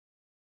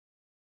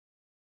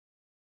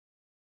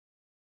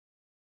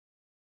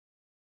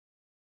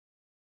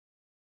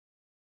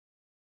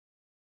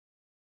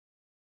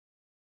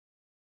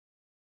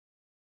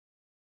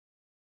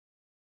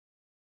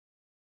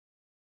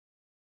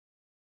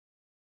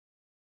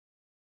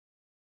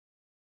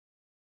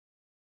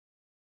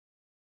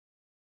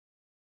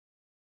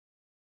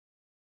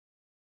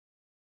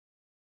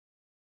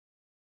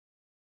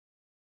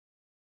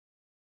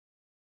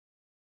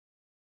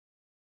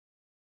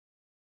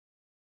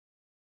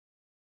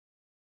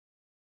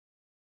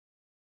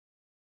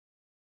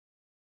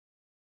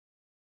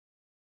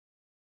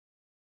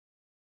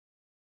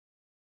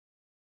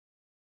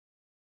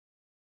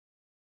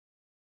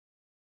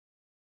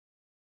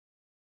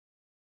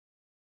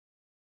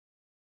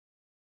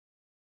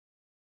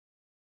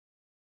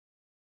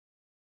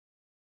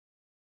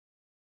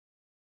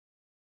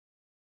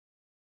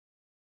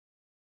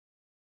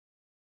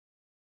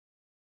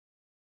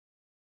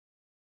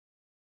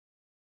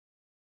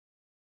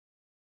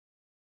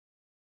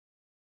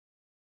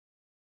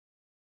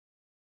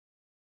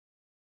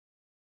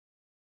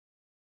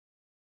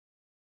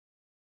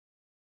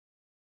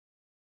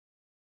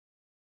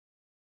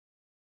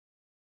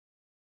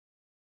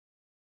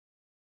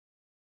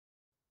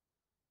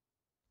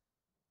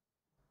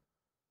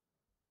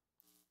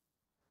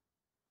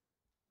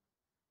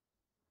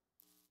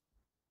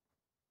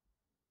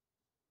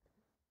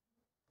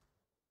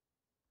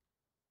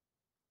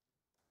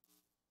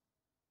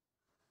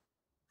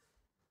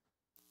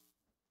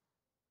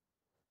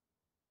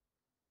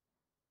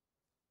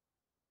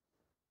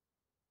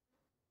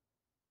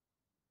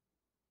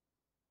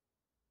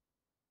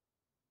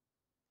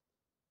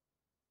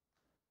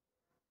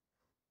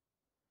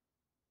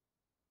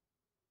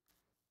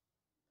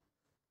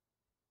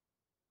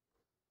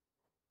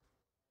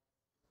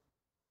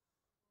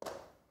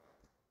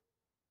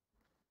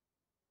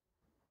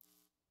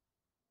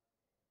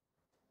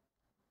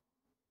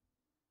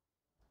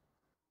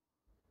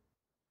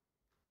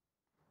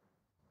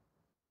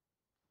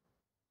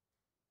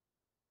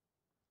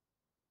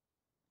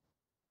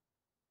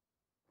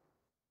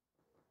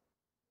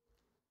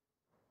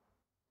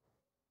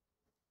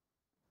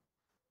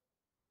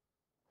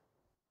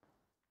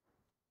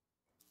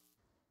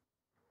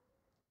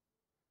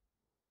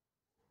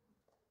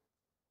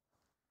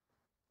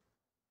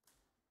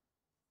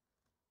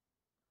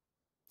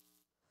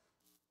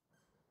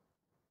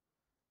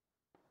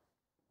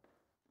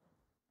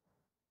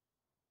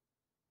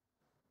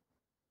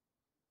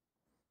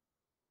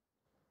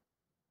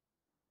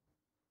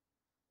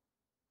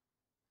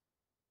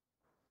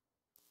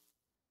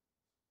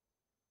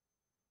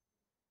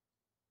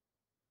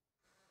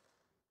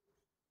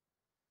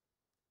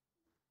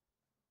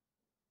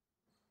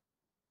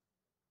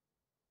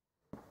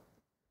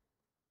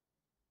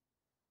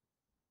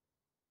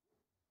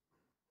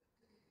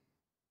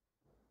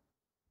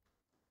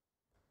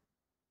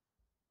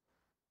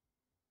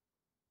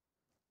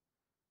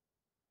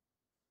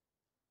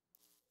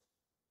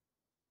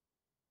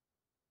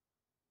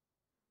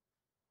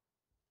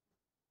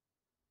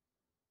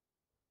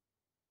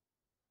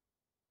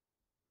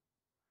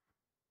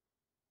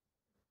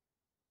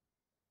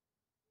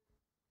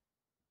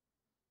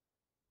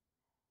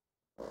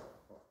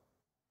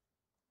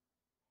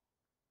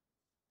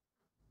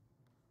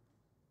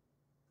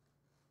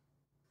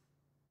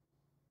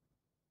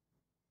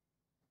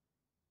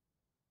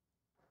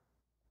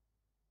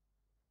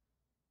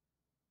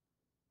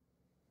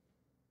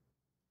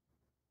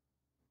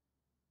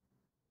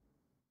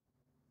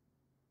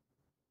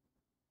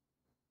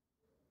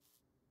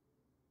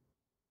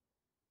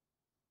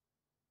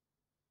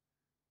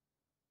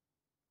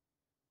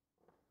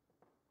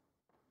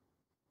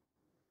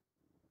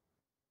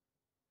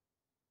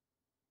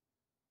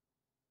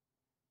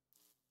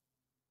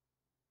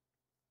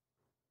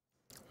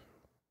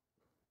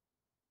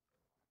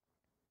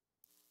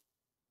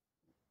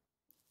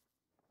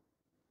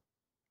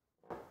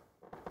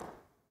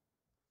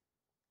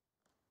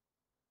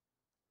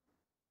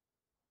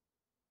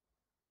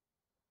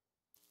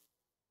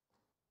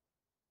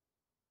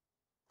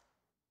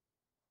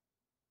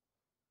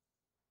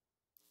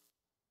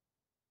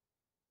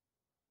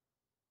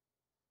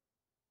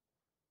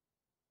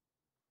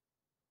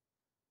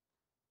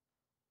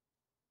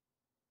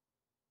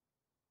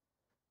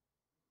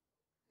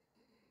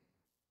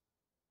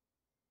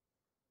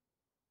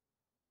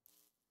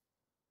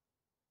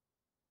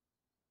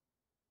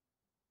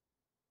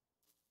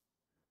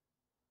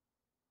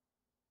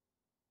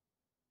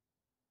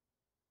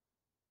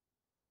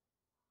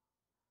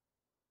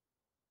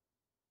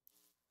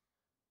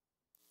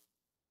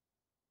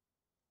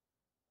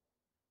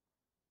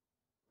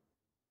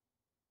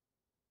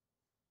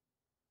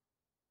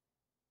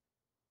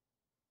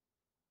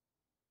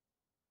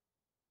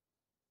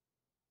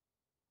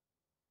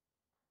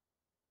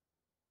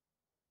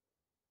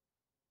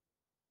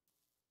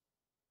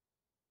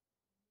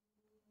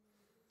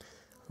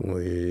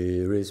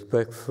We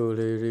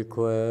respectfully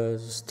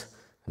request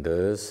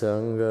the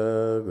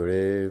Sangha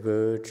great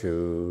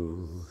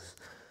virtues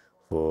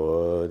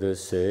for the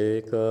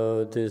sake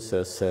of this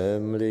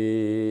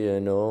assembly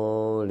and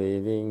all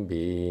living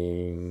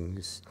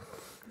beings.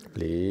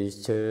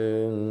 Please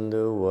turn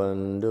the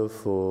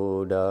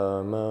wonderful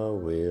Dharma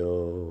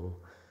wheel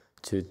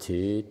to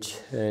teach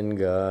and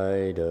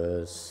guide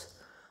us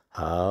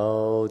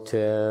how to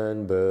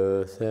end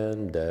birth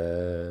and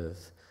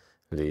death,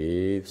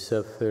 leave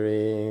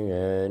suffering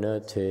and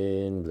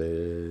attain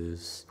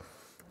bliss,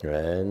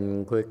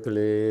 and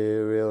quickly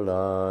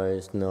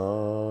realize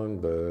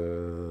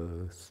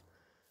non-birth.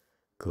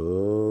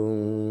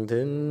 Cung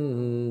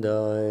thính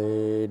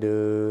đại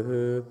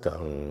đức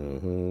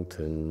tặng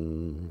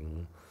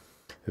thịnh,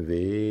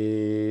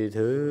 vì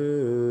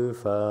thứ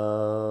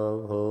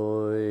pháp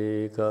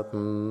hội cấp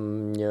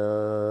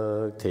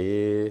nhất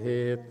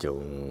thiết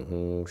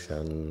chúng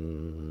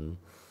sanh.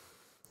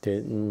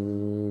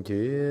 Thịnh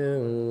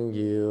chuyên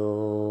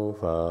diệu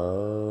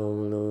pháp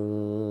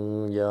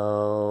luân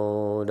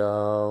giao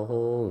đạo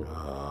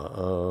ngã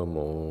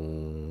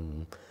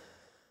môn,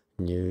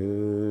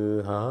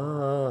 như há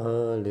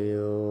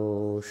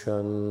liêu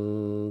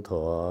sanh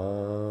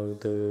thoát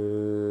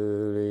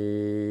tư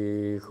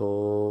ly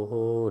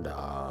khổ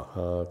đạc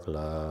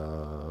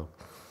lạc,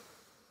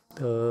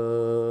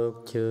 thất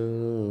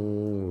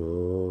chứng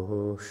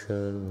vô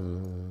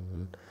sanh.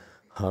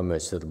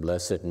 Homage to the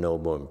Blessed,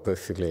 Noble, and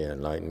Perfectly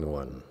Enlightened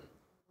One.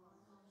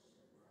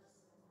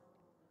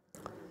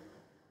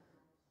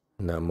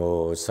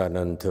 Namo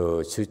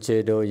Sananto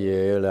Suchedo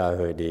Ye La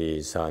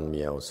Hedi San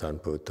Miao San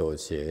Puto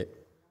Se.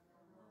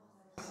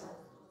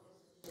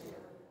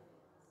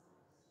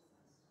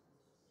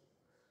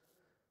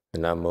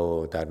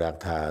 Namo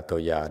Tadakta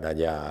Toya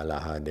Daya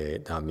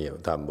Lahade Tamio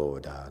Tambo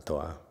Da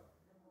Toa.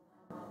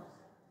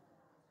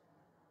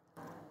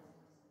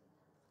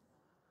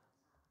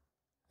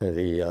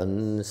 The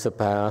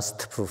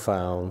unsurpassed,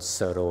 profound,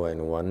 subtle,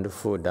 and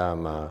wonderful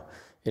Dharma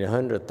in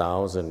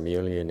 100,000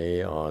 million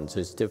aeons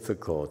is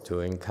difficult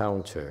to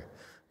encounter.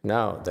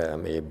 Now that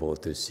I'm able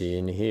to see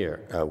and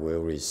hear, I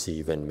will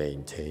receive and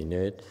maintain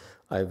it.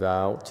 I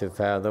vow to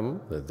fathom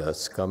the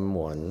thus come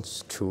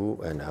one's true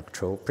and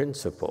actual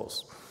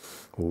principles.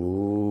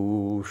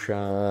 Wu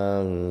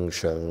shang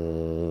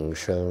sheng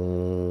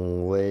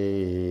sheng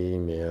wei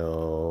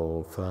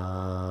miao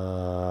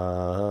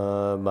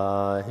fa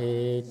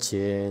bai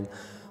qian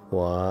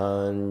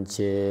wan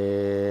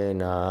jie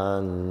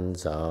nan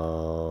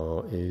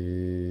zao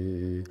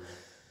yu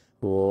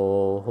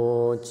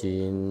wo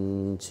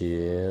jin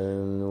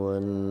jian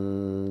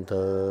wen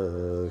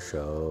de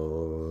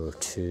shou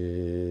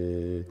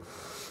qu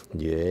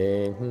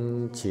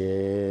Yuan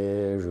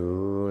Jie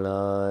Ru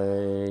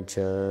Lai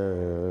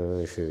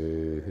Zhen Shi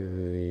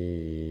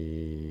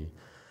Yi.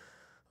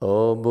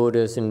 O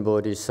Buddhas and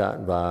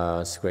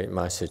Bodhisattvas, Great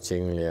Master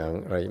Jing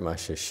Liang, Great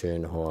Master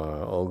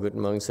YongHua, all good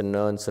monks and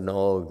nuns, and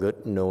all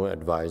good known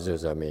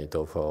advisors of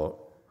Emitofuo.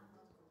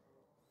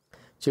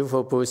 诸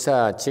佛菩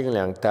萨、精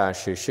良大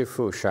师、师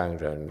父上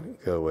人、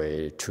各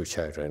位出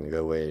家人、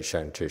各位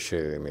善知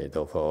识，弥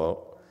陀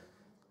佛。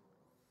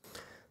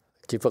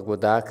Chư Phật Bồ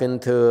Tát kính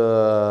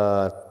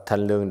thưa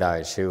Thanh Lương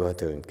Đại sư Hòa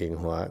thượng Kiên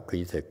Hóa,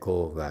 quý thầy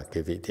cô và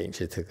quý vị thiện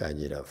sư thức A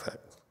Di Đà Phật.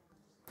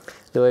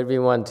 Hello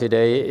everyone,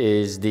 today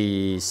is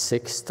the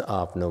 6th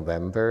of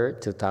November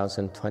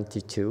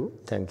 2022.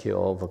 Thank you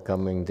all for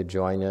coming to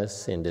join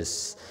us in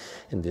this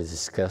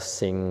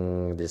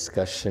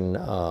discussion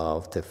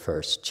of the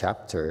first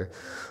chapter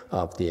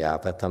of the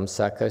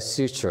Avatamsaka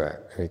Sutra.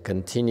 We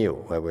continue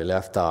where we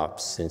left off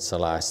since the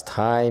last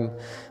time,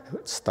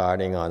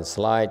 starting on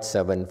slide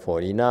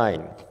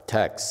 749.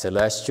 Text,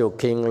 Celestial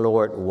King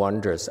Lord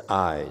Wondrous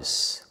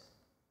Eyes.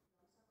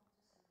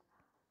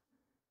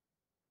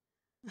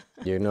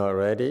 You're not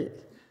ready?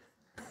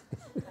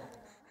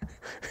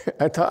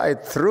 I thought I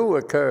threw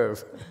a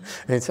curve.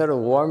 Instead of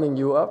warming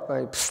you up,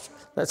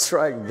 let's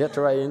try, get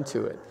right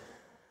into it.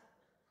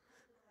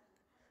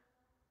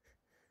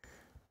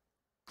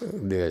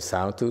 Do I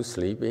sound too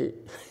sleepy?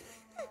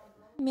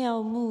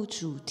 妙目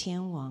主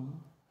天王.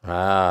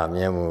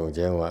 Miao Mu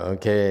Jian Wang.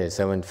 Okay,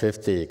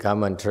 750,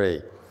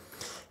 commentary.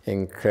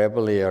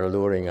 Incredibly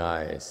alluring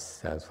eyes,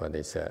 that's what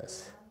it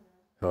says.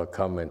 Or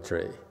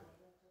commentary.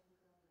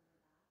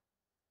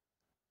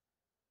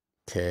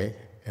 Okay.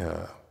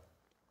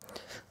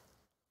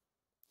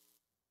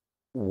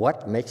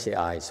 What makes the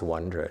eyes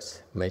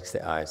wondrous, makes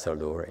the eyes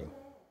alluring?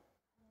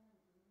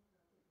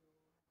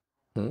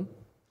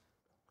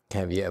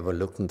 Have you ever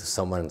looked into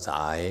someone's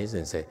eyes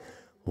and say,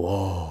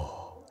 whoa?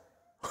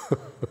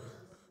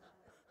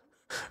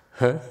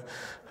 Huh?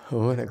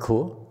 Wasn't that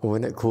cool?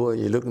 Wasn't that cool?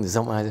 You look into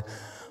someone's eyes,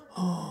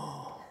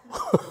 oh.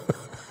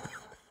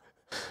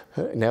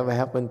 Never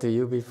happened to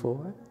you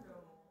before?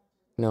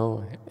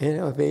 No. Isn't it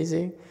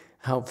amazing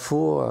how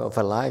poor of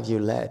a life you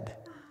led?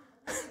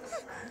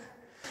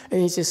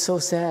 And it's just so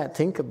sad.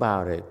 Think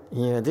about it.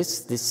 You know,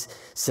 this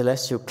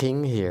celestial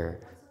king here,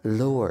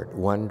 Lord,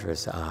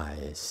 wondrous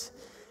eyes.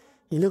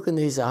 You look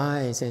into his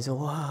eyes and say,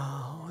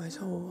 wow, it's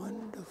so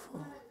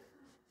wonderful.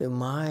 The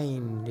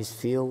mind is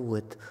filled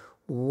with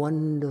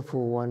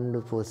wonderful,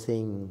 wonderful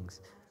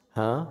things.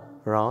 Huh?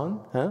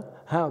 Ron? Huh?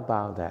 How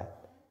about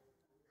that?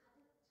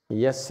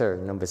 Yes, sir.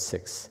 Number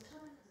 6.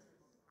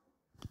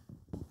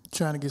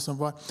 Trying to get some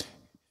right.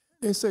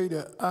 They say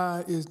the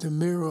eye is the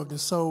mirror of the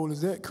soul.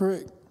 Is that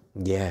correct?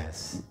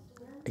 Yes,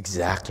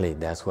 exactly.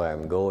 That's where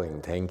I'm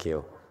going. Thank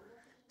you.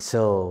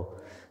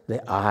 So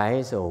the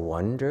eyes are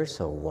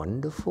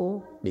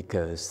wonderful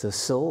because the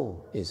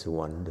soul is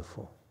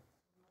wonderful.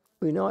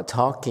 We're not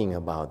talking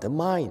about the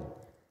mind.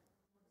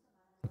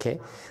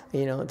 Okay?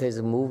 You know, there's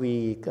a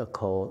movie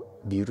called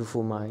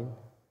Beautiful Mind.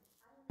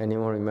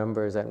 Anyone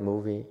remembers that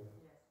movie?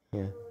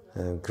 Yeah.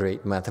 A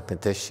great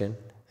mathematician.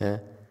 Yeah?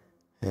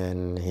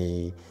 And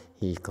he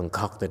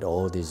concocted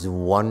all these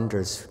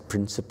wondrous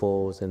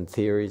principles and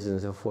theories and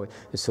so forth.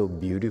 It's so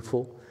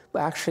beautiful.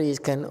 But actually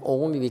it can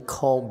only be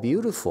called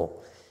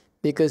beautiful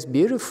because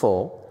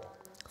beautiful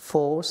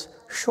falls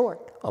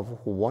short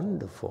of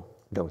wonderful,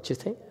 don't you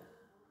think?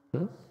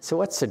 So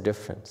what's the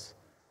difference?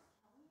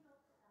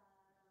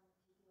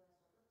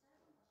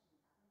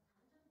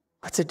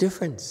 What's the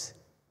difference?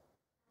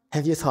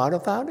 Have you thought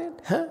about it?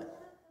 Huh?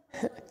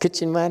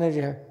 Kitchen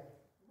manager.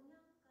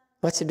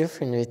 What's the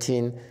difference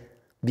between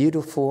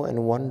beautiful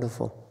and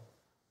wonderful?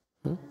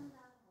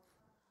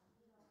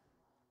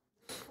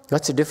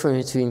 What's the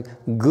difference between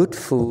good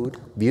food,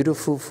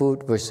 beautiful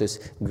food versus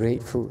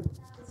great food?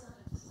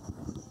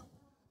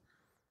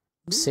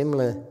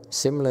 Similar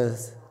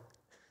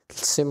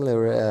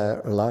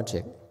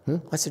logic.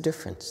 What's the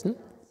difference?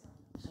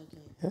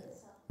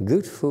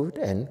 Good food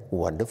and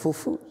wonderful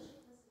food.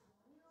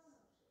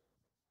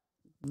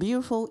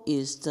 Beautiful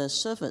is the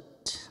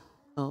servant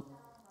of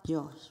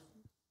yours.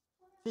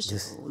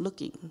 Physical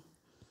looking.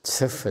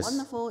 Surface.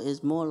 Wonderful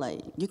is more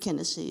like you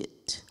cannot see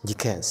it. You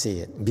can't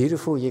see it.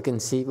 Beautiful you can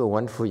see, but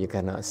wonderful you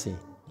cannot see.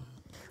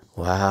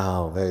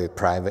 Wow, very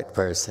private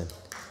person.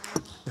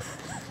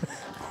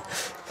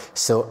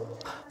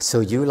 So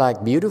you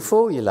like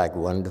beautiful, you like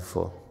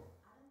wonderful?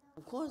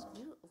 Of course,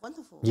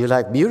 wonderful. You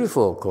like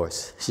beautiful, of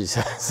course, she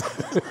says.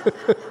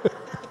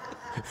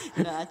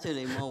 No,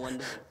 actually, more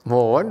wonderful.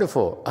 More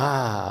wonderful.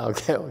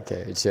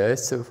 Okay.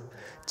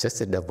 Just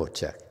to double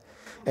check.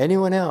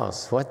 Anyone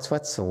else?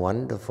 What's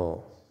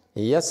wonderful?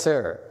 Yes,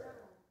 sir.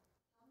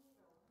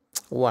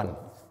 1.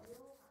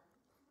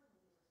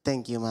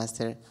 Thank you,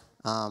 Master.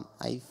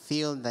 I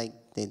feel like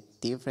the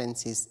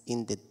difference is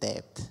in the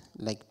depth.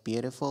 Like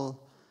beautiful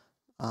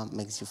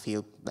makes you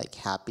feel like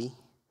happy.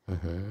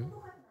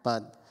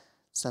 But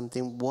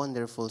something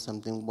wonderful,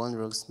 something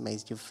wondrous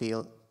makes you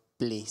feel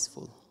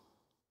blissful.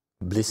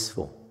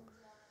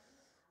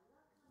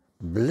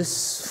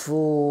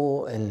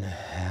 Blissful and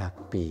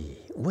happy.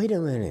 Wait a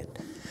minute.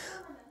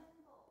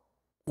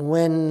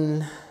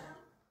 When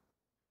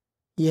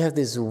you have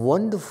this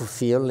wonderful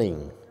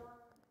feeling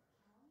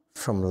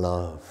from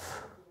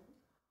love,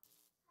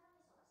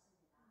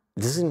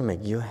 doesn't it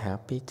make you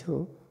happy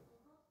too?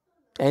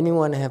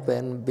 Anyone have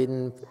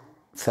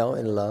fell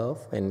in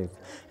love and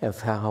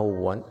how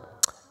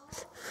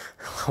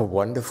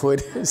wonderful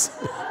it is?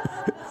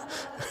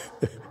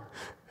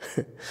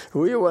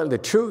 We want the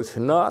truth,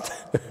 not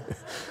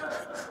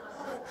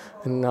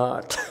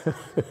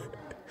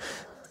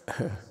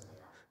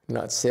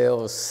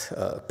sales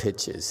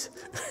pitches.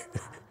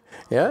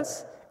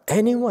 Yes?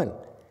 Anyone,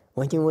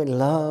 when you were in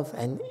love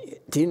and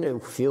didn't you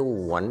feel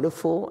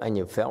wonderful and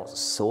you felt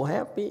so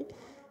happy?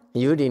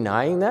 You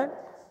denying that?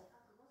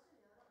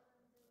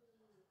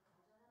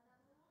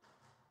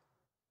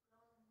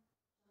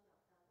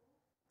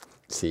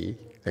 See,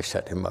 I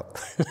shut him up.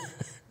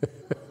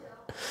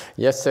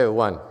 Yes, sir.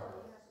 1.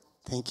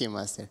 Thank you,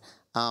 Master.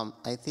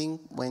 I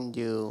think when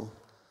you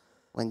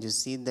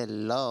see the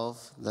love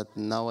that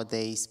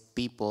nowadays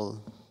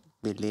people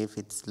believe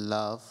it's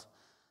love,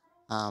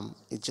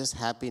 it's just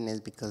happiness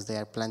because they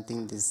are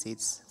planting the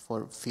seeds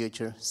for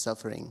future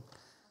suffering.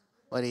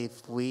 But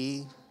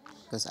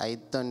because I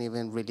don't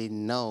even really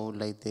know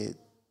like the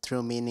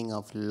true meaning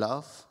of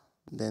love,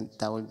 then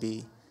that would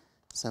be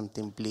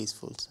something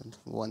blissful,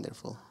 something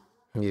wonderful.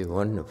 Yeah,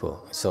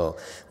 wonderful. So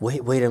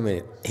wait a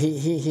minute.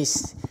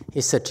 He's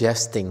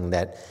suggesting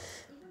that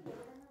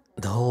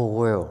the whole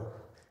world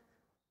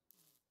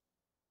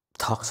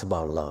talks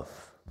about love.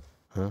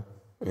 And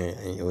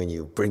when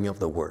you bring up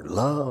the word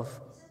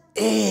love,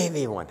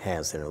 everyone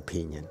has an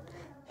opinion,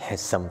 has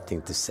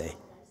something to say.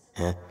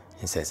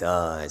 He says,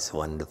 it's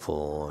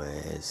wonderful,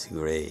 it's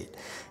great,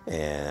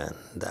 and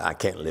I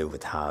can't live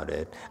without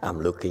it. I'm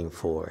looking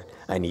for it.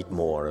 I need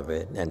more of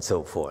it, and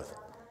so forth.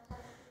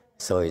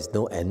 So there's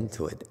no end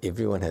to it.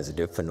 Everyone has a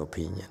different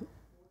opinion.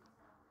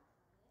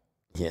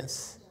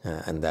 Yes,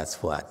 and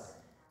that's what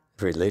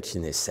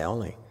religion is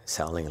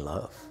selling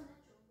love.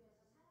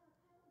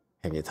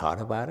 Have you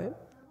thought about it?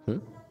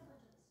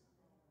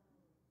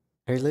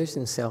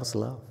 Religion sells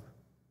love.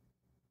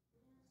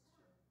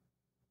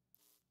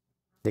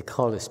 They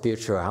call it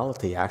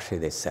spirituality. Actually,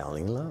 they're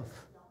selling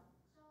love.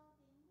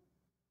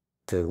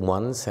 The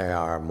ones that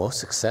are most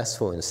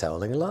successful in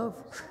selling love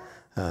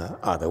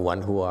are the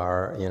ones who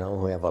are,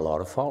 who have a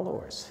lot of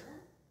followers.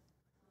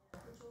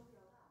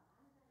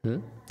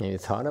 Have you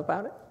thought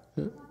about it?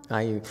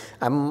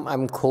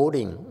 I'm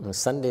quoting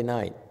Sunday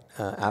night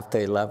after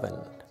 11,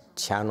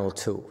 Channel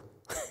 2.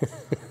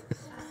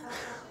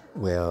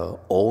 Well,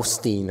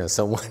 Osteen or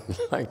someone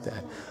like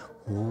that.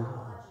 Ooh.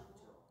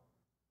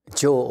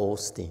 Joe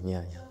Osteen,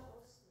 yeah.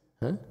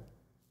 Huh?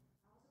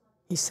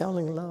 He's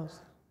selling love.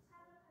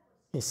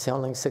 He's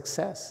selling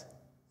success.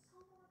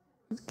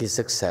 Because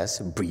success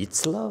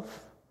breeds love.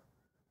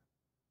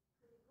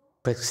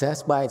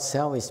 Success by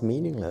itself is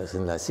meaningless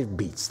unless it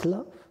breeds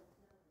love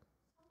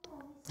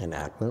and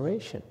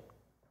admiration.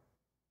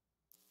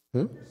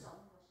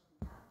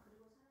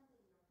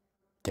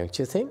 Don't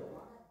you think?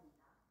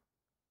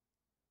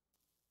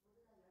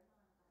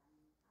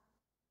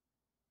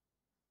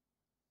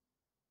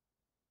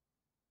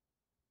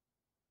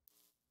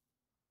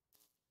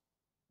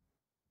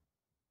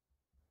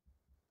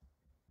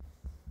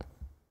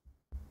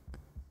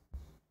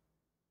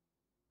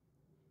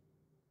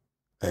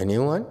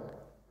 Anyone?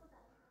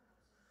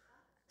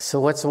 So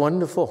what's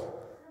wonderful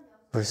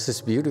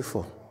versus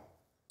beautiful?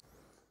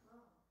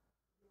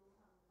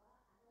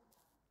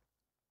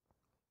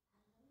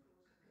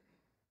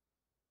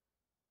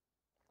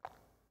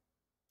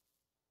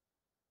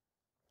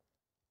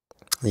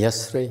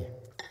 Yes, Sri.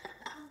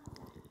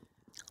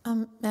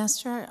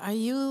 Master, are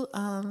you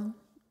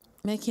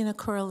making a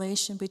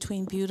correlation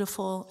between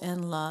beautiful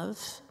and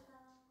love?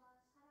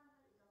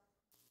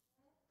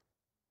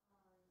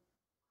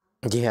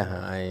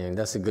 Yeah,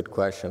 that's a good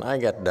question. I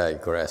got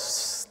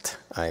digressed.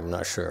 I'm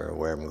not sure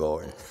where I'm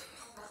going.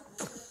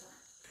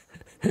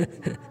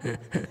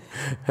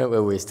 But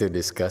we're still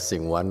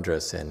discussing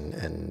wondrous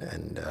and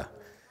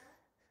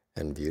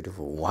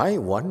beautiful. Why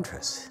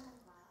wondrous?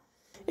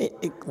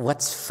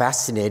 What's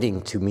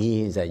fascinating to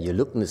me is that you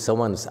look into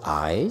someone's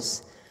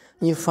eyes,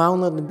 and you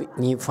find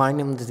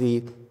them to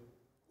be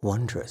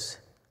wondrous.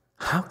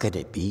 How could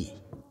it be?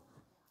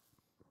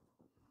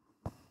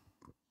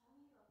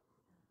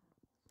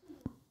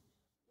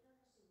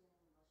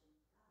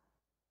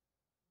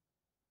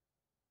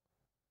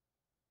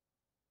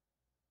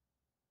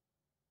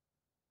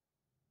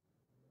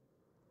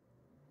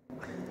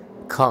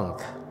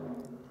 Conk.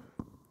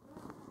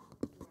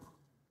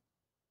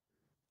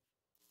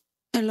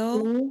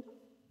 Hello.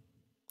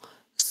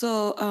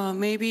 So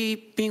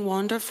maybe being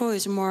wonderful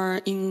is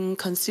more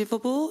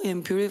inconceivable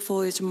and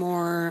beautiful is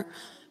more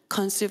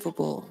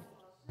conceivable.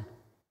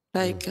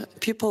 Like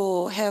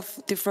people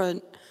have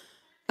different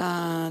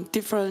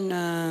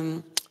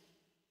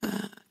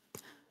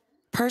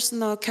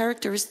personal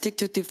characteristic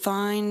to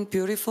define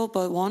beautiful,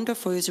 but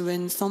wonderful is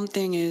when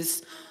something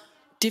is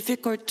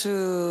difficult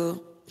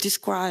to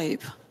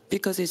describe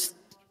because it's,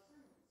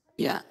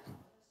 yeah.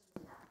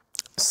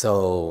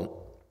 So,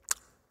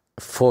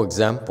 for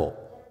example,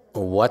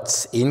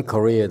 what's in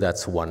Korea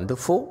that's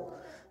wonderful,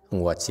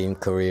 and what's in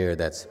Korea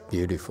that's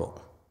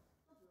beautiful?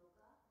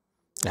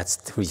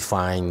 That's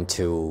refined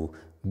to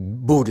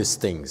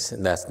Buddhist things.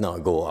 Let's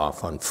not go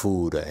off on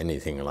food or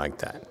anything like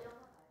that.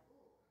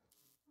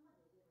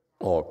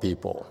 Or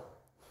people.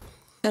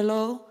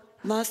 Hello,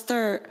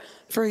 Master.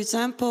 For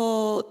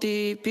example,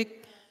 the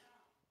big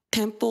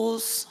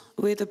temples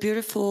with the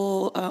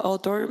beautiful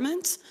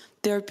adornments,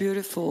 they're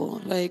beautiful.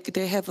 Like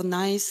they have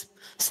nice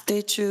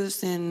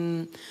statues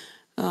and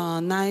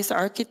nice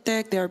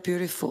architect, they're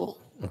beautiful.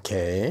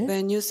 Okay.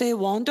 When you say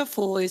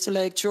wonderful, it's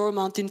like Jewel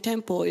Mountain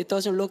Temple. It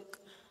doesn't look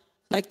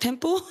like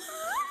temple.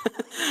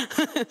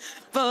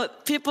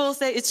 But people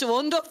say it's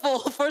wonderful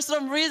for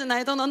some reason.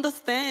 I don't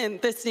understand.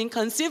 That's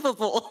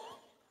inconceivable.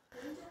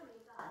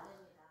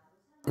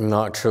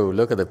 Not true.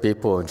 Look at the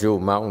people on Jewel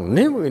Mountain.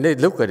 They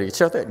look at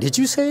each other. Did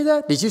you say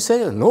that? Did you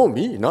say that? No,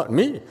 me, not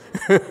me.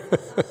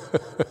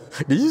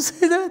 Did you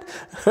say that?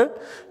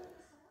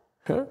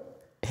 Huh?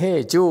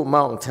 Hey, Jewel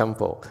Mountain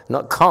Temple,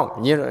 not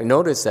Conk. You know,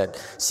 notice that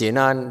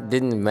Xienan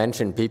didn't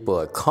mention people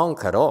at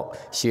Conk at all.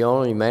 She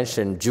only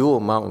mentioned Jewel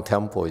Mountain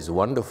Temple is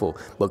wonderful,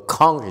 but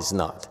Conk is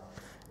not.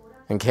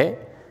 Okay?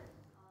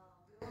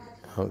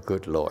 Oh,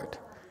 good Lord.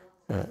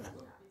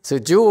 So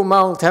Jewel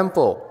Mountain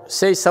Temple,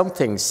 say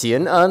something.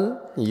 Xienan,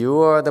 you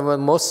are the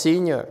most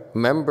senior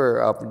member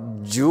of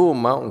Jewel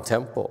Mountain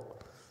Temple.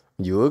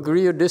 You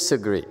agree or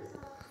disagree?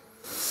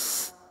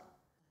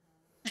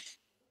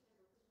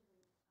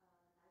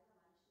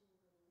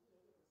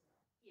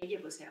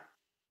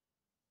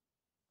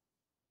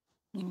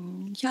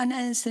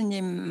 현안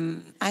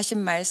스님 하신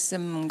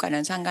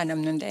말씀과는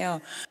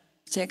상관없는데요.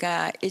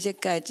 제가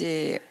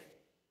이제까지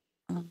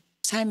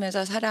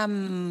살면서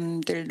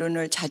사람들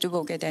눈을 자주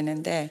보게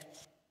되는데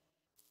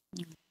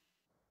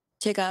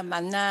제가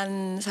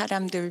만난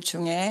사람들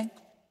중에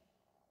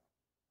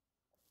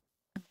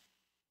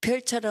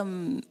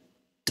별처럼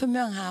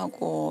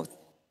투명하고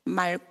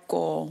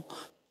맑고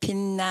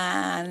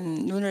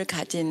빛난 눈을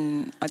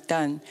가진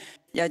어떤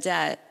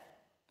여자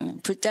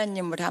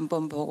불자님을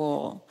한번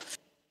보고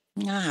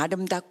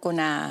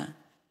아름답구나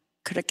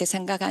그렇게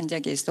생각한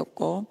적이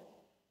있었고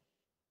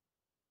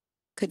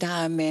그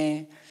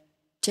다음에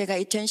제가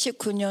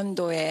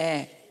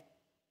 2019년도에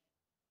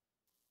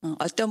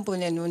어떤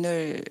분의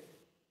눈을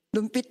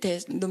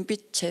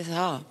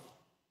눈빛에서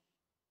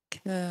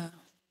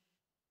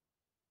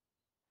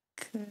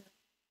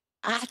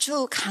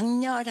아주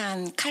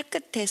강렬한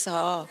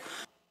칼끝에서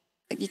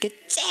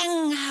이게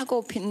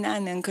쨍하고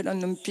빛나는 그런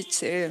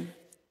눈빛을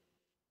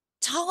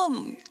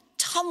처음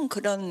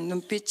그런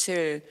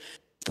눈빛을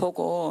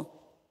보고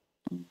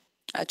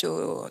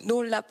아주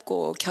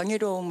놀랍고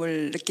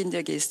경이로움을 느낀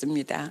적이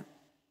있습니다.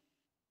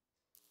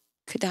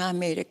 그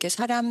다음에 이렇게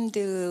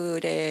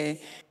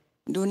사람들의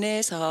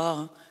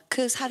눈에서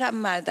그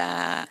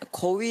사람마다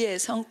고유의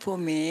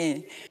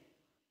성품이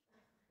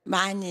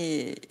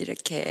많이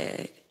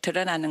이렇게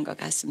드러나는 것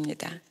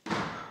같습니다.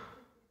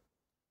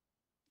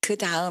 그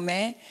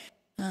다음에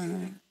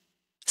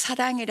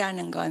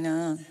사랑이라는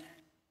거는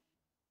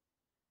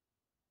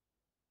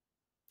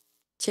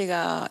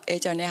제가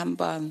예전에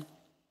한번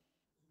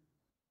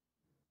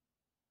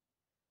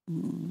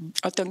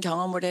어떤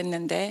경험을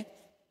했는데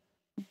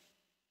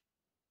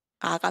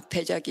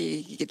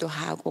아가페적이기도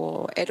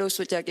하고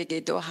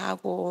에로스적이기도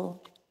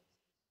하고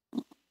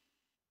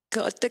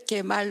그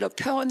어떻게 말로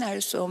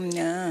표현할 수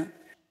없는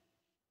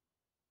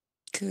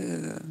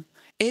그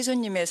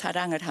예수님의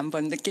사랑을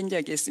한번 느낀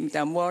적이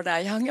있습니다.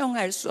 뭐라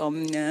형용할 수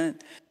없는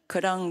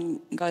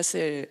그런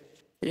것을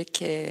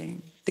이렇게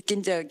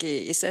느낀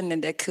적이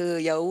있었는데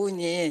그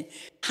여운이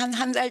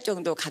한 달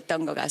정도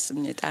갔던 것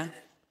같습니다.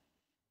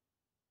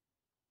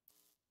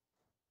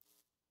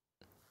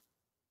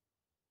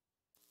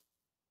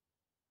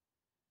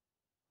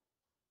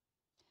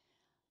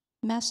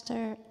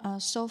 Master,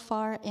 so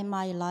far in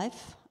my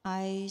life,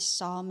 I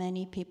saw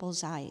many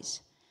people's eyes.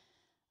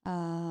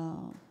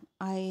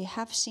 I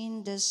have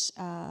seen this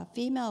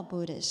female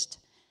Buddhist.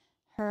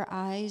 Her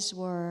eyes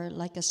were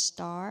like a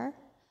star,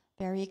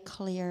 very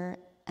clear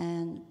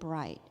and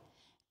bright.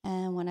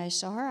 And when I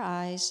saw her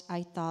eyes,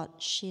 I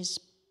thought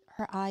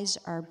her eyes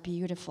are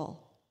beautiful.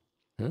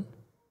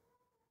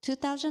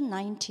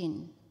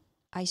 2019,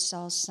 I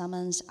saw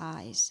someone's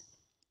eyes.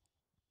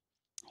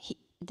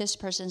 This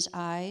person's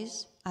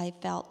eyes, I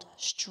felt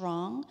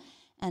strong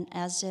and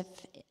as if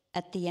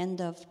at the end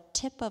of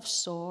tip of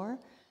sword,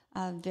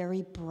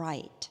 very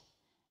bright.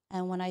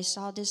 And when I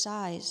saw these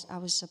eyes, I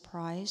was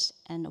surprised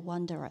and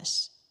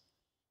wondrous.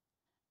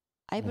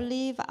 I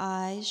believe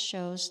eyes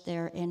shows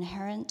their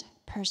inherent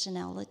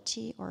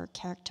personality or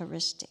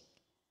characteristic.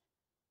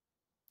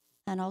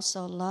 And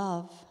also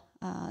love,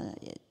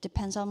 it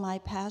depends on my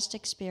past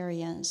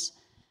experience.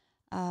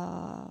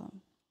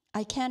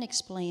 I can't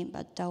explain,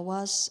 but there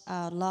was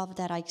love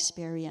that I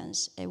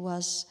experienced. It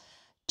was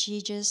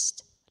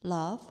Jesus'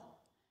 love,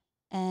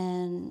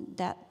 and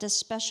that the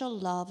special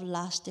love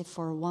lasted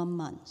for 1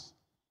 month.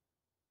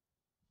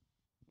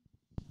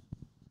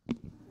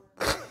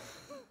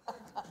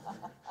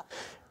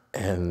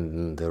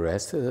 And the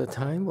rest of the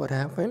time, what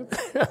happened?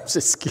 I'm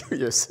just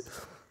curious.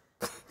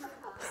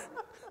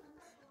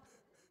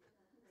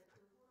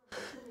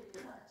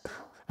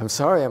 I'm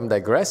sorry, I'm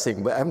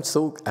digressing, but I'm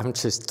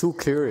just too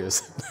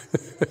curious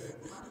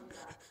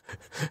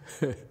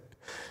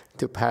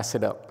to pass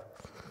it up.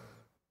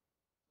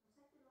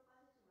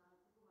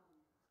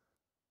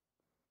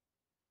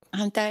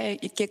 한 달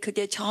이렇게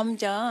그게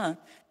점점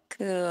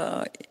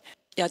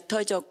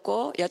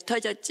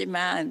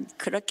옅어졌지만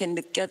그렇게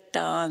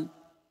느꼈던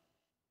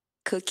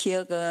그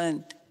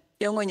기억은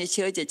영원히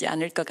지워지지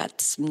않을 것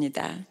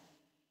같습니다.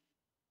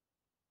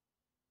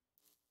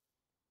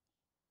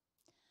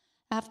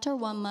 After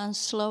 1 month,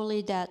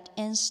 slowly the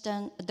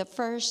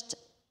first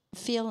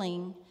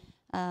feeling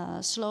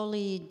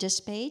slowly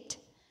dissipate,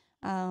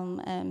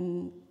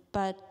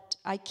 but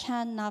I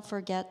cannot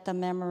forget the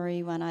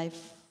memory when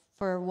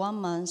for 1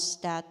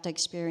 month, that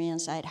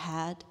experience I'd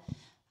had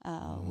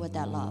with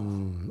that love.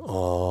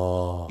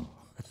 Oh,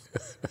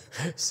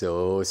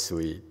 so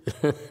sweet.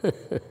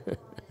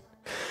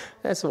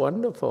 That's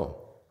wonderful.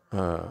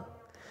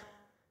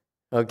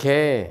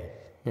 Okay,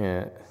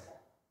 yeah.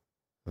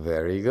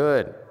 Very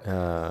good.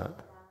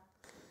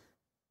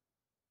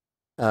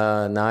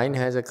 9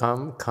 has a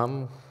comment.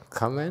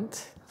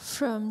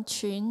 From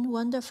Chun,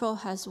 wonderful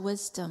has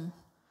wisdom.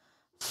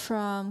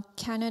 From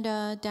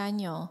Canada,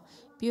 Daniel,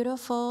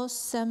 beautiful,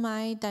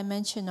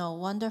 semi-dimensional,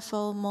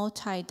 wonderful,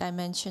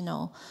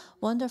 multi-dimensional.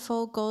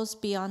 Wonderful goes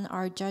beyond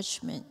our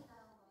judgment.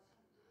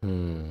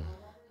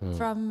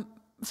 From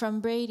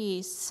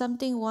Brady,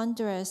 something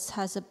wondrous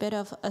has a bit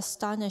of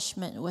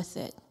astonishment with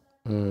it.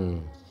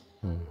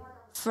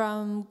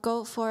 From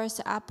Goat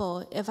Forest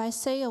Apple, if I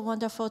say a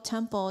wonderful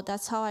temple,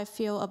 that's how I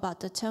feel about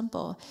the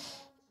temple.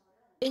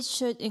 It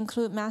should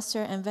include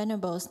Master and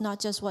Venerables, not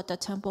just what the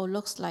temple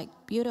looks like.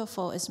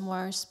 Beautiful is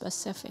more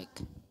specific.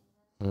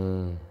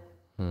 I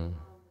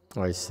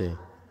see.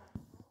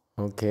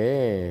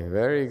 Okay,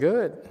 very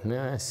good.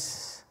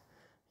 Yes.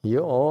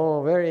 You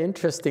all very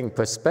interesting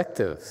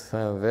perspective.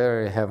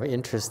 Have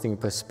interesting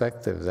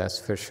perspective, that's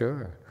for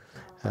sure.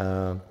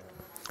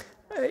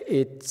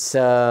 It's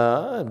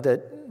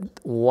that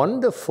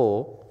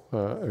wonderful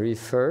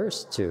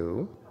refers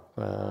to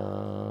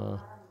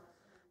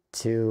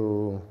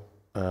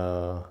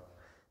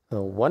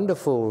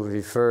wonderful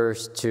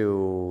refers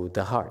to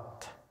the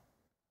heart.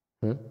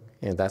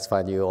 And that's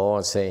what you're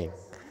all saying.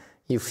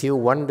 You feel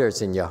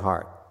wonders in your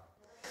heart.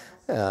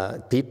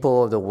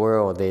 People of the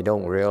world, they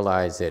don't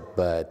realize it,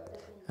 but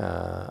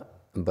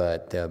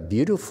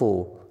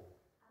beautiful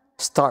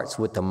starts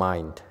with the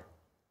mind.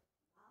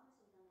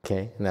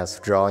 Okay, and that's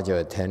draws your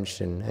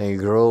attention, and it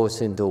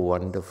grows into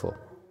wonderful,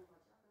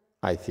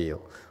 I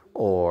feel.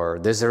 Or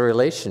there's a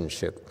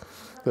relationship.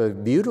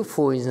 But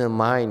beautiful is a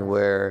mind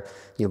where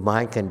your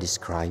mind can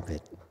describe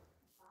it.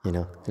 You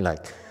know,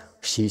 like,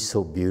 she's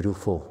so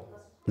beautiful.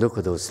 Look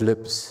at those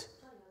lips.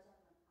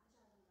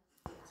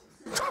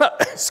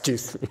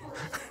 Excuse me.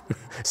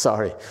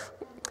 Sorry.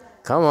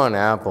 Come on,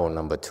 apple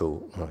number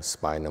 2,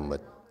 spy number.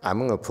 I'm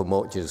going to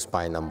promote you to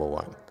spy number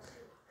 1.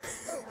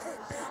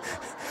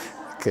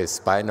 Because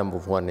spy number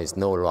 1 is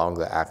no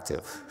longer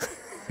active.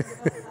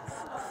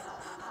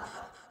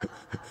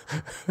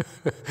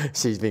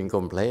 She's been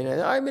complaining,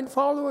 I've been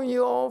following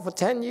you all for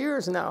 10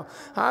 years now.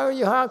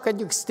 How can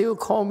you still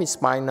call me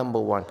spy number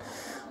 1?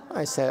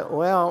 I said,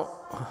 well,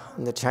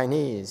 the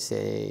Chinese,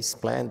 they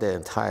plan their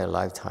entire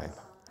lifetime.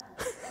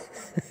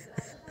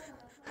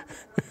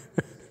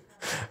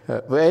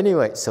 But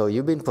anyway, so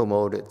you've been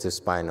promoted to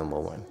spy number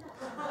 1.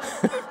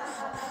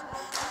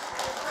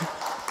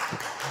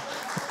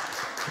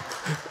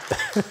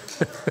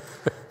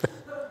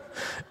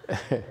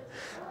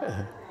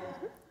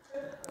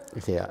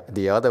 Yeah,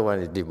 the other one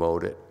is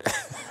demoted.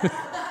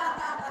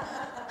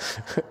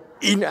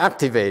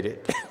 Inactivated.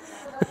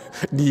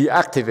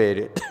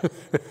 Deactivated.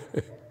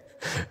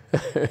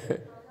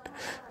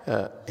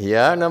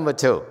 Yeah, number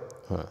 2.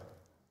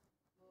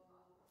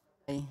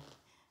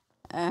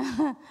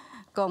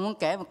 Con muốn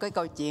kể một cái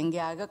câu chuyện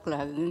ra rất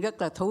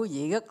là thú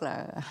vị, rất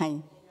là hay.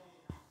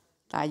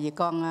 Tại vì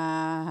con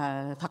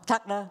Phật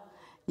thắc đó,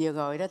 vừa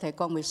rồi đó thì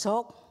con bị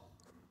sốt,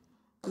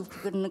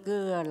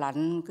 cứ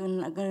lạnh,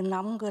 cứ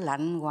nóng, cứ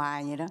lạnh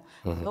hoài vậy đó,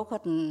 sốt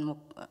hết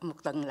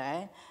một tuần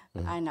lễ.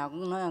 Ai nào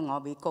cũng nói ngọ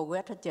bị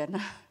Covid hết trơn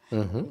á.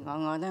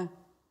 Ngọ đó,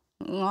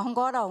 ngọ không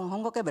có đâu,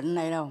 không có cái bệnh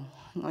này đâu,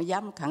 ngọ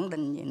dám khẳng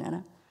định vậy nữa đó.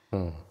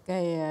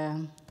 Cái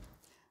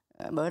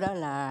bữa đó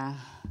là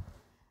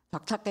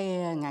Phật thắc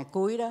cái ngày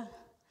cuối đó.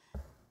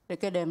 Thì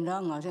cái đêm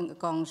đó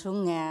con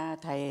xuống nghe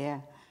thầy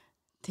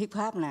thuyết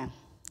pháp nè.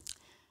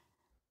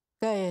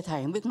 Cái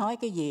thầy không biết nói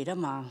cái gì đó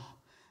mà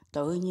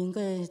tự nhiên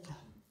cái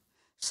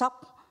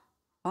sốc,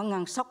 có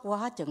ngăn sốc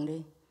quá chừng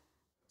đi.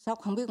 Sốc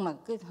không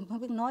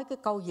biết nói cái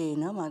câu gì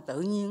nữa mà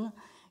tự nhiên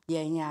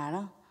về nhà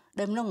đó,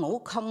 đêm đó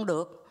ngủ không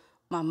được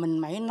mà mình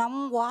mẩy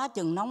nóng quá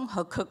chừng, nóng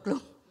hực luôn.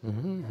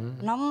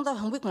 Nóng đó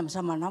không biết làm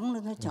sao mà nóng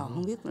nữa, trời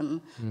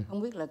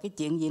không biết là cái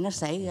chuyện gì nó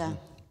xảy ra.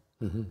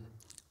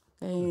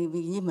 Cái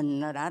với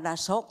mình đã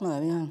sốt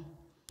rồi, biết không?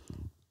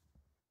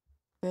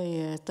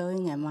 Cái tới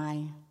ngày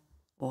mai,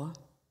 ủa,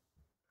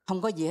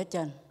 không có gì hết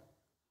trơn.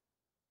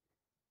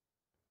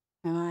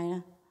 Ngày mai đó,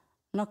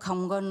 nó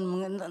không có,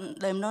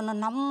 đêm đó nó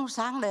nóng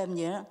sáng đêm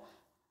vậy đó.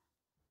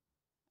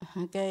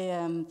 Cái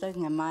tới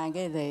ngày mai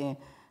cái thì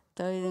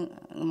tới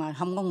mà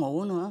không có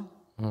ngủ nữa.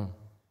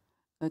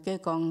 Rồi cái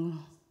con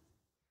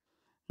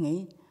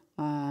nghĩ,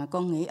 mà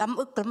con nghĩ ấm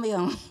ức lắm, biết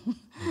không?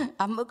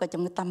 Ấm ức ở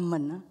trong cái tâm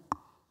mình đó.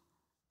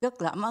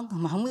 Rất là ấm ức,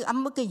 mà không biết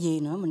ấm ức cái gì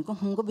nữa, mình cũng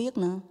không có biết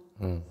nữa.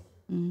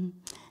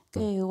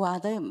 Cái qua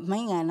tới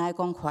mấy ngày nay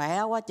con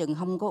khỏe quá chừng,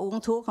 không có uống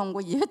thuốc, không có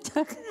gì hết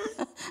trơn.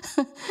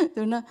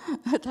 Tôi nói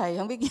thầy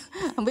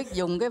không biết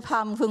dùng cái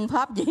phương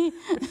pháp gì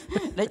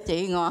để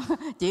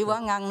trị quả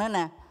ngăn nữa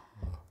nè.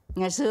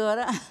 Ngày xưa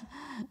đó,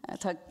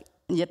 thật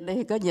dịch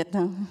đi, có dịch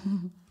không?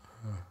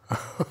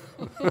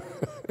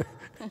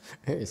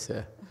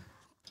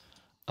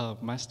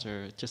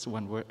 Master, just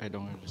one word I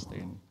don't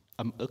understand.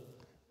 Ấm ức.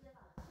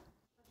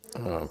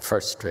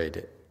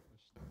 Frustrated.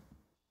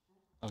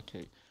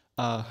 Okay.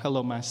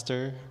 Hello,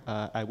 Master.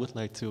 I would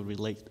like to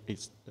relate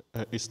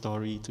a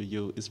story to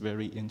you. It's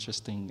very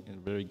interesting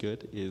and very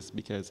good. Is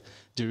because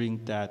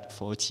during that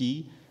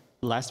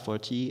last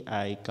 40,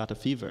 I got a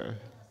fever.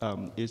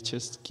 It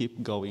just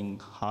keep going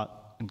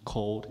hot and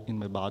cold in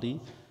my body.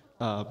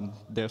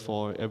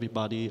 Therefore,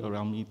 everybody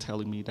around me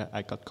telling me that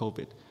I got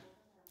COVID.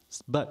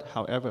 But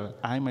however,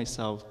 I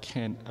myself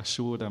can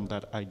assure them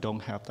that I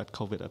don't have that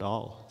COVID at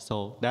all.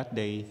 So that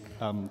day,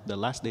 the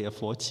last day of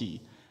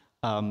 40,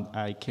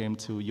 I came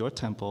to your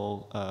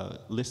temple,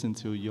 listened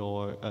to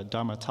your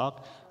Dharma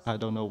talk. I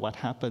don't know what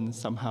happened.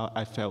 Somehow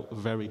I felt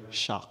very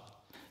shocked.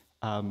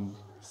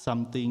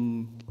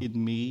 Something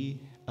in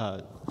me,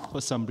 for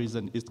some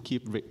reason, it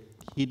keep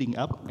heating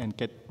up and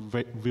get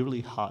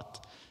really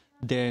hot.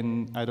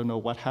 Then I don't know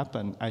what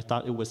happened. I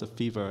thought it was a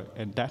fever,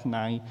 and that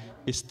night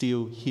it's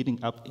still heating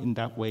up in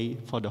that way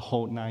for the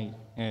whole night,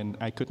 and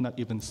I could not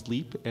even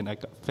sleep, and I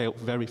felt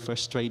very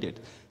frustrated.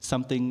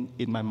 Something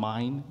in my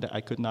mind that I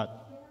could not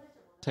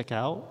take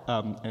out,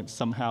 and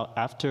somehow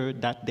after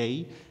that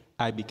day,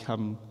 I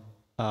become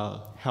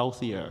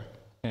healthier,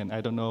 and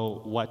I don't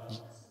know what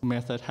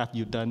method have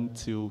you done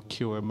to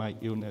cure my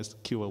illness,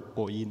 cure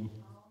Oyin?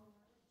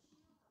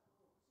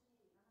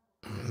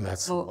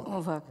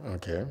 Mô Phật.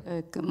 Okay.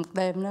 Một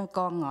đêm đó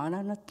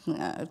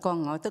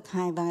con ngọ tức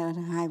hai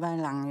ba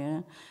lần vậy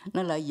đó.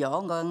 Nó lại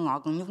dỗ ngọ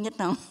còn nhúc nhích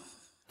không?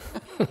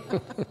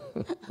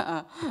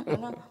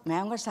 Nó mẹ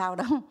không có sao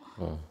đâu.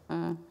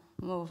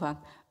 Mô Phật.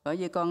 Bởi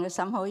vì con nó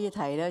sám hối với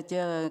thầy đó,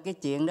 chứ cái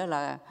chuyện đó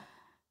là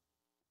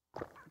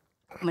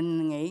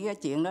mình nghĩ cái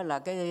chuyện đó là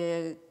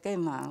cái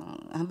mà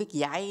không biết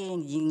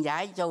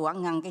giải cho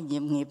Quảng Ngân cái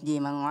nghiệp gì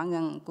mà Quảng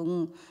Ngân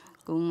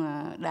cũng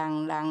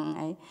đang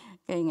ấy.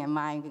 Cái ngày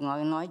mai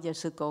ngồi nói cho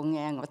sư cô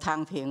nghe, ngồi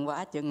than phiền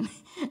quá chừng,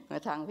 ngồi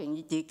than phiền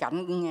với chị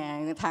Cảnh cũng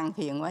nghe than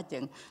phiền quá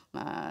chừng,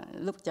 mà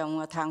lúc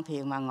trong than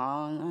phiền mà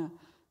ngọ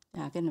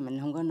cái này mình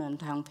không có nên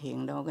than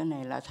phiền đâu, cái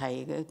này là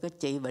thầy cái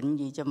trị bệnh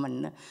gì cho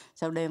mình đó.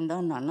 Sau đêm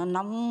đó nó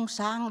nóng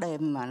sáng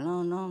đêm mà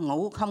nó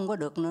ngủ không có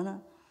được nữa đó.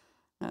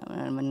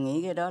 Mình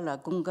nghĩ cái đó là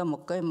cũng có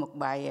một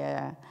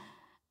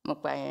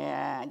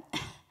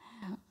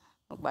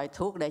bài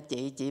thuốc để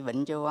trị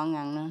bệnh cho Quảng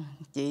Ngân đó,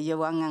 trị cho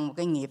Quảng Ngân một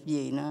cái nghiệp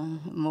gì nữa.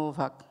 Mô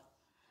Phật,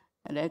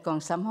 để con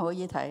sám hối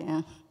với thầy.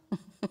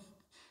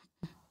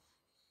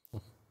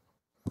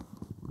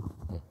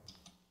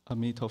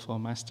 Emitofuo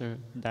Master,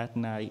 that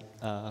night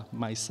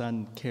my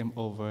son came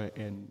over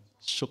and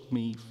shook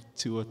me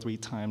 2 or 3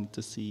 times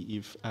to see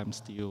if I'm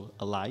still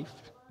alive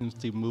and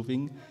still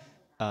moving.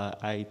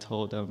 I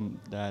told him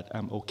that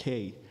I'm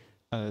okay.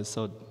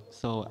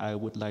 So I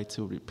would like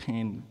to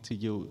repent to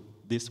you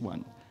this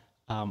one.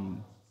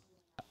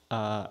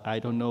 I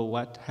don't know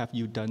what have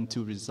you done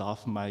to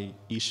resolve my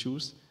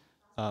issues.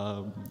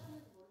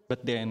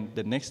 But then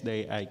the next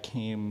day I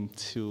came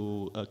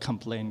to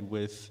complain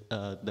with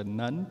the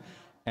nun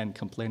and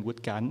complain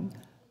with Gan.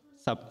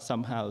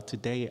 Somehow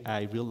today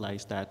I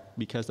realized that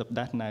because of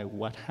that night,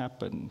 what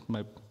happened,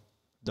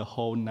 the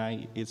whole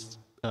night is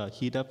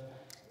heat up.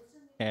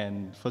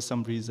 And for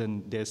some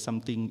reason, there's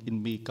something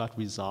in me got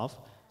resolved.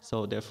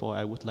 So therefore,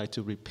 I would like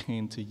to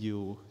repent to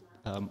you.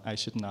 I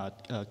should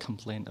not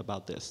complain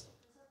about this.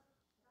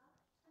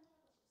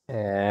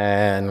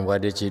 And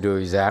what did you do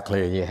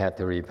exactly? You had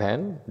to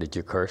repent? Did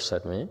you curse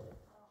at me?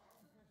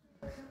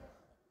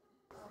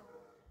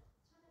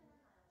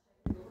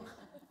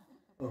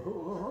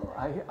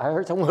 I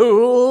heard someone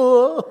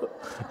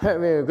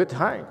having a good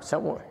time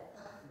somewhere.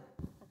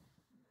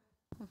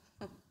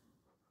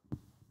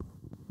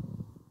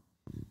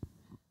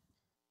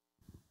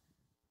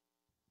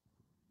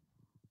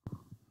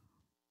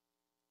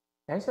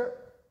 Answer.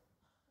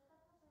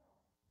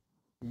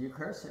 Did you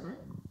curse at me?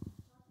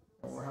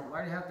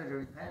 Why do you have to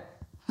repent?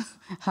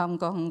 Không,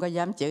 con không có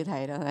dám chửi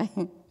thầy đâu thầy.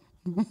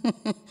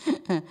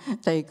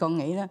 Thì con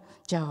nghĩ đó,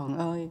 trời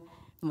ơi,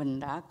 mình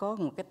đã có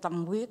một cái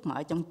tâm huyết mà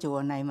ở trong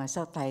chùa này mà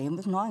sao thầy không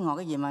biết nói ngọt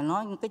cái gì mà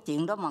nói cái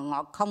chuyện đó mà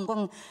ngọt không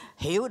có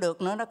hiểu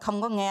được nữa, nó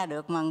không có nghe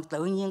được mà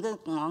tự nhiên cái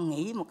ngọt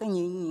nghĩ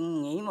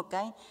một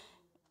cái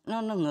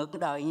nó ngược cái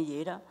đời như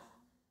vậy đó.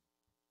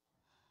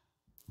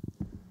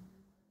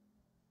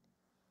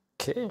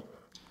 Okay.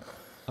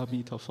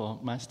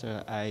 Emitofuo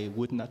Master, I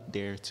would not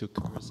dare to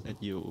curse at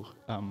you.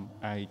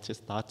 I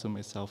just thought to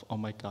myself, oh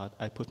my God,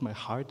 I put my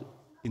heart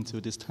into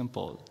this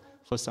temple.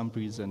 For some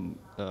reason,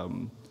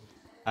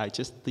 I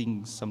just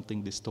think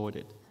something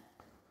distorted.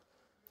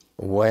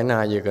 When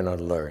are you going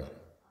to learn?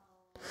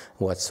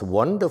 What's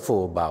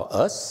wonderful about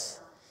us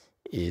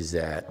is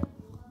that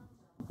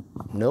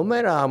no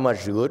matter how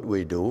much good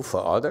we do for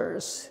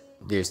others,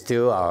 they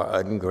still are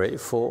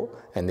ungrateful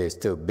and they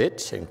still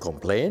bitch and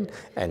complain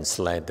and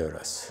slander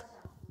us.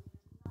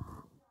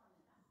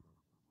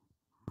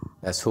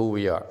 That's who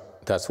we are.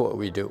 That's what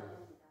we do.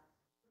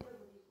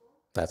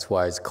 That's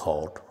why it's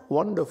called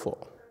wonderful.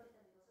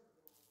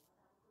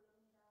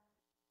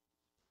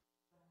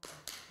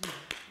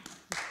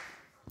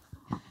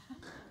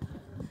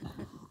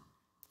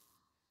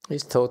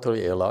 It's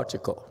totally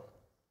illogical.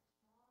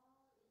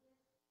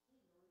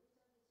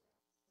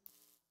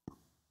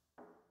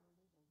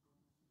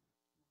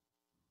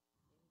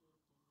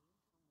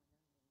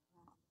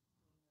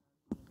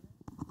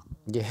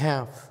 You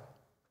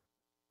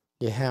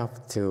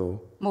have to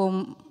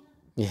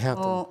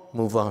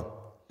move on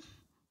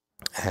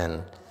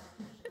and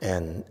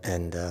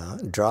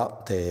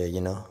drop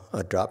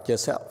drop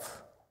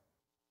yourself.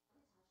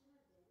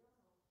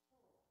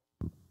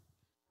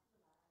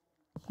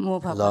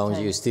 As long as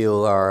you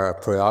still are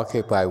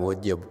preoccupied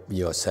with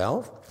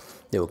yourself,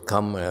 they will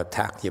come and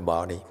attack your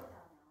body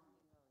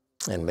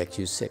and make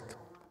you sick.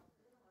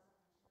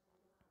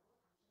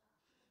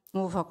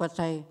 Mô Phật và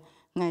thầy,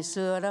 ngày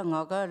xưa đó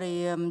ngồi có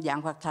đi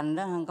giảng Phật thành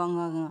đó,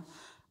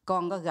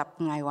 con có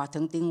gặp ngài Hòa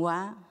thượng Tiên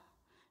Hóa.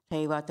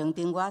 Thầy Hòa thượng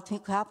Tiên Hóa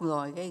thuyết pháp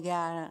rồi cái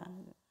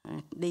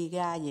đi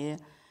ga vậy,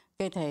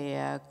 cái thầy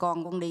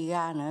con cũng đi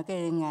ga nữa,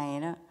 cái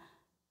ngày đó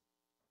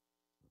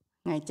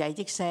ngài chạy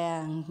chiếc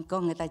xe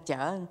có người ta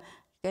chở,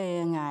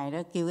 cái ngài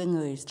đó kêu cái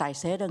người tài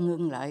xế đó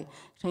ngưng lại,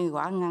 thì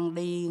quả ngăn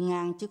đi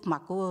ngang trước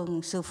mặt của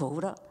sư phụ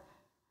đó,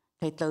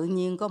 thì tự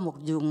nhiên có một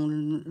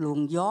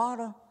luồng gió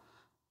đó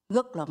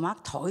rất là mát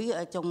thổi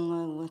ở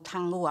trong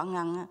thân của Quảng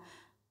Ngân á,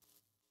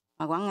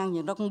 mà Quảng Ngân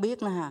gì đó cũng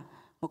biết nữa ha,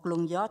 một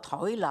luồng gió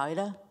thổi lại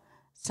đó,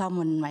 sao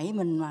mình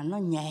mà nó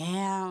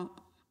nhẹ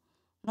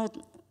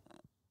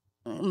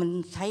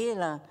mình thấy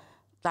là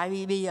tại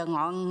vì bây giờ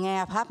ngọn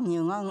nghe pháp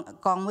nhiều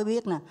con mới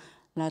biết nè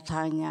là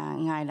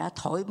ngài đã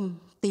thổi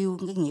tiêu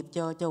cái nghiệp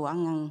cho Quả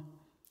Ngân.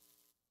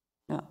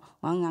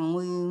 Quả Ngân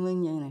mới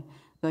như này.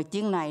 Rồi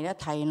chuyến này đó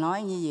thầy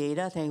nói như vậy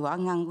đó, thầy Quả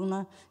Ngân cũng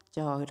nói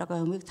trời đất ơi,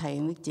 không biết thầy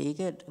không biết chị,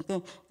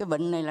 cái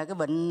bệnh này là cái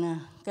bệnh,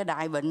 cái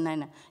đại bệnh này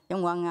nè,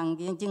 trong Quả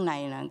Ngân chuyến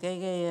này là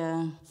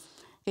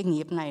cái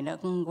nghiệp này nó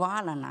cũng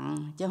quá là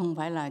nặng, chứ không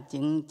phải là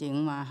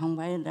chuyện mà không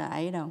phải là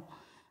ấy đâu.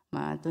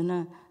 Mà tôi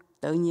nói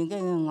tự nhiên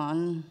cái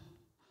ngọn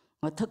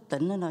thức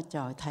tỉnh đó, nó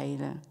trời thầy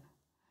là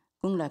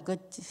cũng là có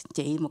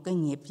trị một cái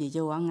nghiệp gì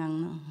cho Quả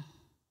Ngân đó.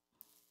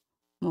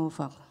 Mô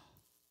Phật.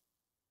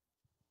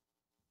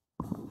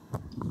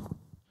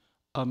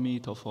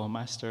 Emitofuo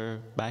Master,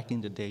 back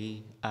in the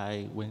day,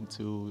 I went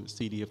to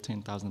City of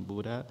 10,000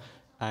 Buddha.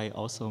 I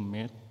also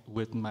met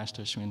with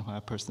Master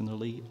YongHua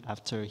personally.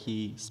 After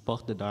he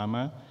spoke the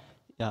Dharma,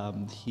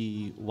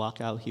 he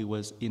walked out. He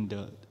was in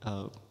the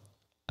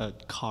a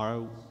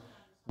car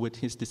with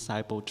his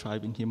disciple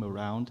driving him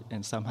around,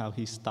 and somehow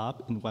he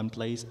stopped in one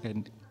place,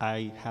 and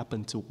I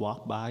happened to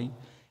walk by,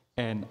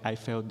 and I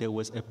felt there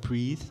was a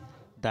breeze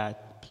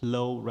that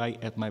flow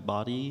right at my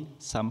body.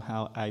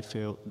 Somehow I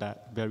felt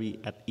that very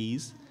at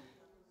ease.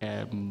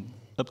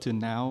 Up to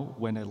now,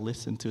 when I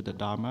listen to the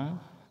Dharma,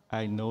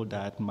 I know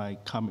that my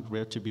karmic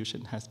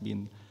retribution has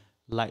been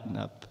lightened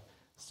up.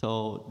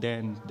 So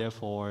then,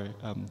 therefore,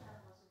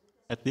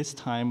 at this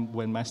time,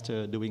 when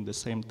Master doing the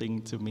same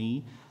thing to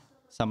me,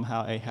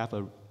 somehow I have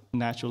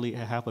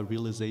a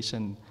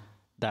realization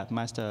that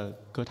Master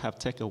could have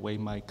taken away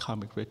my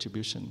karmic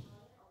retribution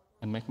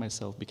and make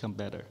myself become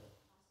better.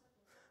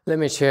 Let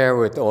me share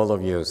with all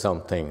of you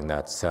something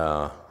that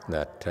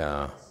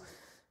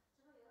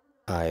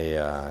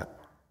I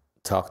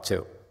talked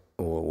to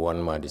one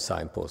of my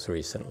disciples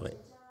recently.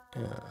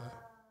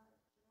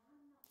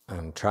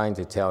 I'm trying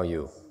to tell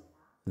you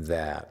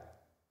that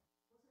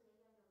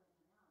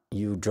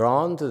you're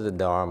drawn to the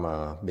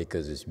Dharma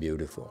because it's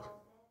beautiful.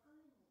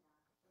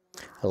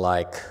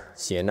 Like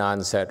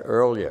Xienan said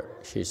earlier,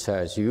 she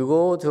says, you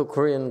go to a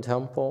Korean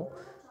temple,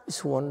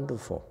 it's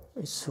wonderful.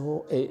 It's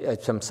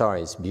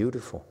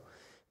beautiful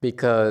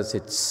because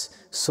it's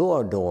so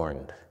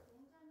adorned.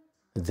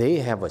 They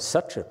have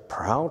such a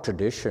proud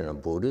tradition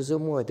of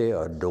Buddhism where they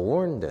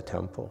adorn the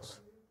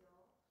temples.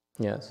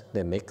 Yes,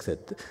 they make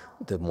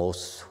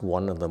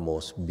one of the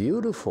most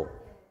beautiful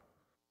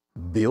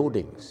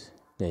buildings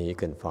that you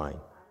can find.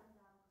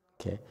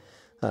 Okay,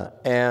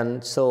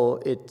 and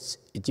so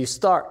you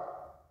start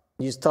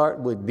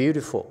with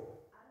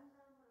beautiful,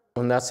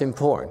 and that's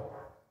important.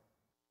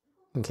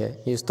 Okay,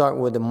 you start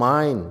with the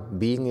mind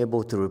being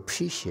able to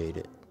appreciate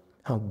it,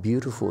 how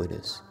beautiful it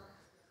is.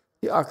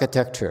 The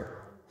architecture,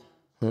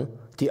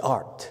 the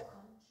art,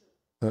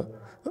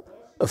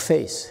 a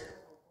face,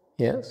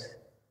 yes?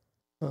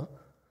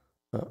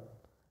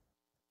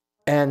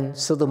 And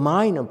so the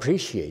mind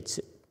appreciates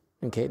it,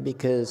 okay,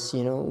 because,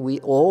 we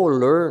all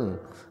learn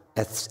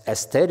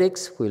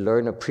aesthetics, we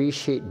learn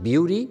appreciate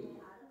beauty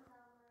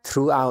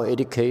through our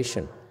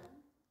education.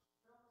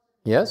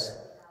 Yes?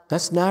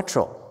 That's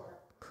natural.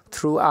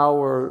 Through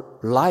our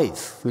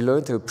life, we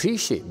learn to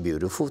appreciate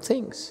beautiful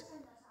things.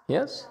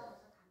 Yes?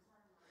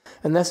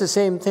 And that's the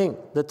same thing.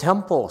 The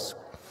temples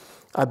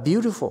are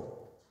beautiful.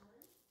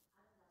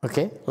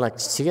 Okay? Like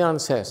Xian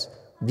says,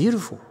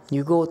 beautiful.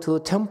 You go to a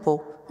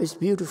temple, it's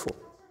beautiful.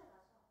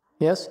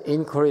 Yes?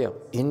 In Korea,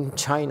 in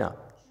China,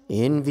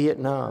 in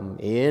Vietnam,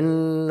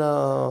 in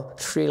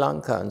Sri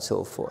Lanka, and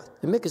so forth.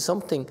 They make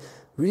something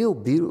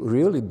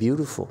really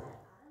beautiful.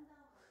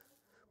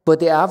 But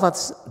the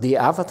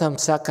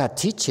Avatamsaka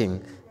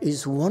teaching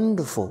is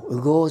wonderful.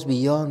 It goes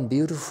beyond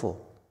beautiful.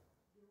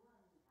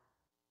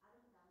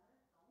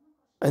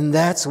 And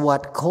that's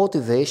what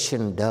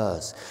cultivation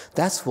does.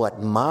 That's what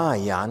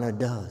Mahayana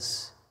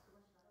does.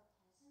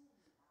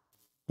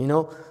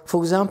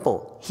 For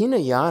example,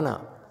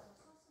 Hinayana,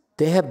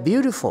 they have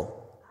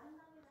beautiful,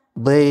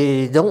 but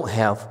they don't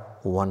have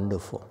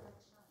wonderful.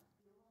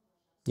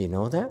 You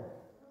know that?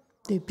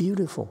 They're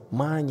beautiful.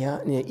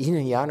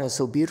 Hinayana is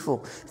so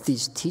beautiful.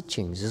 These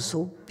teachings are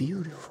so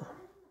beautiful.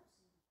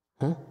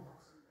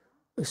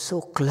 It's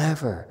so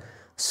clever,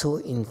 so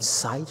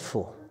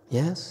insightful.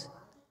 Yes?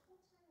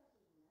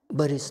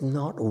 But it's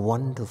not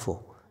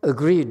wonderful.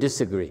 Agree or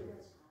disagree?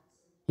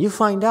 You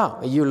find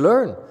out, you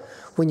learn.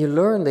 When you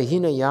learn the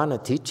Hinayana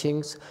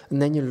teachings, and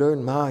then you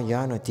learn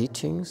Mahayana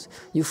teachings,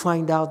 you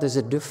find out there's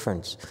a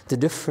difference. The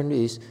difference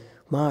is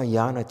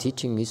Mahayana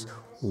teaching is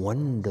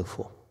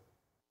wonderful.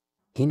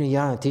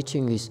 Hinayana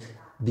teaching is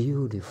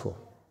beautiful.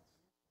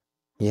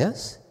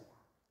 Yes?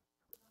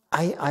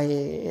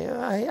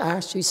 I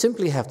actually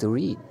simply have to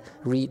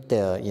read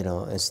the,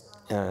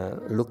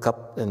 look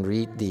up and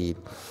read the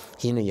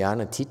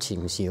Hinayana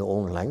teachings in your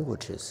own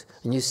languages.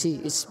 And you see,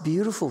 it's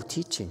beautiful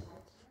teaching.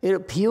 It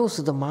appeals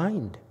to the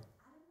mind.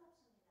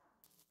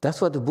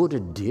 That's what the Buddha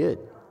did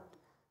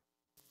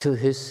to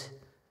his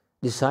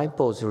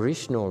disciples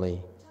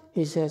originally.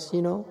 He says,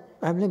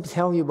 let me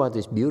tell you about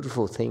these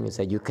beautiful things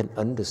that you can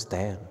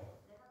understand.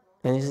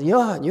 And he said,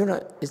 yeah,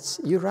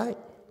 you're right.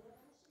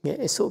 Yeah,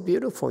 it's so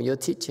beautiful, your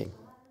teaching.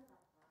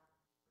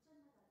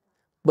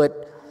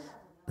 But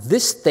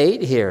this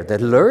state here, the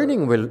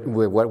learning,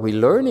 what we're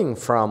learning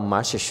from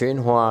Master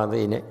YongHua,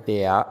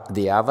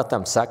 the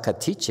Avatamsaka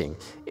teaching,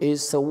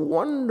 is a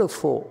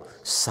wonderful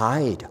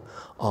side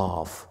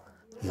of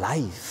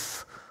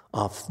life,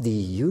 of the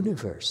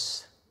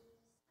universe.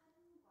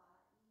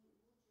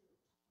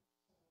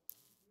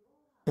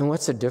 And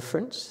what's the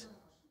difference?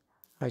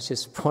 I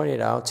just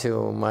pointed out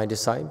to my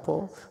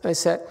disciple. I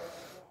said,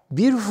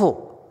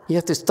 beautiful. You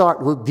have to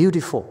start with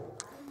beautiful.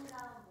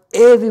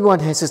 Everyone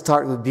has to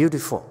start with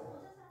beautiful.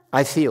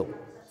 I feel,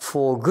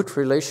 for a good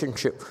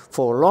relationship,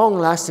 for a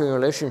long-lasting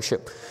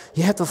relationship,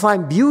 you have to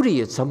find beauty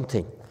in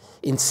something,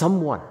 in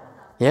someone.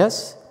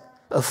 Yes?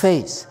 A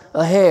face,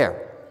 a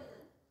hair,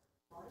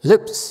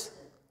 lips.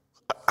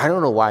 I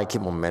don't know why I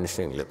keep on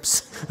mentioning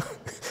lips.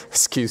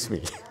 Excuse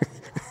me.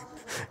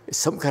 It's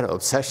some kind of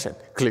obsession,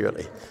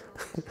 clearly.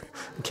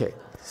 Okay,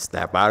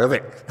 snap out of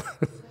it.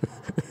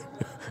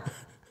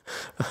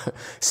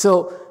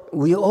 So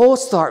we all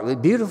start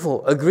with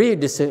beautiful. Agree or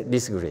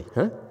disagree?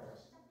 Huh?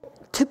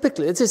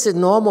 Typically, this is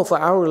normal for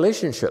our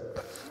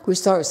relationship. We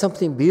start with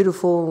something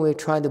beautiful, and we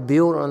try to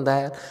build on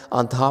that,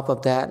 on top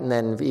of that, and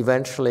then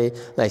eventually,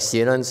 like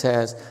Xianan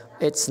says,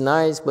 it's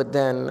nice, but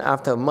then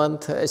after a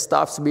month, it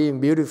stops being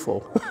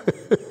beautiful.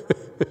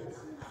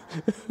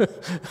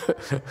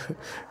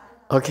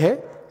 Okay?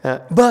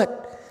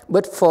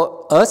 But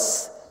for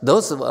us,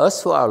 those of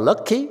us who are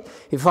lucky,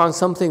 we found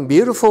something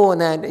beautiful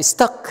and then it's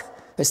stuck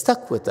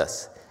with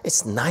us.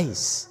 It's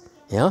nice,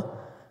 yeah?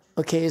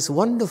 Okay, it's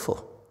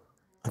wonderful,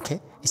 okay?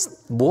 It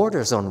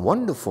borders on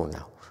wonderful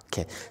now,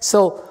 okay?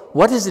 So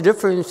what is the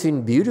difference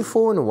between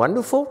beautiful and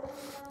wonderful?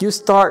 You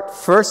start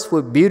first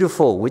with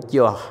beautiful, with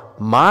your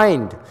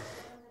mind,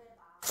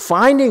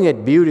 finding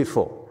it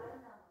beautiful,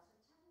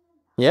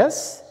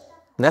 yes?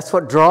 And that's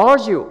what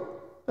draws you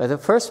in the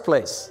first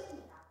place.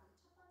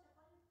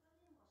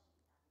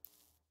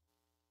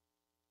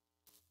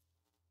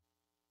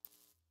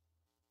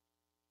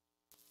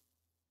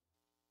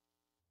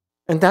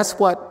 And that's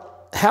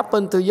what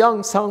happened to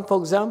YongHua, for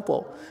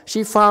example.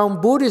 She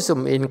found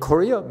Buddhism in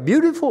Korea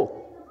beautiful.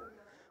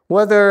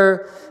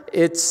 Whether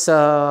it's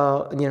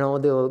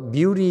the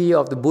beauty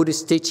of the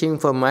Buddhist teaching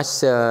from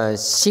Master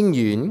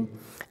Xingyun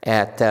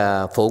at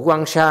Fo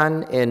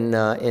Guangshan in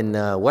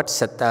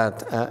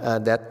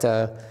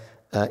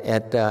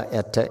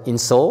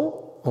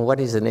Seoul. What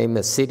is the name of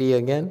the city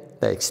again?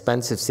 The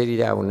expensive city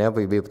that I will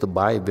never be able to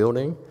buy a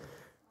building.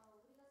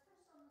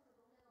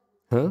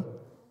 Huh?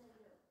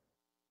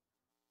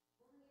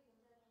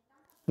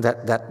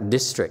 That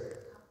district.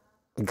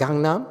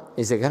 Gangnam?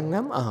 Is it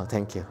Gangnam? Oh,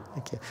 thank you.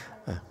 Thank you.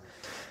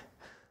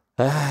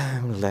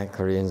 I'm glad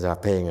Koreans are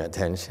paying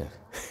attention.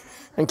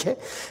 Okay?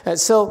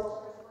 So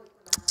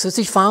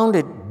she found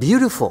it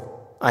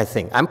beautiful, I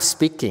think. I'm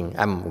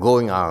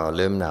going on a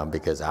limb now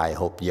because I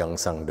hope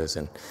YongHua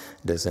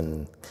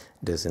doesn't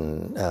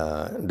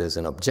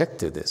object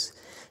to this.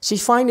 She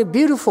found it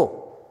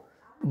beautiful,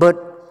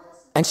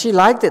 and she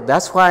liked it.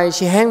 That's why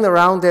she hung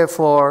around there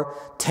for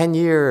 10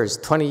 years,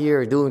 20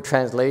 years doing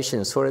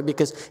translations for it,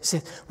 because she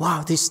said,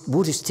 wow, this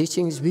Buddhist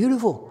teaching is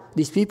beautiful.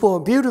 These people are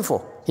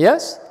beautiful.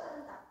 Yes?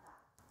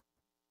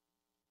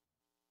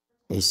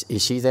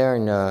 Is she there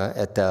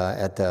at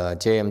the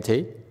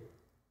JMT?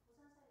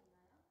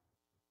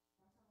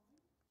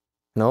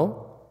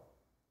 No?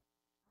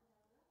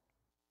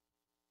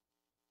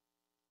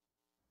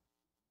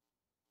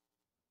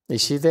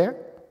 Is she there?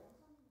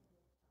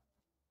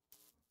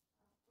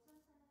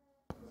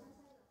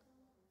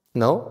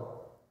 No?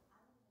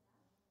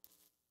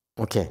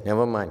 Okay,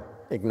 never mind.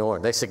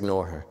 Let's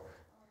ignore her.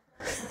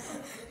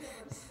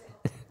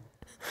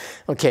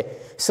 Okay,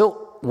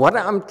 so what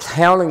I'm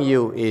telling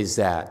you is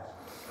that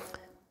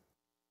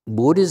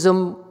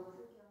Buddhism,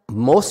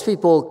 most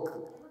people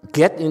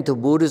get into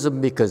Buddhism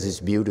because it's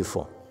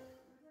beautiful.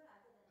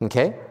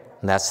 Okay?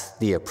 And that's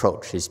the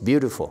approach. It's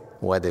beautiful,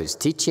 whether it's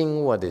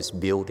teaching, whether it's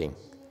building.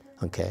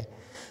 Okay?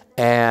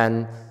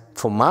 And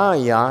for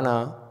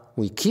Mahayana,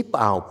 we keep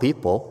our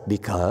people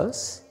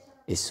because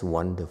it's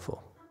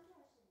wonderful,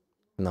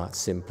 not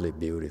simply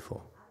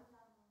beautiful.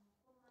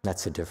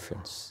 That's the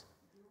difference.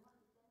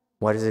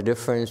 What is the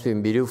difference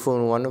between beautiful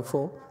and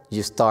wonderful?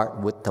 You start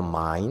with the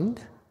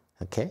mind,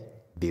 okay,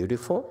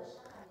 beautiful,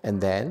 and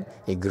then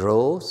it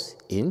grows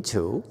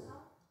into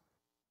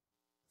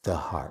the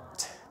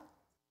heart.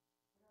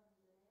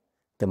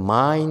 The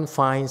mind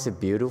finds it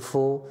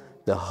beautiful,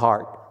 the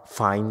heart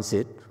finds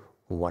it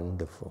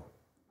wonderful.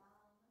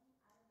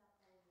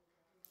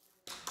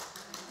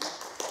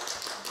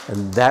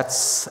 And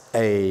that's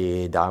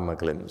a Dharma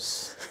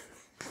glimpse.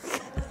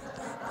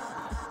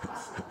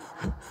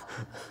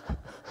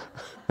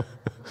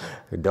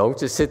 Don't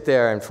just sit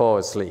there and fall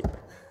asleep.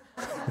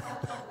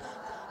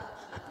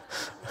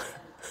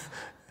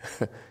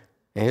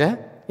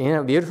 Isn't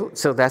that beautiful?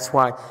 So that's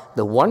why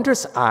the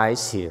wondrous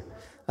eyes here,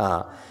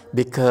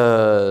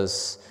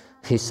 because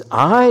his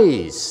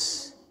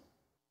eyes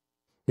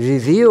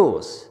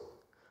reveals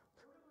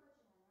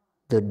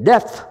the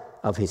depth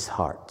of his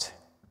heart.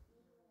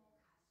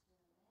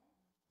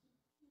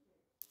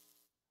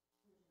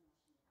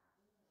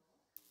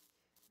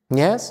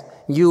 Yes,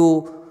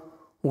 you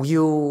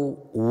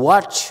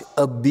watch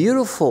a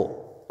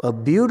beautiful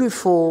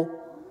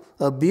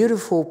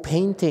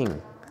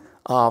painting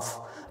of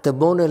the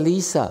Mona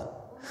Lisa.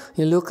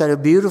 You look at a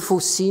beautiful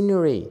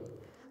scenery.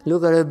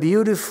 Look at a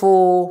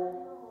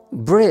beautiful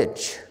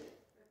bridge.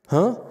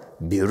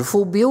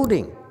 Beautiful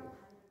building.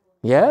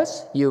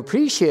 Yes, you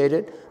appreciate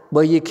it,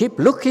 but you keep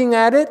looking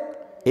at it,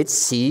 it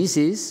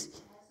ceases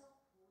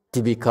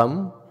to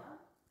become,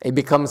 it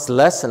becomes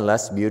less and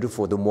less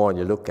beautiful the more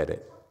you look at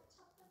it.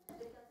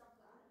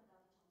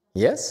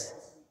 Yes?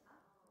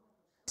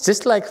 It's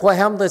just like what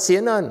happened to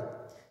Xienan.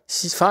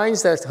 She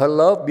finds that her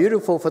love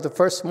beautiful for the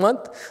first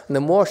month, and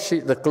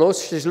the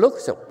closer she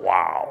looks,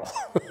 wow,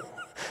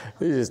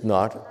 this is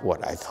not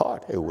what I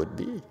thought it would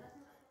be.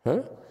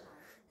 Huh?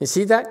 You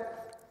see that?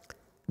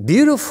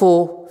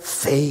 Beautiful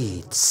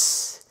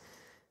fades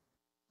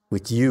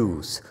with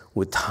use,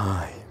 with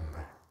time.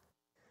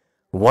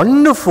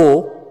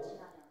 Wonderful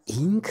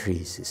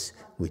increases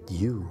with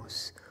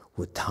use,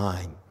 with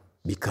time,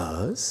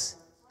 because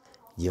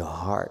your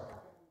heart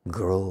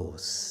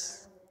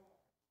grows.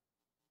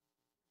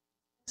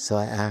 So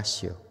I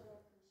ask you,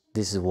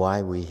 this is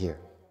why we're here.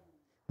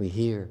 We're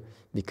here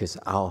because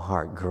our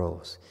heart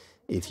grows.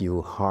 If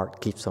your heart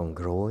keeps on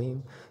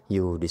growing,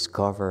 you will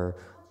discover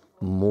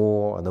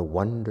more of the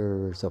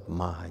wonders of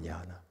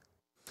Mahayana.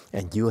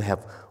 And you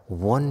have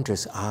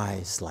wondrous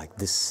eyes like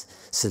this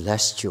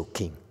celestial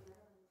king.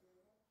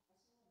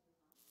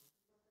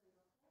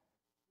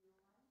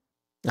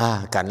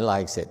 Cảnh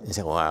likes it. He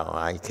said, wow,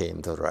 I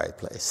came to the right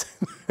place.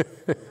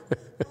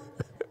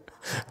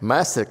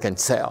 Master can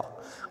sell.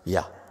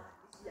 Yeah.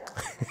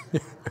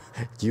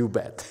 You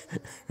bet.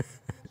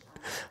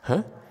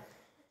 Huh?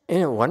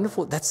 Isn't it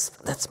wonderful?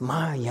 That's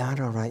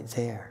Mahayana right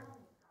there.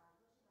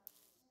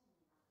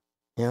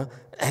 You know?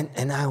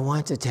 And I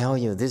want to tell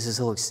you, this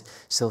is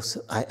so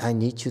I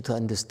need you to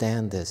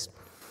understand this.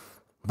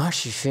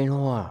 Master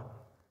YongHua,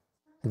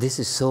 this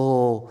is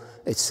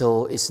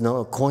it's not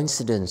a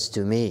coincidence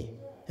to me,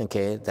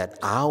 okay, that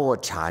our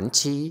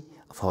Chanchi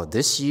for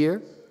this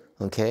year,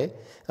 okay,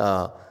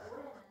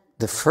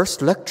 the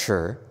first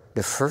lecture,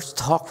 the first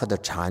talk for the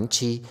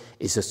Chanchi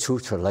is a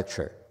sutra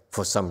lecture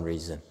for some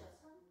reason.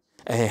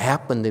 And it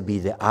happened to be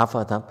the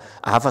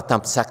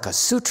Avatamsaka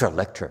Sutra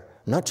lecture,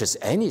 not just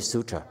any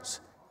sutras.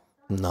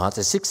 Not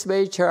the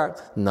 6-way chart,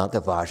 not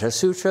the Vajra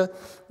Sutra,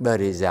 but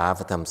it's the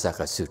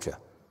Avatamsaka Sutra.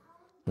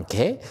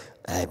 Okay?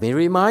 Let me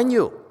remind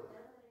you,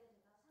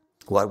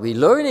 what we're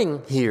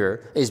learning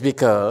here is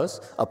because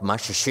of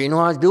Master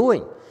YongHua's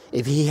doing.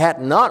 If he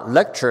had not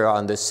lectured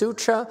on the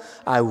sutra,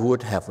 I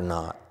would have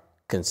not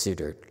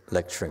considered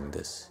lecturing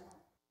this.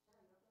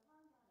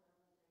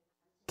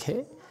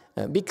 Okay?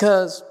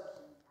 Because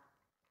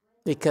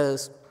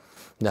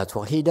that's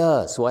what he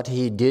does. What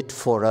he did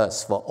for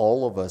us, for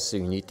all of us,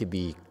 you need to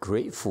be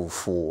grateful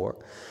for.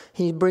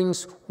 He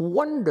brings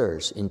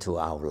wonders into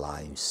our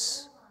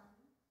lives.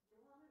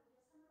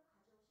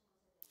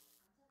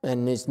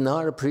 And it's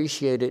not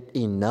appreciated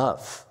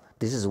enough.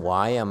 This is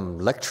why I'm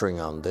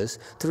lecturing on this,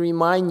 to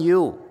remind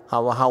you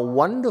how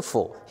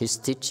wonderful his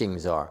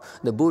teachings are,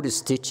 the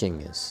Buddhist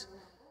teaching is.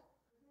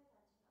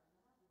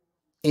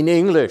 In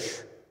English,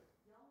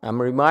 I'm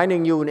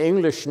reminding you in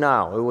English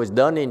now. It was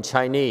done in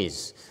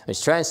Chinese.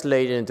 It's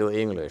translated into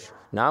English.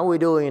 Now we're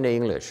doing it in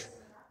English,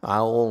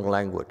 our own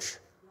language.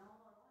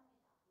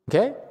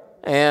 Okay?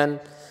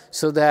 And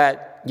so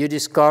that you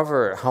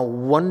discover how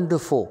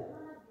wonderful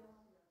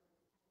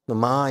the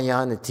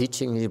Mahayana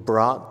teaching is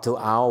brought to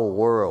our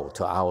world,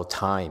 to our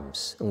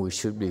times. And we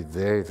should be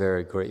very,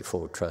 very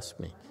grateful, trust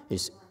me.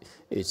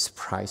 It's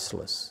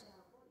priceless.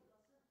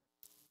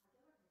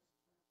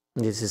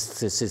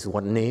 This is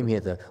what name here,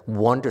 the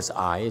wondrous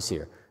eyes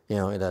here. You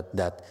know,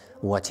 that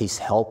what he's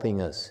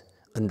helping us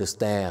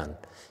understand.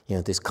 You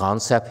know, this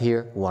concept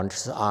here,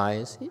 wondrous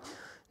eyes.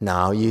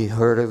 Now you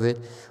heard of it.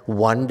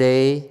 One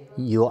day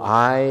your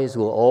eyes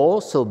will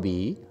also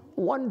be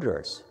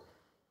wondrous,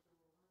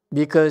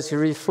 because it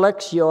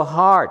reflects your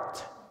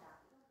heart.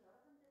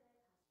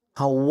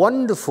 How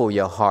wonderful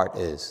your heart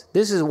is.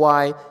 This is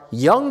why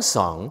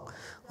Young-sung,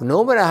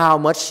 no matter how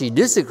much she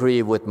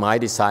disagrees with my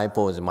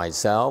disciples and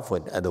myself,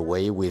 with the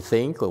way we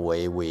think, the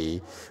way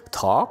we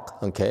talk,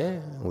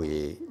 okay,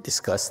 we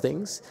discuss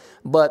things,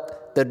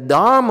 but the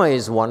Dharma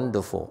is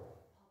wonderful.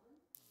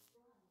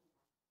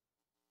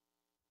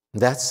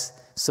 There's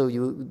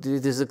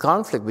a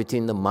conflict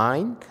between the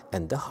mind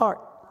and the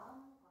heart.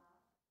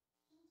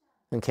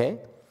 Okay?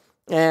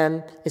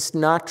 And it's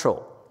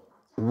natural.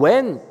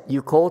 When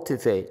you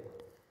cultivate,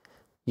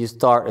 you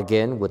start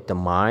again with the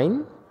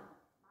mind,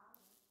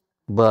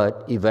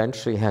 but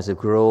eventually has a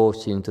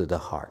growth into the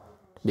heart,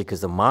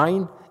 because the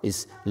mind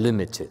is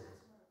limited.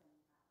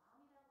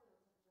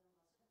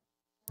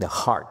 The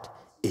heart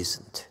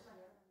isn't.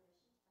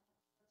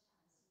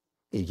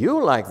 If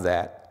you like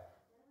that,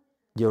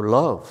 your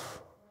love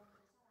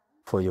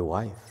for your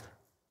wife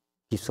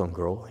keeps on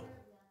growing.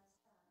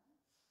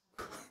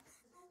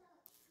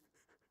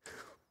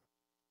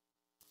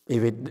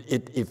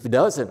 If it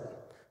doesn't,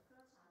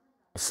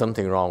 there's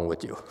something wrong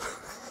with you.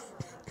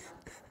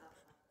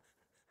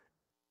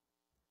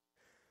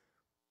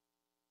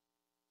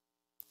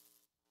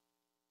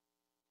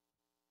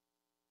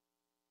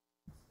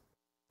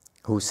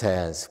 Who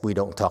says we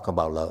don't talk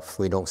about love,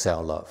 we don't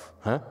sell love,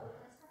 huh?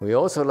 We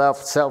also love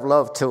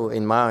self-love too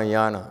in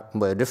Mahayana,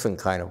 but a different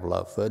kind of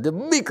love, the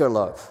bigger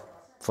love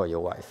for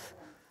your wife.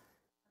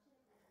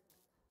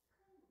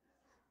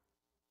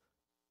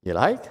 You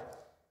like?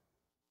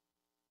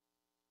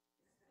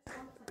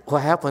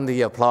 What happened to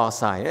the applause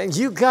sign?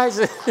 You guys,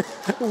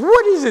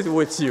 what is it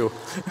with you?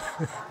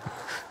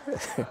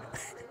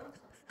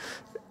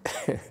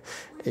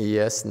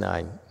 Yes,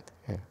 9.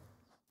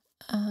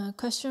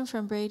 Question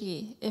from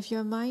Brady. If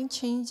your mind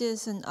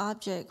changes an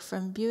object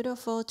from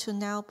beautiful to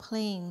now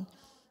plain,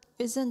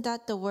 isn't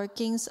that the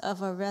workings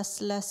of a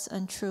restless,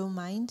 untrue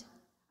mind?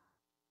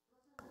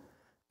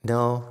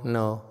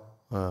 No.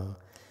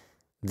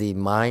 The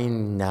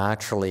mind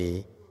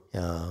naturally,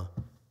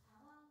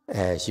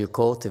 as you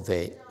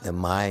cultivate, the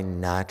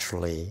mind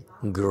naturally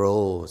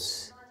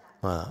grows.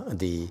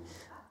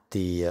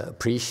 The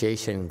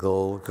appreciation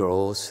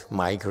grows,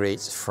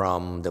 migrates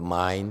from the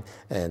mind,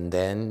 and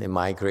then it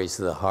migrates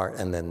to the heart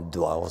and then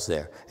dwells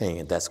there.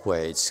 And that's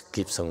where it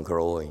keeps on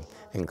growing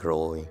and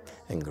growing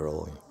and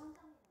growing.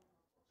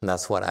 And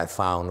that's what I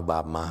found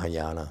about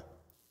Mahayana.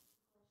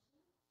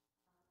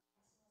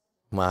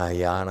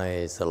 Mahayana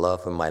is the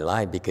love of my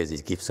life because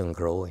it keeps on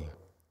growing.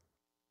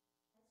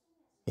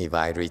 If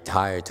I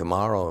retire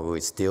tomorrow, I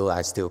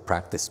still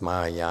practice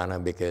Mahayana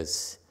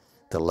because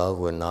the love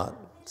will not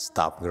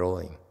stop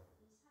growing.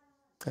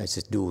 I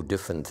just do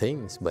different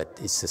things, but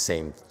it's the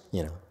same,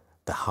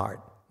 the heart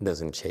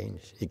doesn't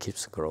change. It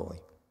keeps growing.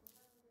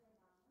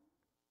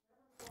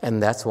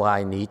 And that's why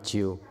I need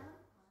you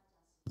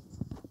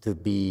to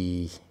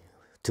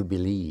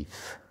believe.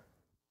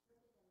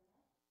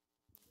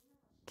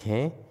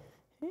 Okay?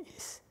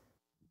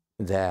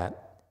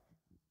 That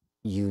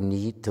you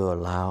need to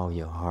allow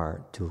your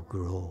heart to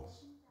grow.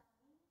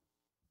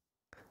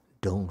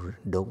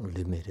 Don't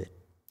limit it.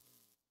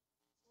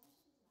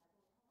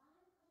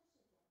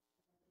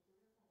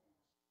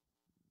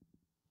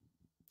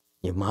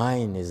 Your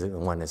mind is the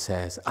one that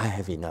says, I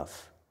have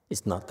enough.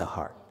 It's not the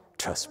heart.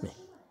 Trust me.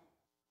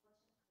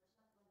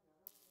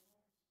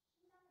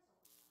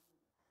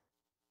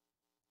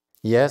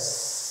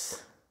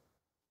 Yes?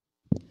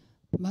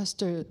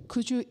 Master,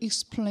 could you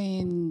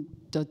explain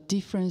the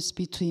difference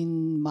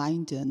between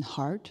mind and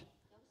heart?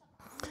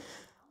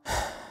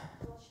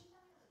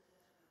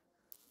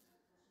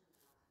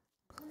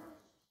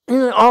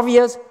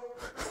 Obvious.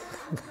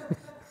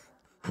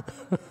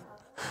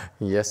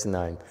 Yes,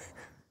 9.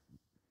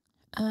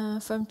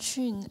 From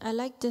Chun, I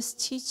like this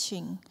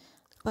teaching,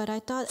 but I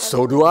thought...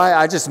 So do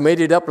I. I just made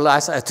it up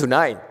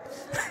tonight.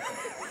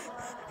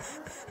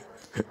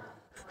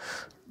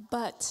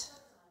 But...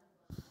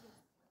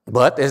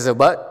 But is a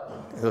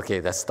but? Okay,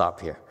 let's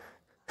stop here.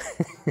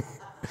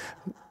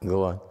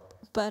 Go on.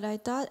 But I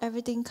thought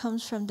everything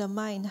comes from the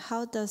mind.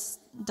 How does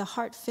the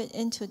heart fit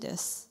into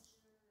this?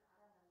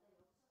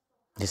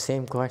 The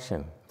same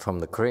question from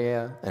the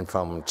Korea and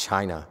from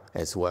China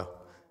as well.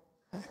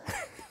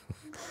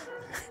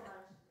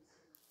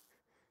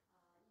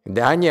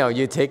 Daniel,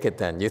 you take it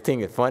then. You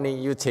think it's funny?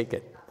 You take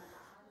it.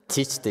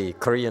 Teach the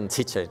Korean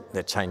teacher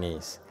the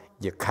Chinese,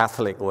 your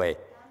Catholic way.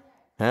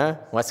 Huh?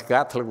 What's the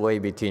Catholic way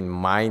between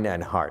mind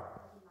and heart?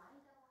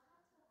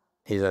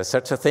 Is there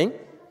such a thing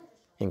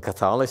in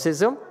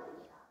Catholicism?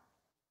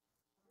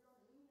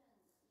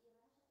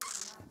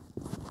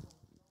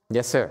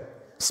 Yes, sir.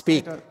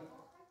 Speak.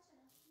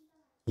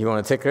 You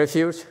want to take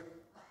refuge?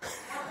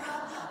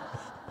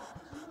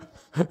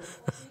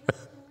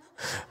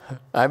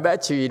 I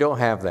bet you don't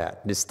have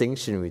that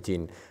distinction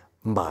between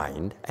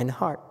mind and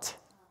heart.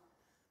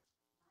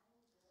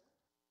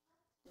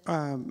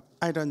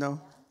 I don't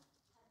know.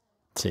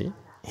 See,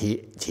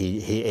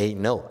 he ain't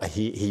know.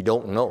 He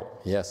don't know.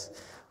 Yes.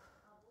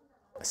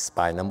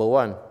 Spy number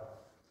 1.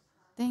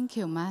 Thank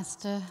you,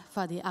 Master,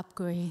 for the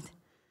upgrade.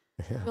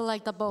 You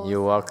like the both.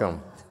 You're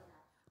welcome.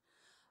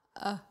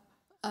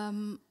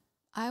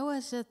 I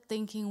was just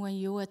thinking when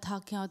you were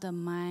talking about the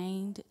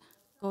mind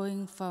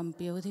going from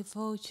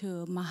beautiful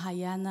to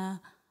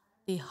Mahayana,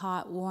 the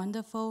heart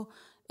wonderful,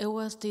 it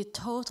was the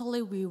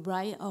totally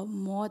rewrite of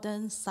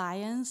modern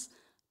science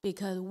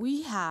because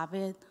we have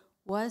it.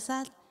 Was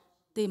that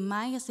the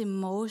mind is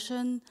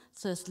emotion,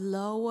 so it's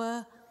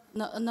lower.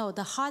 No,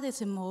 the heart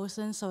is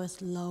emotion, so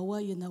it's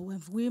lower.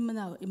 When women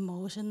are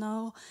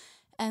emotional,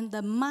 and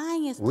the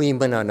mind is...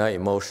 Women are not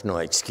emotional,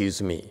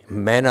 excuse me.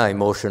 Men are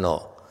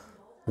emotional.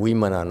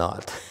 Women are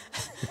not.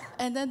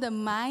 And then the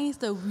mind is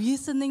the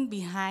reasoning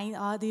behind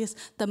all this.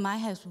 The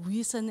mind has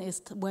reason,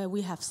 is where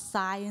we have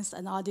science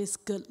and all this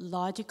good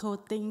logical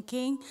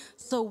thinking.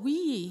 So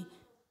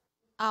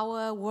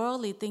our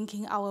worldly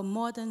thinking, our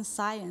modern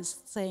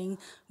science saying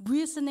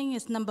reasoning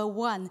is number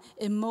 1,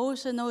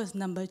 emotional is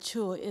number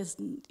 2,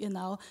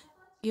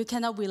 you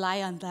cannot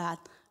rely on that.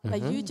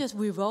 But you just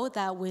rewrote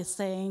that with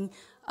saying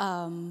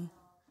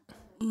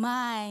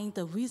mind,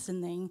 the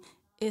reasoning,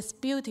 is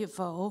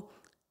beautiful,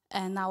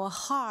 and our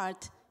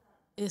heart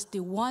is the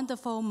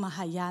wonderful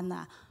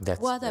Mahayana. That's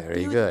what a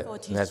very beautiful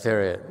good. teaching. That's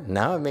very.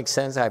 Now it makes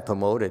sense. I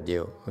promoted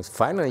you.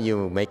 Finally,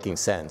 you're making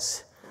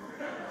sense.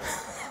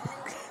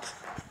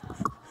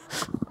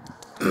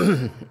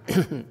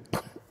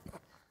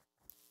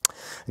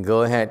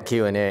 Go ahead,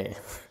 Q&A.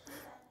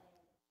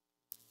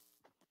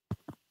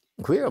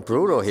 We are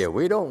brutal here.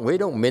 We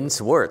don't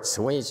mince words.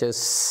 We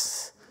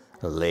just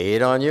lay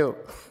it on you.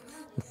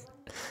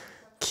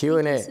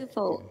 Q&A.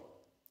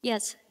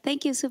 Yes,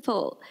 thank you,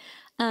 Supo.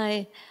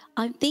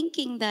 I'm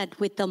thinking that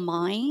with the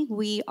mind,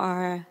 we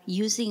are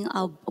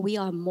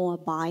more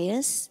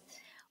biased,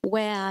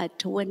 where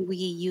when we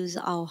use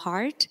our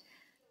heart,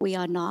 we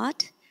are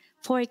not.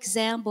 For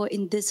example,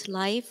 in this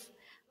life,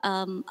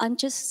 I'm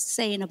just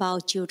saying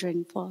about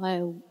children.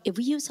 If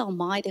we use our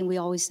mind and we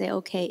always say,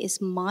 okay,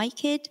 it's my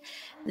kid,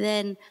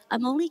 then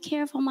I'm only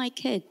care for my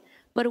kid.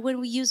 But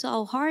when we use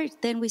our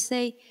heart, then we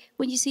say,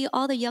 when you see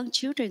all the young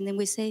children, then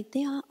we say,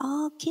 they are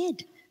all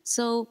kids.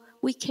 So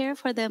we care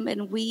for them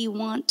and we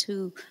want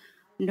to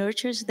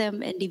nurture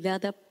them and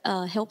develop,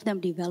 help them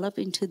develop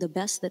into the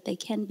best that they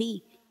can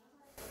be.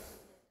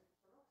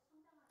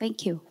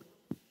 Thank you.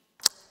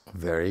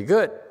 Very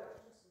good.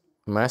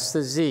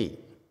 Master Z,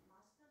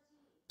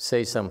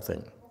 say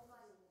something.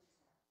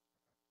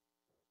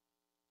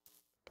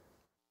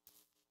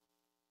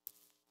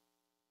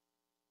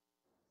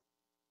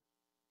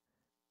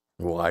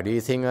 Why do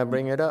you think I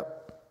bring it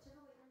up?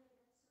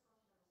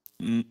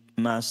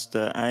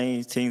 Master,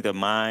 I think the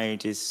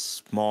mind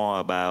is more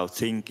about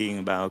thinking,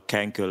 about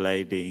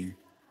calculating.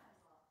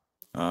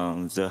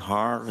 The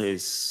heart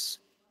is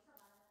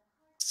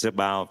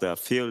about the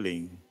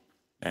feeling,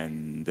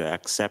 and the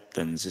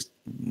acceptance is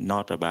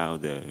not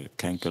about the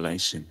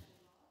calculation.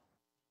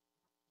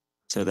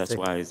 So that's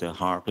why the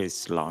heart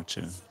is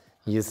larger.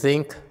 You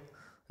think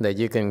that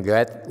you can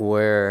get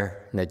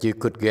that you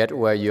could get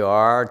where you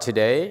are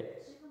today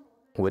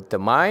with the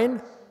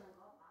mind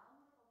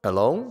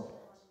alone?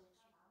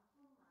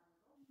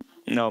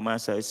 No,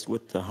 Master, it's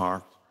with the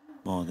heart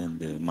more than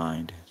the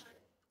mind.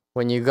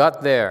 When you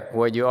got there,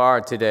 where you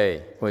are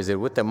today, was it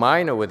with the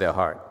mind or with the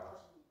heart?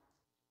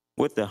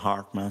 With the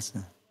heart,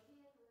 Master.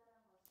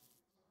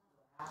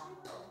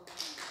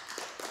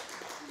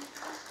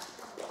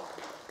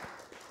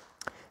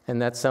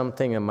 And that's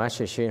something a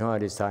Master Shinhwa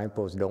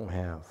disciples don't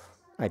have.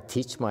 I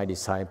teach my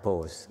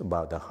disciples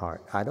about the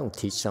heart. I don't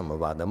teach them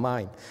about the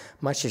mind.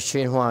 Master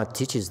Shinhwa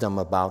teaches them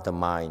about the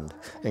mind,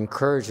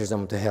 encourages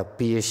them to have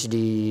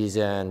PhDs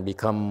and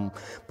become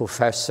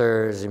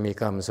professors and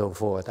become so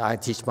forth. I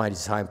teach my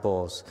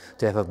disciples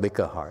to have a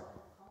bigger heart,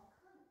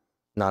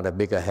 not a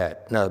bigger head,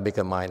 not a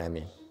bigger mind, I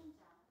mean.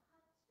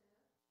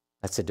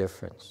 That's the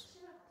difference.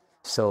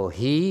 So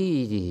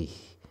he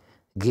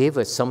gave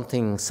us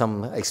something,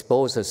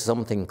 exposed us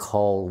something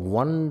called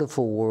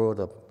Wonderful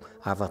World of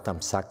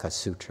Avatamsaka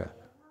Sutra,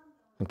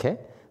 okay?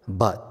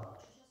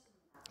 But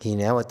he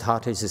never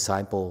taught his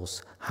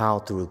disciples how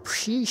to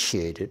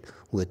appreciate it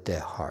with their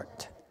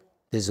heart.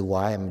 This is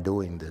why I'm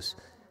doing this.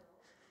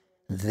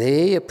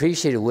 They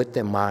appreciate it with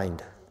their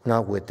mind,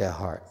 not with their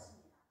heart.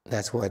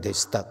 That's why they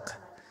stuck.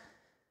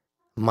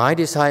 My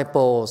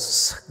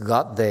disciples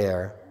got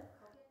there.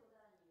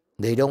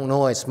 They don't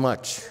know as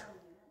much.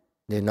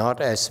 They're not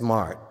as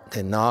smart.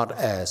 They're not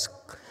as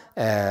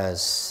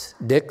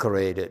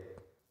decorated.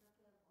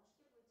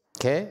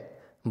 Okay?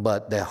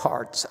 But their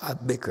hearts are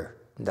bigger.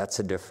 That's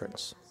the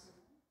difference.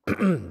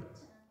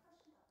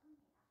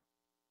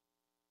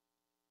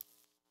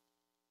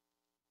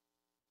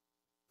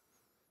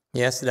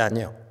 Yes,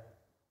 Daniel.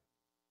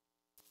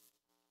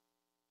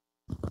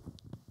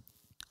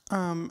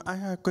 I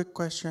have a quick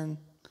question.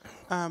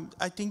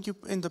 I think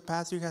in the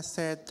past you have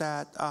said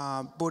that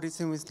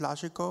Buddhism is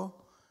logical.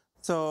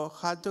 So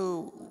how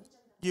do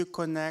you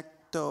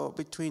connect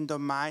between the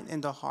mind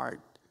and the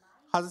heart?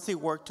 How does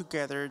it work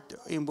together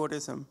in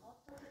Buddhism?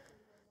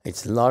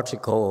 It's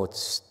logical,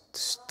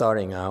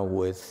 starting out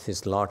with,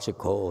 it's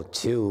logical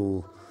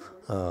to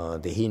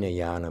the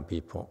Hinayana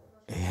people.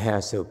 It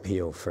has to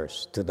appeal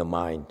first to the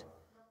mind.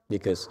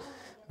 Because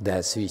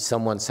that's what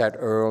someone said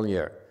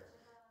earlier,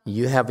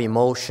 you have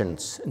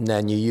emotions, and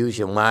then you use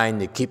your mind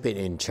to keep it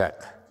in check.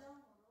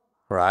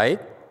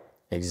 Right?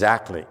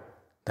 Exactly.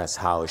 That's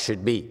how it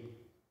should be.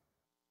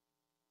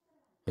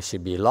 It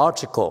should be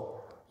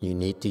logical. You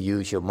need to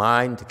use your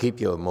mind to keep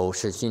your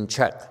emotions in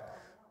check.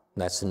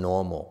 That's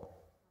normal.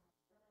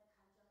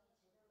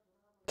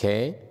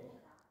 Okay?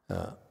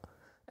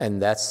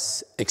 And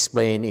that's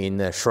explained in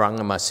the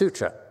Shrangama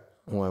Sutra.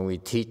 When we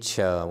teach,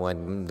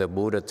 when the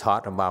Buddha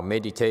taught about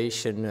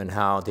meditation and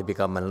how to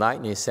become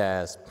enlightened, he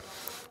says,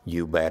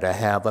 you better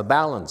have a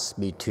balance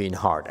between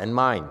heart and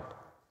mind.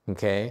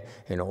 Okay?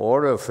 In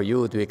order for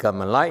you to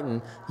become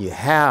enlightened, you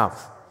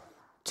have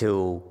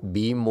to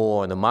be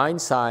more on the mind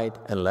side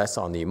and less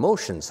on the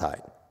emotion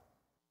side.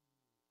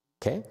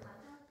 Okay?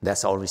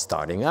 That's already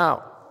starting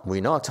out.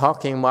 We're not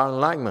talking about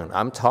enlightenment.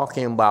 I'm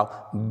talking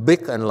about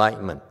big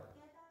enlightenment.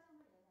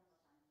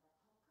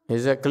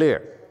 Is that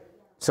clear?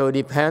 So it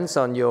depends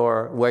on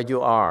where you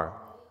are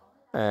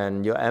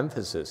and your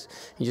emphasis.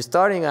 You're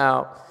starting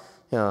out,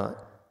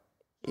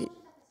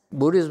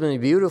 Buddhism is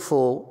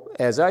beautiful,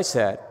 as I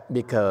said,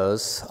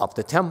 because of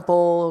the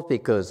temple,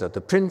 because of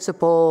the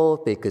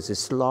principle, because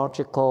it's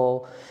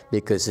logical,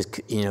 because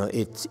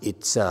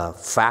it's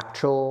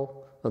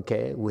factual.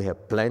 Okay, we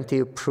have plenty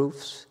of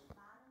proofs.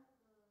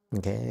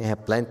 Okay, we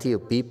have plenty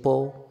of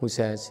people who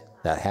says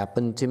that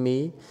happened to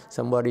me.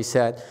 Somebody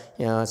said,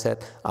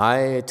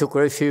 I took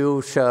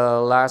refuge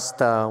last.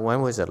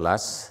 When was it?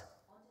 Last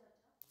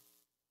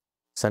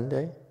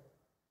Sunday?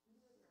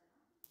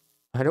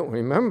 I don't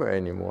remember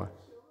anymore.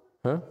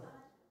 Huh?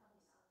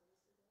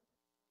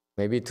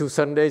 Maybe 2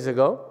 Sundays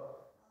ago?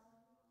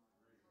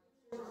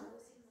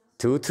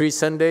 2, 3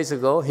 Sundays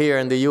ago here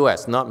in the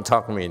U.S. Not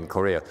talking in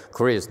Korea.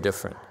 Korea is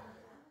different.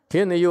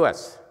 Here in the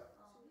U.S.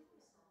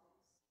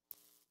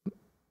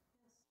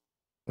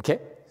 Okay,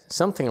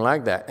 something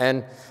like that.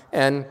 And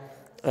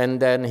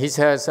then he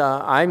says,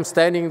 I'm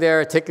standing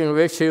there taking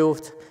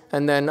refuge,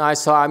 and then I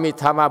saw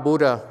Amitabha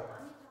Buddha.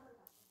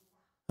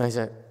 I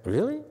said,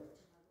 really?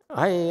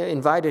 I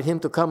invited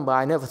him to come, but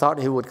I never thought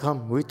he would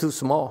come. We're too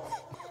small.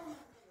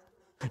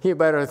 He had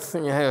better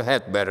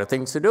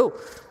things to do.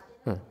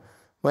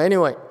 Well,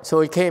 anyway,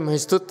 so he came, he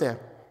stood there.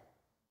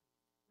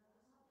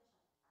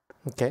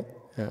 Okay,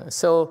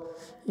 so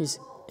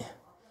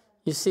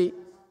you see,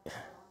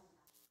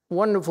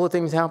 wonderful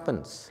things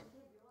happens.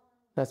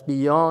 That's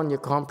beyond your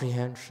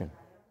comprehension.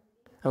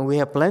 And we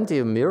have plenty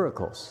of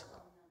miracles.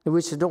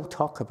 We just don't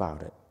talk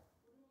about it.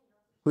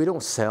 We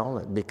don't sell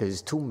it because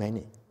it's too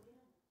many.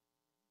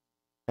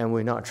 And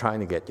we're not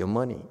trying to get your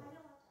money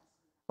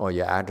or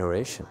your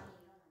adoration.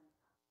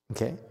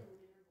 Okay?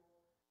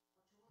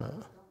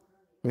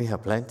 We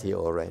have plenty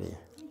already.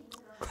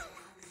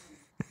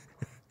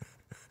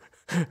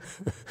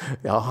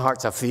 Our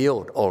hearts are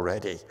filled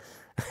already.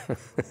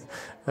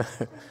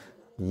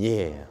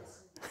 Yeah.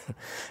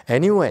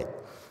 Anyway,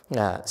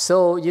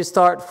 so you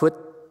start with,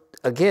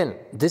 again,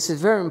 this is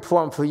very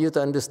important for you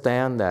to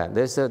understand that.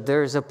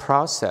 There's a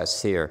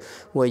process here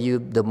where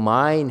the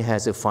mind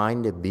has to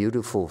find the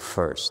beautiful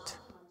first.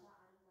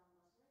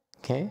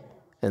 Okay?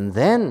 And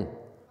then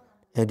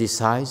it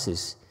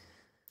decides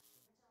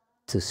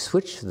to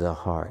switch the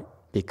heart,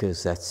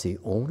 because that's the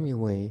only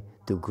way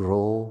to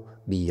grow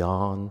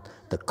beyond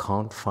the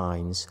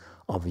confines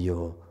of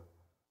your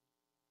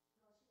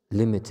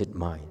limited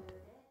mind.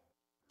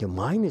 Your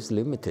mind is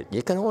limited.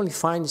 You can only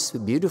find this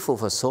beautiful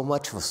for so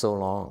much for so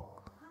long.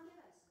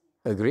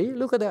 Agree?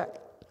 Look at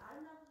that.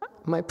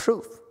 My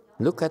proof.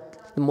 Look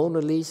at the Mona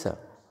Lisa.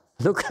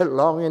 Look at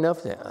long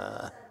enough.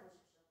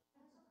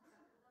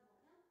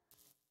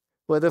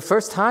 Well, the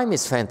first time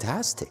is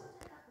fantastic,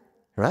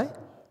 right?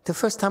 The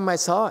first time I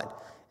saw it.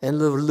 And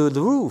the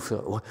roof,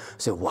 I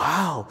said,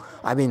 wow,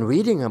 I've been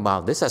reading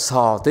about this. I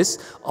saw this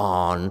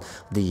on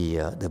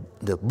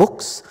the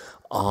books,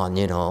 on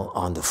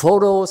the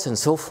photos and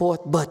so forth,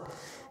 but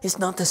it's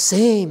not the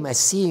same as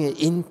seeing it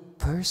in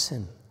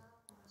person,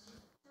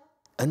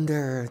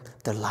 under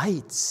the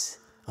lights.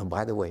 And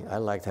by the way, I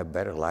like to have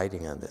better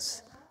lighting on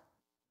this.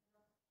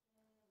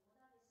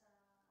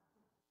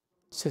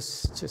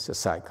 Just a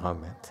side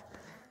comment.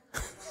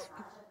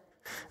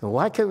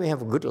 Why can't we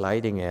have good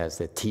lighting as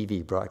the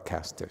TV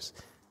broadcasters?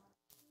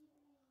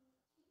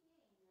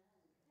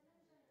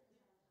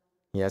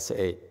 Yes,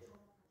 8.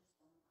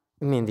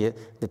 I mean, the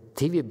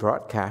TV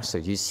broadcaster,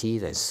 you see,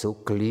 they're so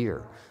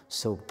clear,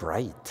 so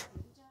bright.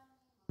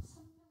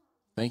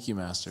 Thank you,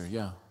 Master.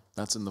 Yeah,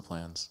 that's in the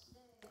plans.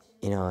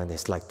 And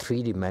it's like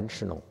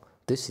 3-dimensional.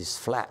 This is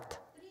flat.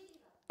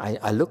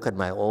 I look at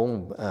my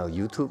own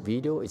YouTube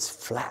video, it's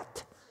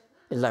flat.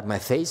 It's like my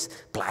face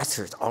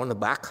plastered on the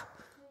back,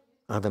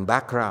 on the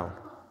background.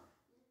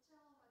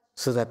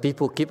 So that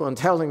people keep on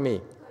telling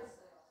me,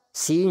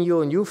 seeing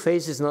you on your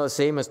face is not the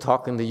same as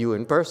talking to you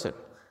in person.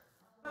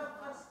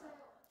 Master,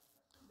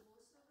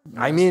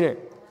 I mean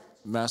it.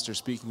 Master,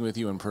 speaking with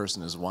you in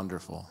person is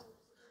wonderful.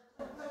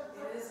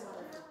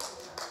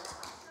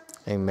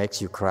 It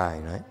makes you cry,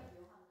 right?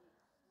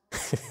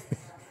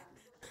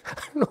 I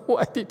don't know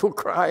why people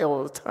cry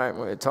all the time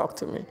when they talk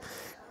to me.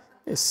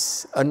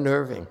 It's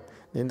unnerving.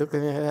 They look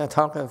at me and I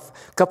talk a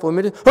couple of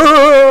minutes.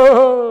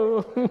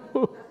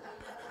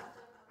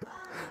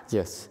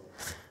 Yes.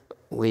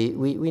 We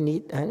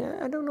need,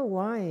 I don't know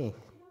why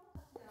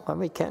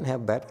we can't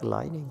have better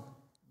lighting.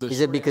 Is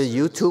it because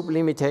YouTube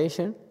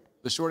limitation?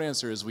 The short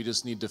answer is we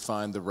just need to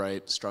find the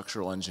right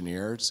structural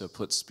engineer to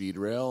put speed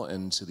rail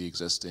into the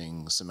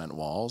existing cement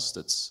walls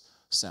that's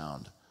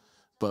sound.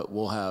 But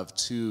we'll have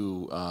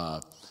two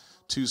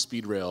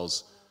speed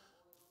rails,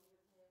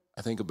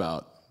 I think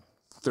about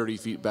 30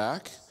 feet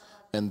back,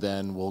 and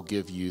then we'll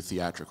give you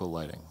theatrical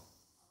lighting.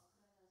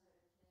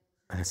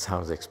 That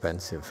sounds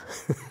expensive.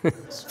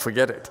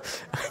 Forget it.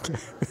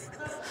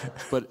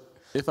 But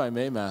if I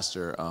may,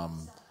 Master,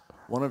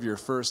 one of your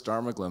first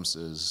Dharma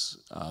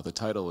glimpses, the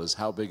title is,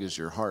 How Big is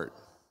Your Heart?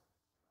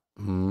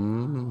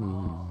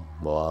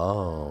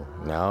 Wow.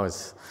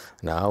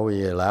 Now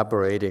we're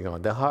elaborating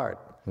on the heart.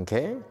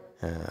 Okay?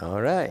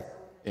 All right.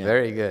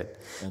 Very good.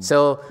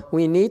 So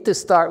we need to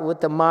start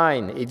with the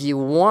mind. If you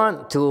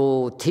want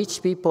to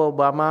teach people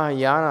about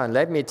Mahayana,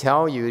 let me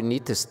tell you, you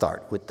need to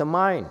start with the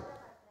mind.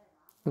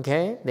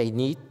 Okay? They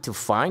need to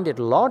find it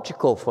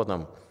logical for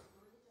them.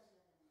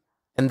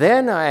 And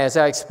then, as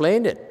I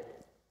explained it,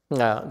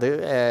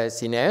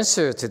 as in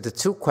answer to the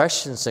two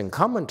questions and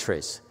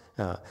commentaries,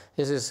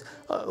 this is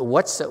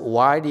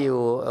why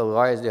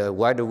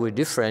do we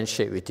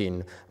differentiate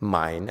between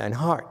mind and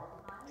heart?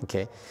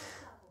 Okay,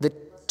 the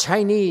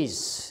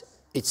Chinese,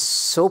 it's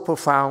so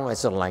profound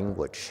as a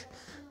language.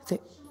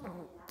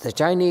 The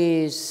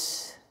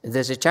Chinese,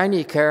 there's a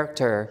Chinese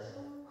character,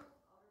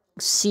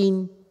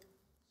 xin,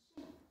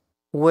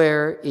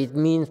 where it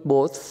means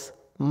both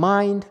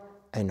mind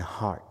and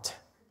heart.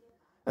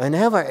 And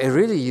it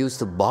really used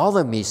to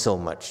bother me so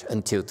much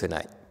until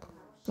tonight.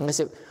 And I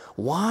said,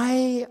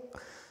 why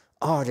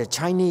are the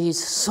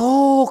Chinese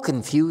so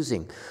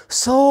confusing,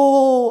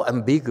 so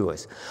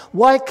ambiguous?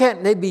 Why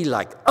can't they be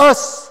like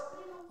us,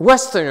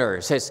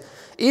 Westerners? Says,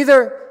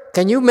 either,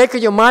 can you make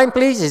up your mind,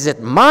 please? Is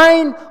it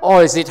mind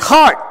or is it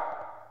heart?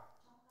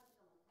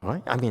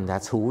 Right? I mean,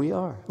 that's who we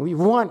are. We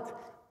want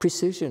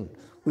precision.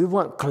 We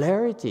want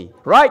clarity.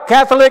 Right,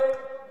 Catholic?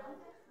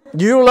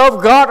 Do you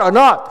love God or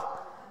not?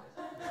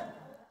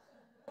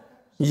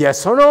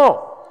 Yes or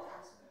no?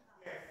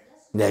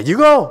 There you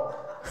go.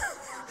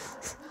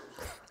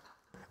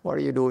 What are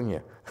you doing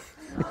here?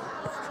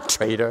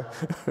 Traitor.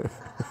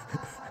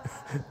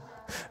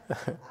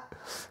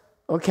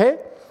 Okay?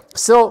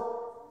 So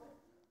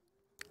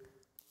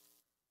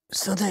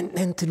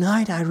then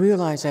tonight I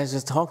realized as I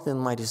was talking to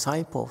my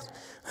disciples,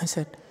 I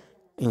said,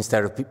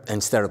 instead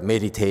of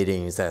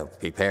meditating, instead of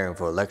preparing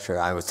for a lecture,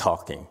 I was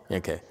talking.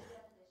 Okay.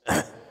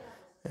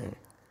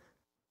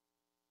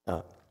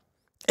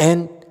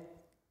 And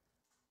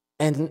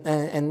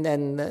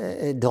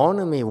it dawned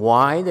on me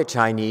why the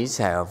Chinese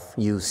have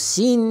used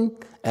sin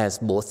as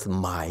both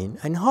mind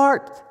and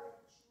heart.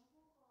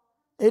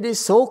 It is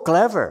so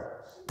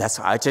clever. That's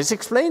why I just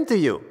explained to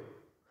you.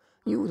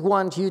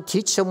 You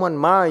teach someone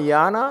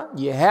Mahayana,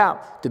 you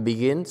have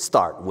to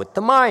start with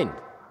the mind.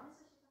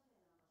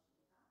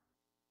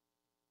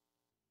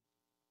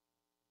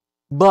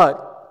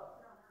 But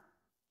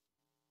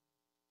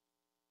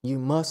you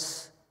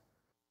must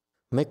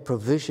make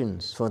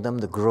provisions for them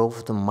to grow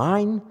from the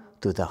mind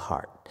to the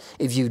heart.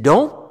 If you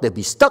don't, they'll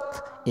be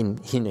stuck in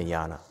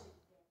Hinayana.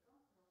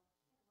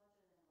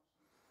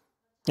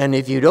 And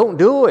if you don't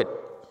do it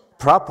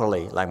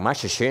properly, like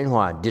Master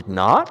YongHua did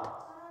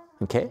not,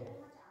 okay?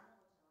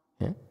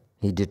 Yeah?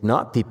 He did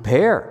not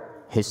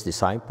prepare his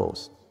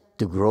disciples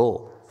to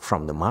grow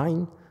from the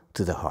mind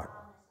to the heart.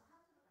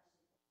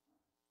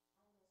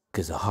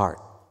 Because the heart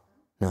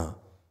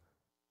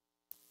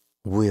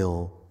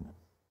will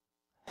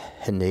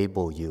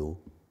enable you,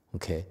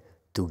 okay,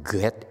 to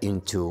get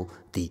into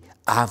the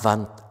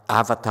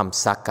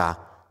Avatamsaka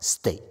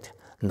state,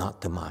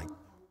 not the mind.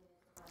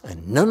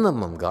 And none of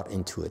them got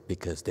into it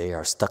because they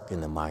are stuck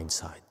in the mind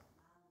side.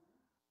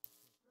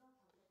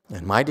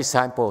 And my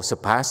disciples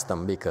surpassed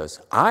them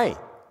because I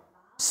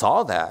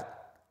saw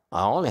that.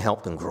 I only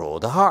helped them grow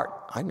the heart.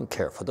 I didn't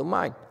care for the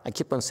mind. I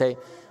keep on saying,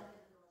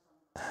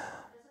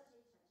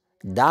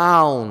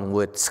 down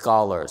with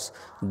scholars,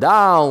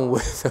 down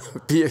with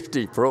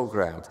PhD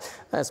programs.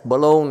 That's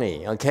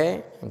baloney,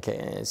 okay? Okay,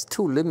 it's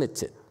too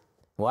limited.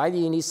 Why do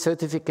you need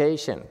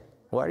certification?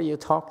 What are you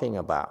talking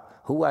about?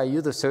 Who are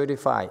you to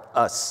certify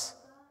us?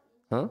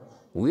 Huh?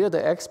 We are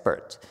the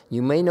experts.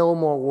 You may know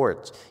more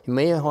words. You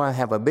may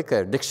have a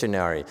bigger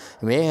dictionary.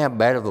 You may have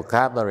better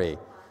vocabulary,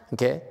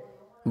 okay?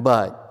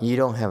 But you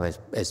don't have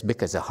as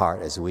big as a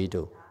heart as we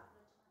do.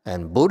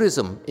 And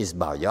Buddhism is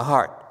about your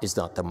heart, it's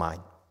not the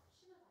mind.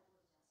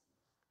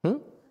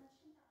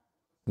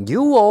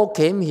 You all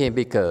came here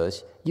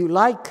because you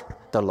like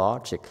the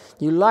logic.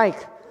 You like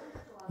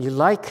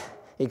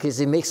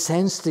because it makes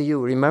sense to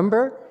you.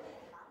 Remember?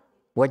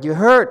 What you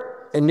heard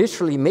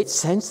initially made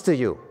sense to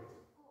you.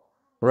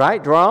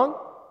 Right? Wrong?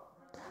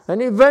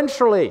 And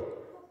eventually,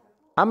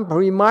 I'm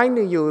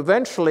reminding you,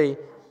 eventually,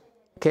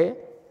 okay,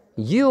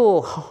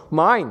 your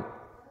mind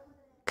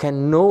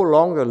can no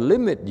longer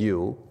limit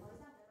you,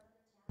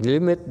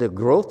 limit the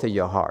growth of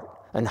your heart.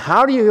 And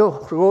how do you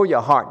grow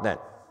your heart then?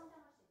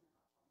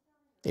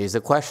 Is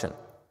the question.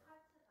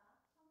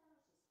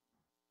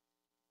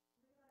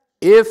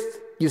 If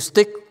you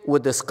stick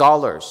with the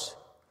scholars,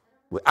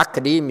 with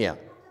academia,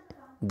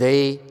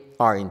 they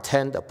are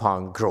intent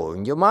upon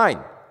growing your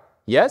mind.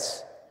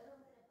 Yes?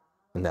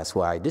 And that's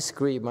why I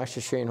disagree with Master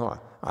YongHua.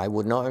 I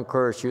would not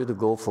encourage you to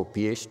go for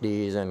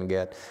PhDs and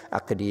get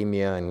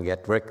academia and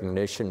get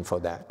recognition for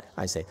that.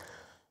 I say,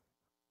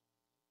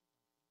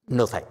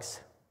 no thanks.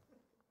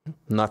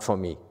 Not for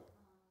me.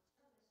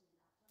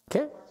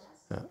 Okay?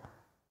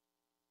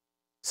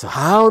 So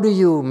how do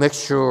you make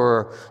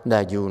sure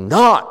that you're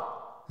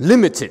not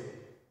limited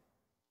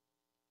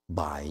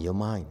by your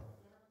mind?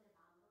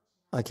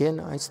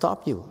 Again, I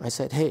stopped you. I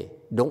said, hey,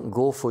 don't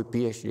go for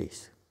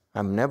PhDs.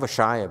 I'm never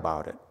shy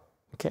about it.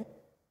 Okay?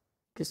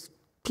 Because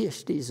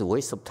PhD is a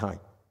waste of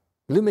time.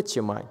 Limits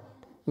your mind.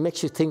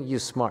 makes you think you're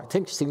smart,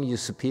 think you're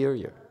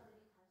superior,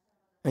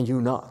 and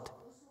you're not.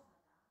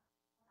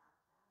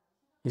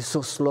 You're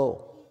so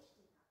slow.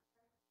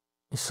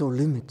 You're so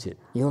limited.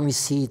 You only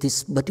see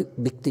this big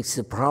this is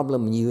a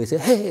problem, and you say,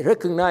 hey,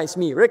 recognize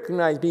me,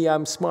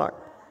 I'm smart.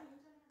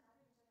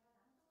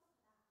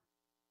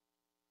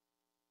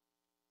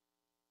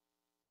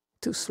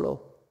 Too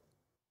slow.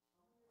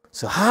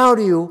 So how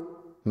do you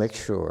make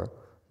sure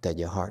that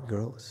your heart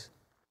grows?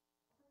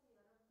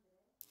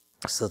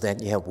 So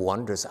that you have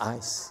wondrous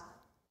eyes.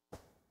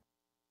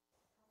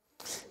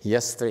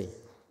 Yes, 3.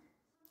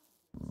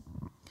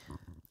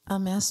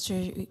 Master,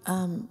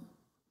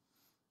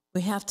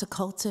 we have to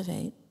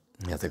cultivate.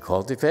 You have to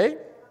cultivate,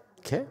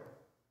 okay.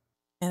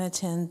 And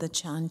attend the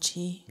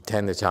Chanchi.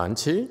 Attend the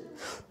Chanchi,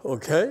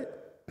 okay.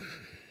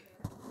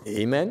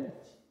 Amen.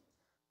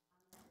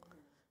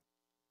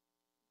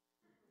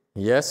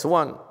 Yes,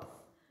 1.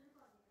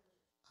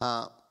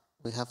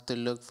 We have to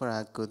look for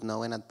a good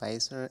knowing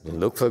advisor.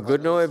 Look for a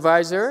good knowing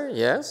advisor,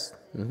 yes.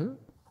 Mm-hmm.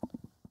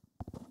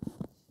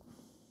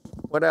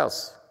 What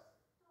else?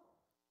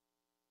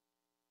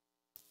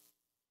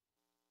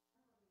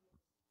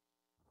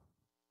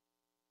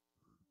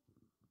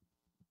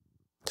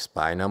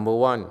 Spy number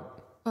 1.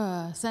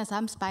 Since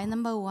I'm spy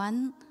number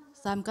 1,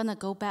 so I'm gonna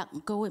go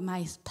with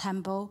my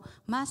temple.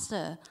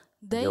 Master,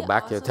 Your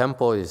back, your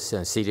temple is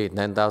seated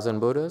 10,000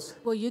 Buddhas?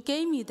 Well, you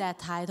gave me that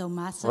title,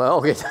 Master. Well,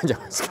 okay,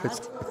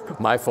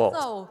 my fault.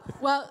 So,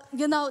 well,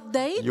 you know,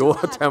 they Your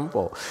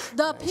temple.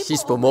 The people,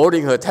 she's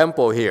promoting her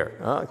temple here.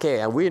 Okay,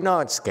 and we're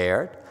not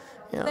scared.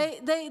 Yeah.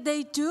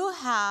 They do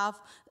have,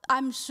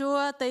 I'm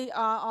sure they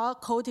are all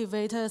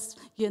cultivators,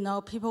 you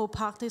know, people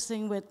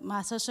practicing with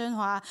Master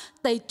YongHua.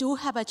 They do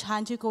have a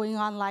chanting going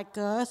on like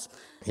us.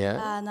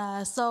 Yeah.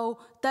 And so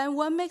then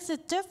what makes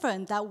it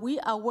different? That we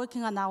are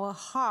working on our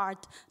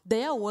heart,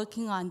 they are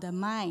working on the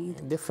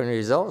mind. Different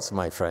results,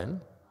 my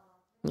friend.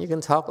 You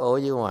can talk all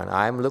you want.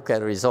 I'm look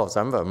at results.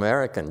 I'm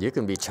American. You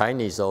can be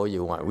Chinese all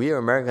you want. We are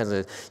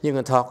Americans. You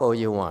can talk all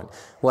you want.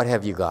 What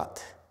have you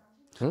got?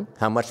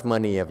 How much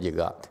money have you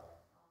got?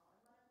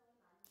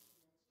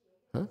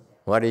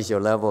 What is your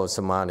level of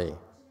samadhi?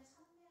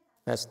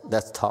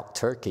 That's talk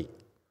turkey.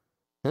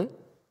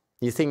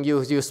 You think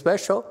you're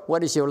special?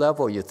 What is your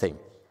level, you think?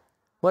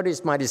 What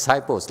is my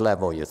disciples'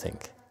 level, you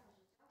think?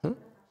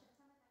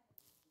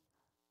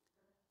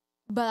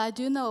 But I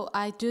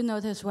do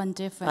notice one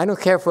difference. I don't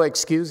care for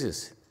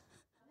excuses.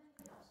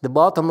 The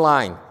bottom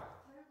line,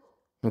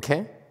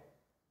 okay,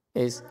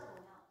 is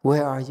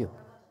where are you?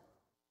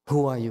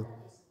 Who are you?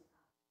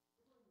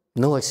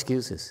 No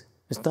excuses.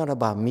 It's not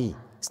about me.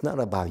 It's not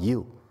about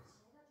you.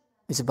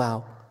 It's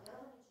about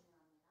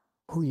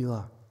who you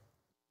are.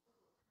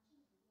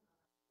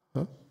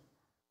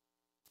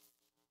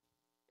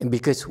 And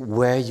because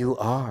where you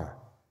are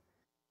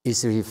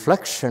is a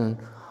reflection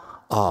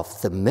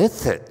of the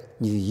method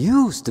you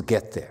use to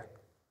get there.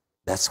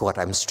 That's what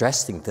I'm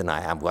stressing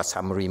tonight.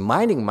 I'm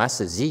reminding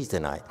Master Z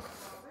tonight.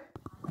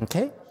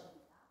 Okay?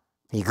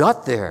 He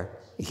got there.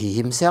 He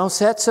himself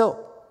said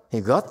so.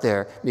 He got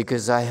there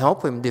because I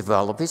helped him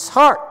develop his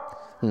heart,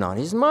 not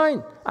his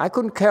mind. I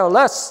couldn't care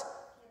less.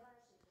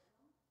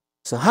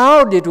 So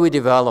how did we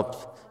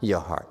develop your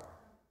heart?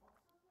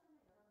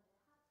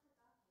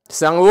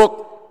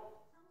 Sang-wook.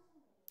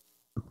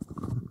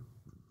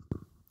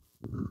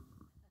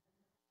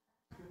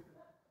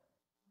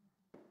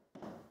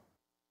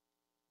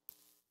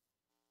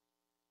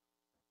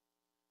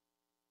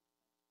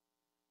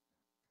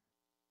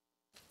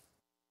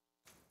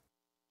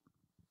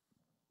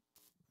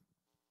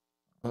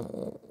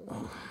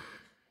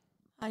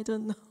 I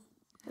don't know.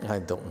 I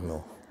don't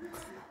know.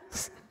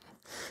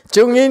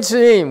 Chung Yin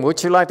Srim,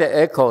 would you like to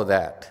echo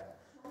that?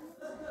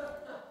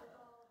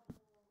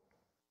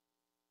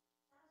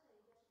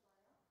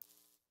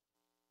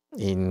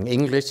 In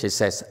English, it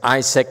says, I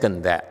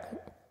second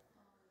that.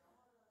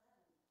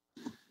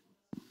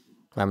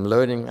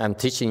 I'm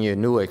teaching you a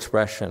new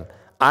expression.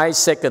 I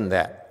second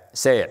that.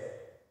 Say it.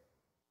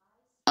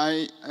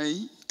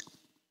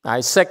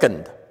 I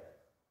second.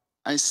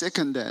 I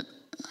second that.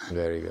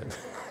 Very good.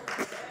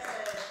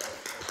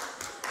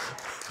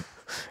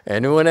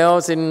 Anyone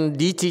else in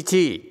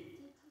DTT?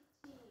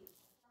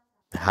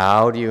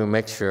 How do you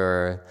make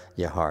sure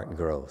your heart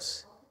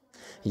grows?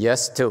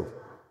 Yes, too.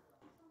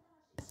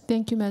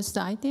 Thank you,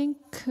 Master. I think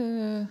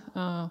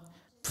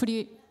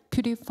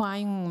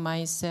purifying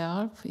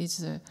myself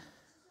is...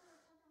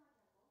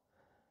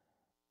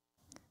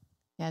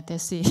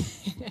 that's it.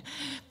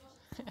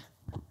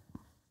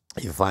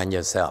 You find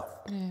yourself.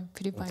 Yeah,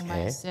 purifying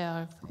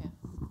myself. Yeah.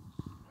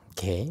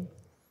 Okay.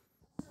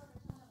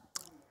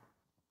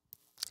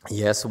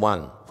 Yes,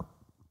 1.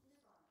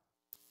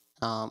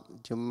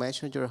 You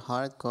measure your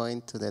heart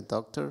going to the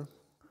doctor?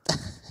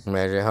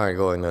 Measure your heart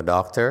going to the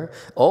doctor.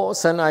 All of a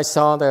sudden, I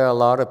saw there are a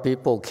lot of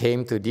people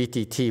came to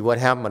DTT. What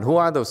happened? Who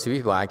are those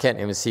people? I can't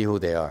even see who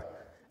they are.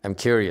 I'm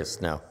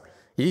curious now.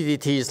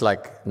 DTT is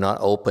like not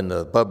open to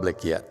the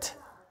public yet.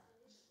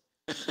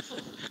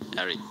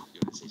 Eric, you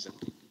want to say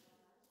something?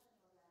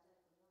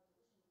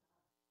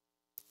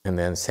 And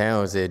then San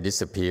Jose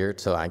disappeared,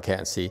 so I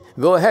can't see.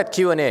 Go ahead,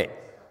 Q&A.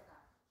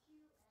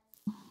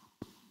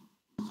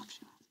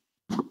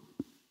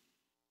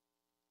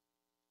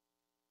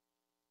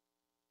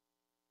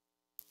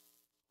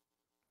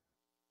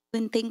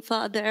 Think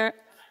further.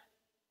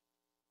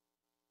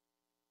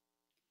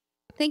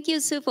 Thank you,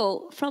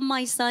 Supo. From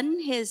my son,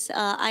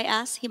 I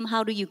asked him,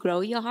 how do you grow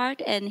your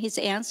heart? And his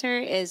answer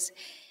is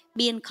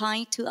being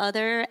kind to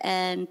others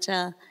and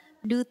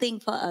do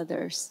things for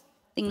others.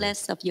 Think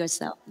less of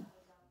yourself.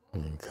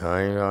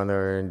 Kind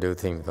honor and do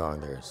things for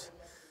others.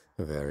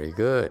 Very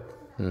good.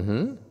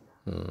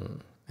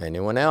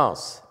 Anyone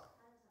else?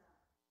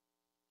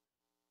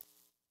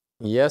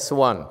 Yes,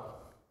 one.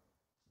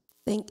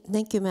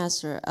 Thank you,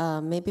 Master.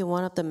 Maybe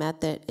one of the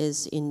method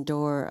is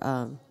endure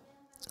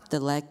the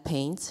leg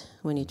pains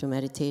when you do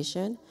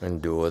meditation.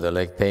 Endure the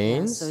leg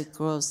pains. Yeah, so it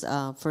grows,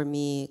 for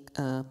me,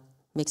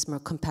 makes more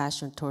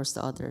compassion towards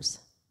the others.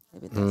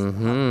 Maybe that's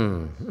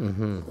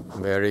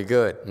Very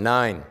good.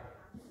 9.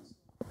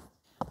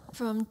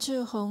 From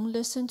Zhi Hong,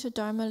 listen to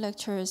Dharma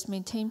lectures,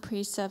 maintain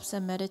precepts,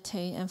 and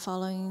meditate, and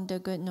following the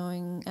good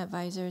knowing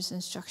advisor's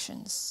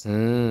instructions.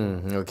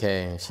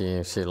 Okay,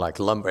 she like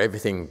lumber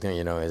everything,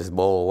 is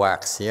bowl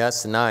wax.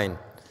 Yes, 9.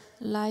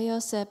 Lyo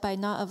said, by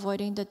not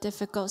avoiding the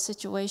difficult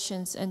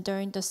situations,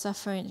 enduring the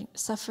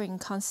suffering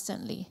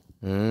constantly.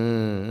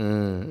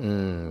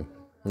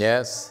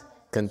 Yes,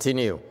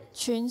 continue.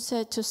 Chun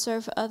said, to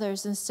serve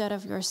others instead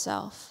of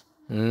yourself.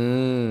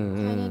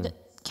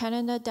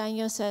 Canada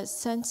Daniel said,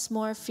 sense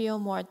more, feel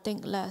more,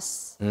 think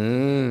less.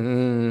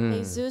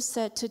 Jesus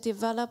said, to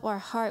develop our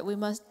heart, we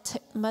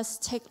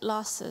must take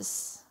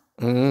losses.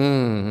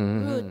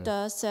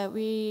 Buddha said,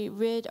 we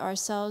rid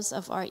ourselves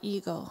of our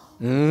ego.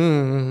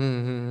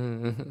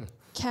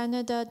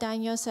 Canada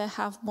Daniel said,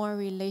 have more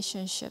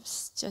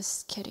relationships.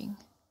 Just kidding.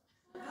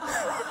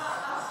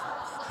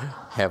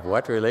 Have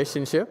what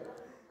relationship?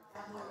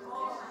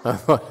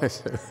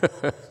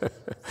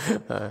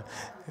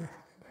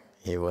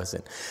 He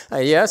wasn't.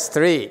 Yes,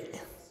 3.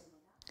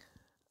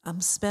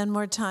 Spend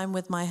more time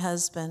with my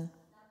husband.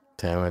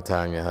 Time with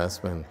your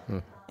husband.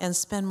 And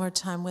spend more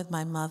time with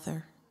my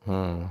mother.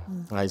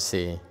 I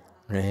see.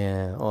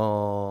 Yeah.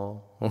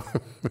 Oh.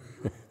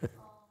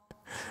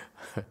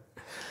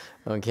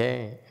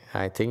 Okay.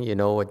 I think you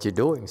know what you're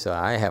doing, so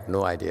I have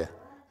no idea.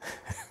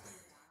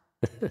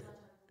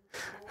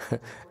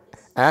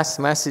 Ask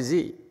Master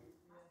Z.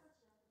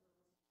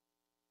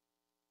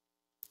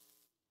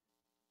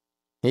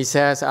 He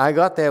says, I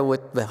got there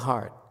with the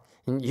heart.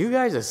 And you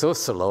guys are so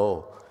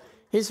slow.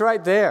 He's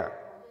right there.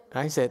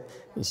 I said,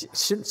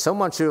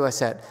 someone should have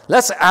said,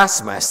 let's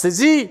ask Master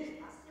Z.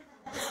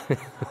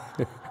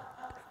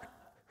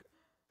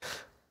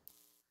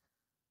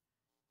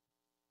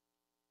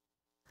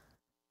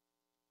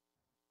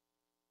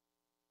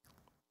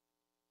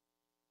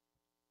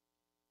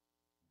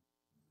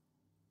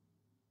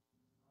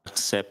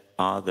 Accept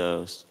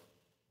others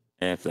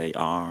as they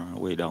are.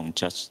 We don't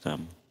judge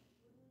them.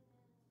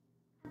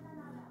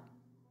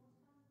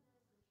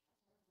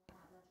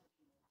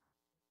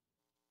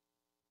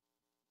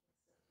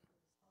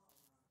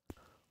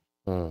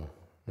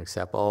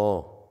 Except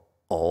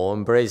all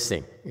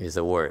embracing is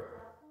a word.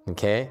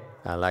 Okay?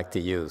 I like to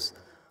use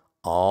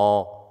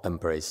all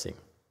embracing.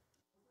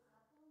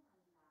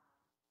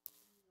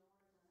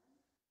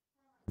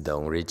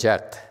 Don't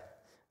reject.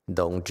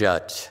 Don't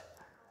judge.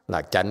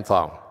 Like Chan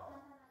Phong.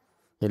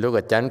 You look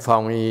at Chan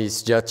Phong,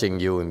 he's judging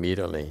you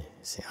immediately.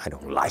 Say, I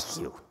don't like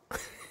you.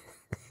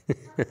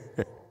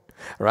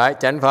 Right,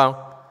 Chan Phong?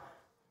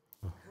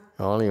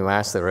 Only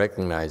Master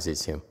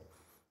recognizes him.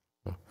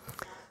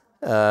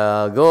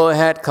 Go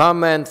ahead,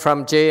 comment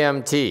from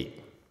JMT.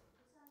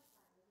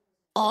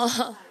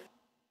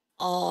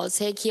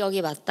 제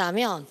기억이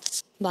맞다면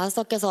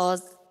마스터께서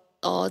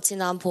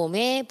지난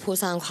봄에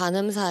부산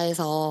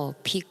관음사에서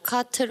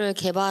빅하트를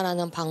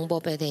개발하는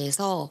방법에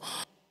대해서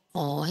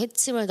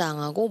해침을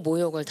당하고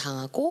모욕을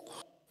당하고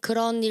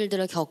그런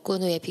일들을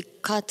겪은 후에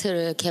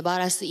빅하트를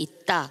개발할 수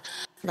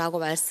있다라고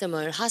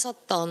말씀을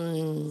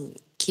하셨던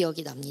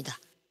기억이 납니다.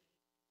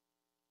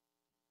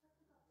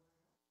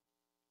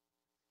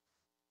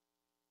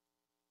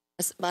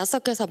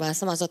 마스터께서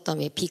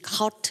말씀하셨던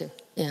빅하트.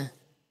 예.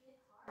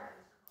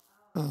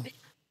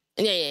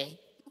 예.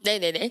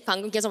 네네네.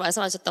 방금 계속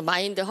말씀하셨던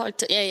마인드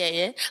헐트.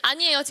 예.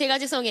 아니에요. 제가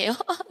죄송해요.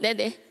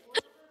 네네.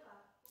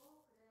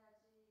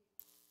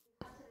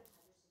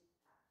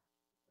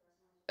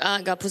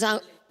 그러니까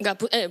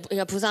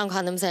부산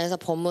관음사에서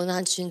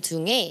법문한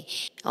중에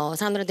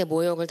사람들한테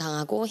모욕을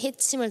당하고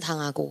해침을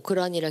당하고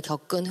그런 일을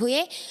겪은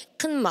후에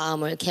큰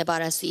마음을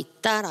개발할 수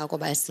있다라고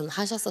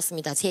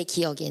말씀하셨었습니다. 제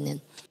기억에는.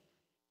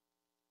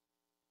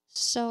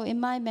 So in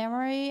my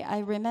memory, I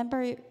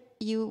remember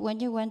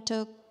when you went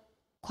to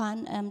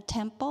Kwan Im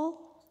Temple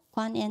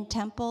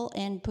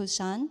in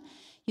Busan,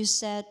 you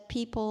said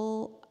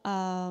people,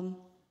 how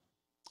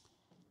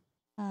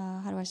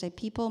do I say,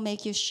 people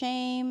make you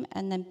shame,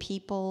 and then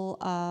people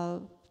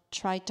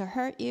try to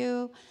hurt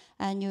you,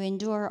 and you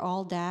endure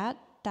all that.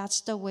 That's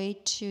the way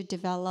to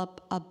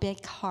develop a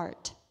big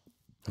heart.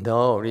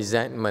 No,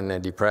 resentment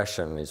and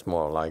depression is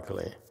more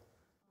likely.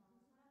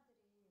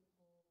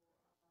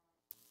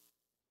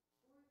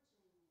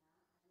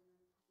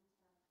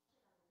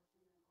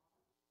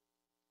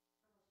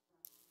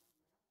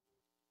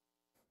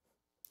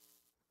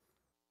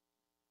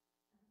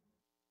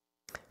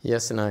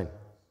 Yes, 9.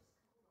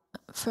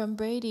 From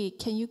Brady,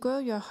 can you grow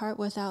your heart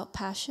without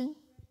passion?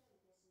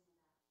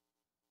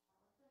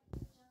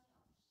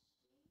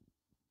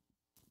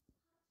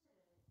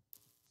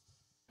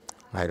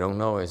 I don't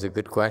know. It's a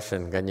good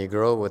question. Can you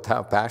grow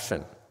without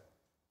passion?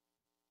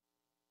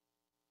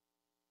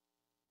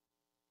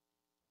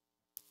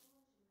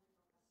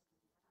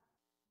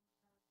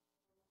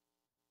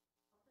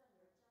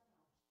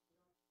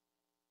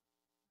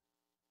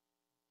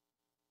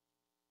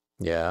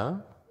 Yeah.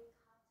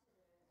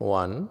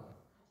 1.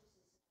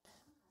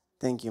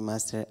 Thank you,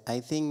 Master. I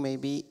think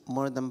maybe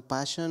more than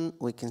passion,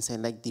 we can say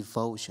like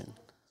devotion.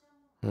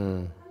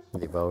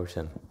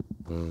 Devotion.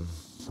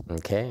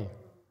 Okay.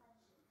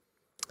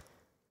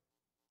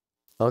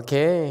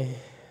 Okay.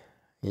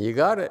 You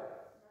got it.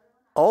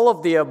 All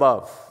of the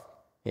above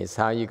is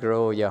how you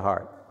grow your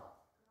heart.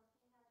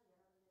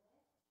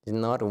 It's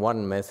not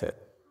one method.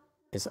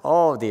 It's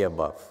all of the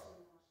above.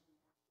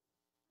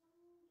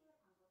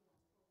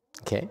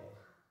 Okay?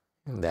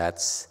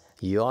 That's,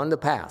 you're on the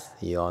path.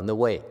 You're on the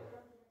way.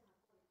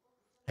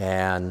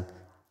 And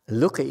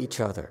look at each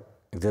other.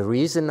 The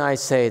reason I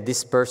say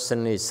this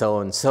person is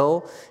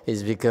so-and-so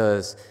is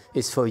because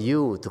it's for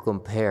you to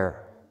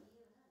compare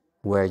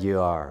where you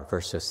are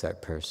versus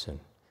that person.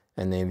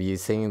 And if you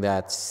think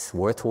that's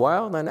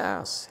worthwhile, then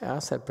ask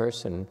that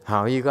person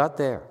how you got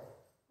there.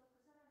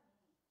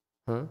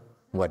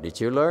 What did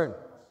you learn?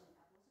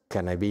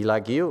 Can I be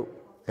like you?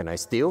 Can I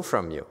steal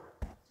from you?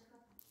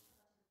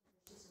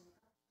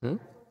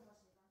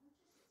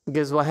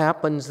 Because what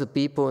happens to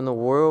people in the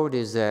world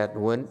is that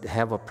when they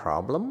have a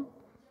problem,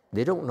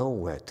 they don't know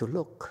where to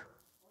look.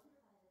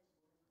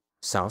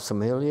 Sounds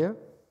familiar?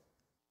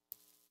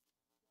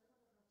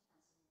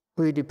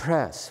 We're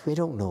depressed. We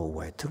don't know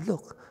where to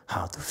look,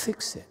 how to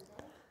fix it.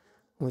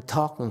 We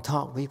talk and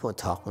talk. People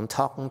talk and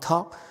talk and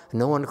talk.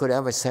 No one could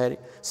ever say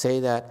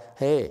that,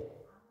 hey,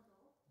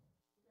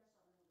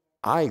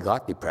 I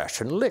got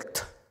depression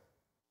licked.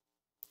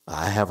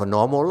 I have a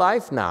normal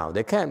life now.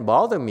 They can't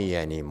bother me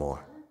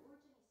anymore.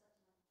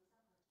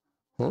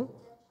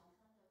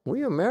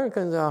 We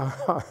Americans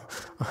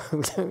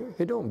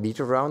we don't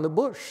beat around the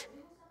bush.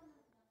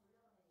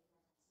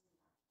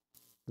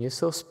 You're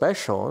so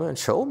special, and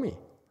show me.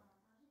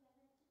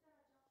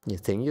 You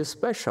think you're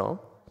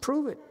special,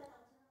 prove it.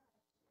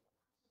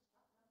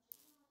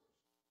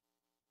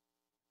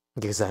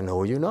 Because I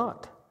know you're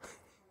not.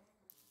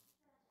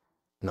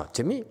 Not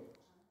to me.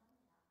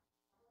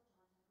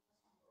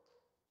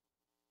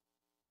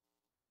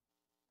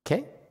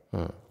 Okay?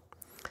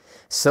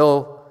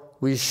 So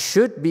we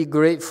should be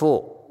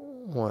grateful.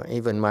 Well,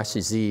 even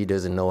Master Z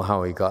doesn't know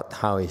how he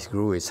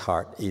grew his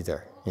heart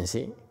either. You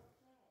see?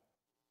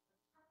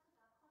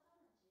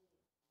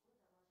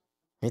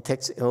 It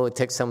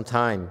takes some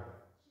time.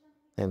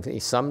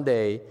 And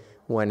someday,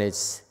 when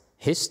it's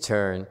his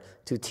turn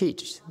to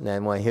teach,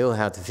 then he'll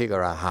have to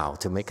figure out how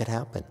to make it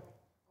happen.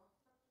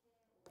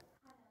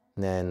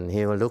 Then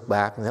he will look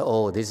back and say,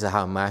 oh, this is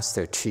how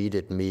Master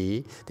treated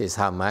me. This is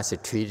how Master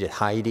treated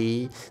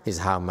Heidi. This is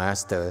how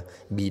Master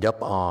beat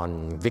up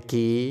on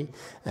Vicky.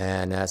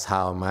 And that's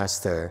how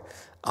Master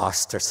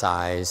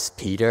ostracized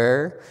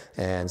Peter,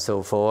 and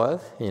so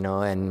forth,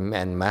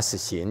 and Master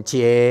Xian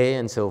Jie,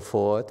 and so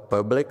forth,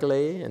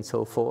 publicly, and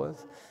so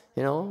forth.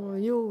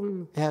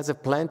 You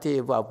have plenty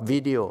of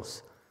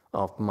videos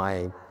of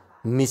my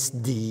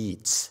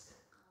misdeeds,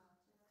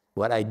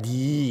 what I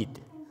did.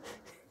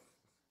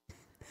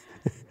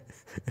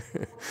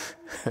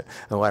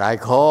 And what I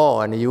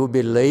call, and you will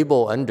be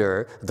labeled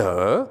under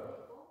the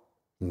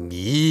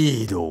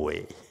middle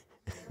way.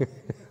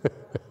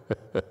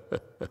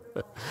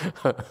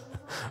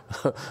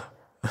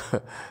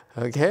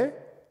 Okay?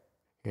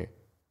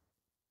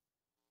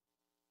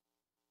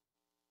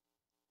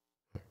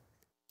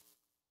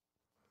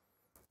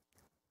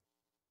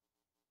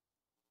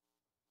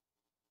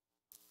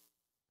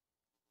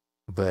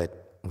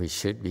 But we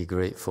should be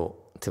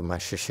grateful to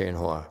Master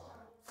YongHua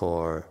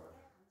for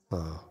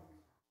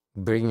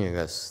bringing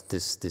us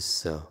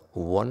this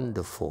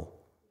wonderful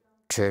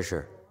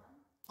treasure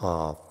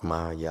of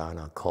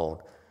Mahayana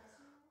called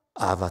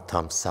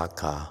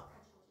Avatamsaka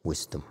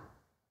wisdom.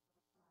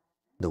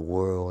 The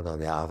world of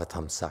the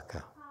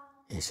Avatamsaka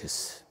is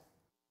just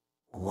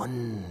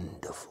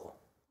wonderful.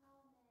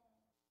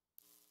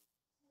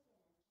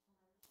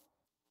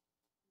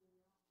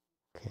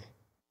 Okay.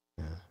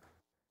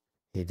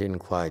 He didn't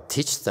quite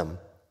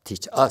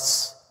teach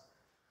us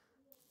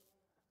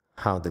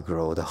how to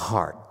grow the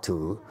heart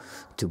to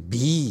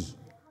be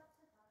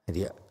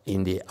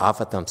in the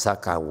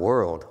Avatamsaka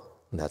world.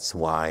 That's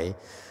why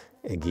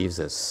it gives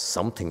us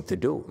something to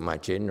do. My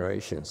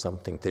generation,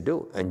 something to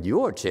do. And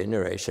your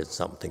generation,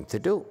 something to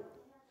do.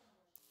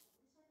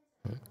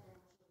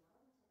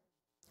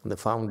 The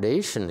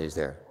foundation is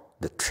there.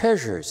 The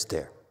treasure is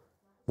there.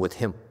 with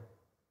him.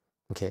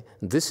 Okay,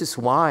 this is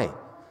why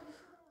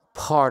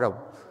part of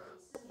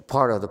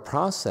the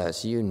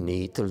process you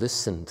need to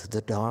listen to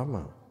the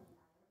Dharma.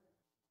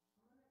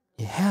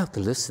 You have to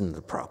listen to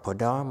the proper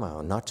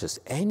Dharma, not just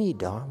any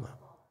Dharma.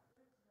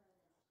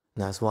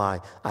 That's why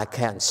I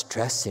can't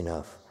stress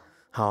enough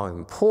how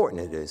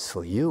important it is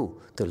for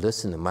you to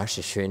listen to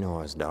Master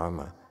Hsuan-Hua's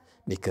Dharma,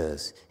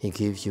 because he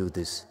gives you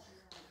this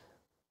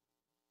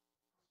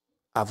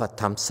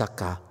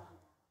Avatamsaka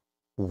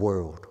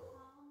world.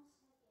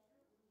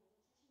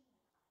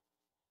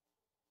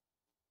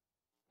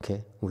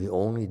 Okay, we're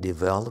only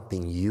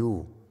developing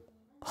you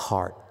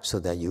heart so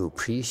that you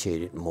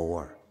appreciate it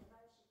more.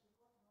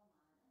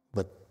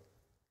 But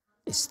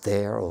it's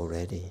there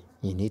already.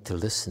 You need to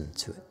listen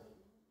to it.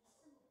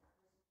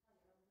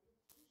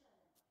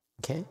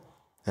 Okay?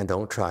 And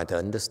don't try to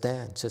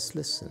understand, just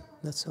listen.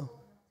 That's all.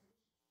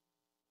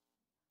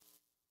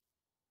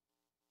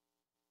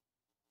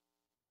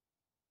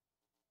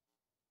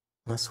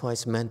 That's why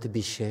it's meant to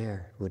be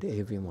shared with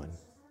everyone.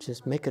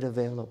 Just make it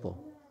available.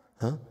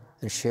 Huh?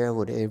 And share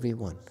with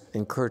everyone.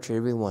 Encourage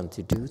everyone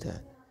to do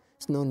that.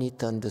 There's no need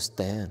to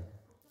understand.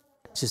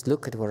 Just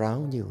look at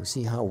around you.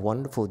 See how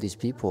wonderful these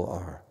people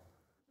are.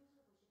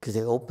 Because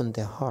they opened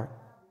their heart.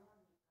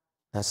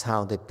 That's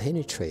how they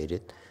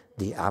penetrated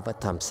the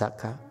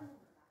Avatamsaka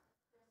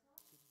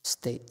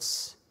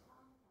states.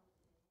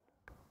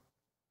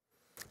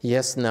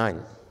 Yes,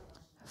 9.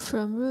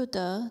 From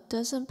Ruda,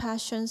 doesn't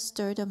passion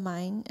stir the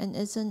mind, and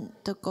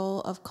isn't the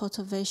goal of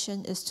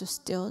cultivation is to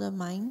still the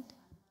mind?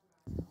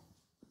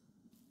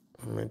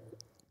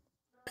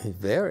 It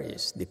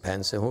varies,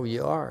 depends on who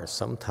you are.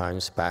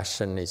 Sometimes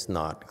passion is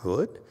not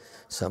good,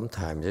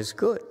 sometimes it's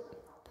good.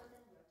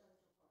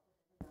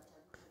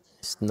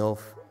 It's no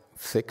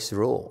fixed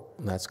rule.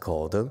 That's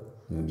called the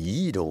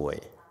middle way.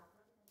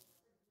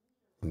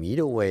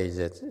 Middle way is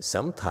that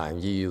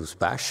sometimes you use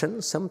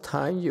passion,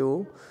 sometimes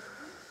you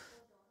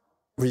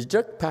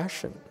reject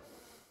passion.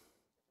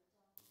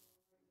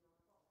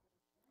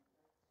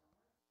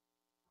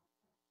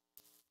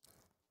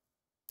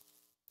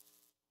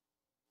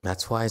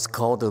 That's why it's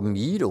called the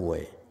middle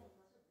way.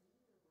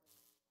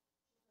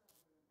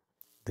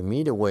 The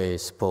middle way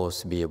is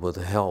supposed to be able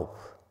to help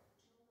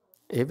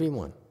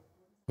everyone,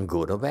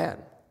 good or bad.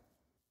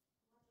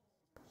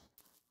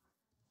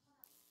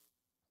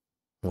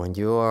 When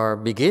you are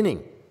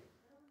beginning,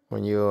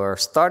 when you are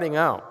starting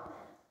out,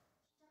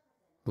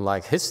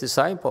 like his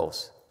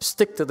disciples,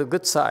 stick to the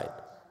good side.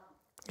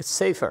 It's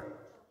safer.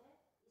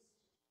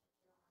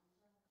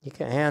 You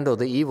can't handle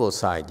the evil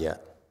side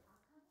yet.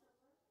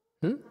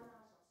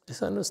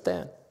 Just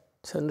understand.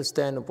 It's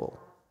understandable.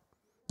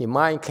 Your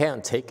mind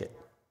can't take it.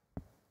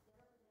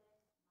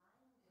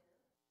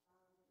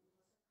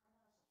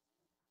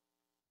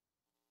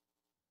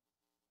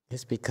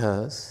 It's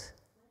because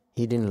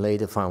he didn't lay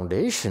the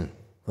foundation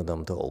for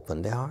them to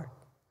open their heart.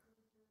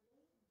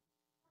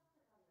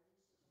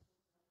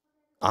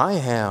 I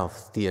have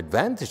the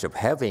advantage of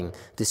having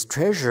this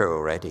treasure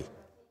already.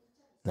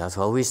 That's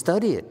why we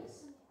study it.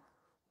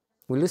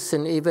 We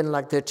listen even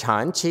like the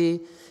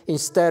Chanchi,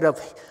 instead of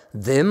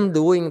them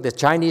doing the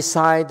Chinese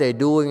side, they're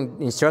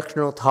doing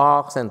instructional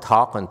talks and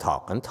talk and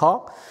talk and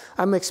talk.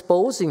 I'm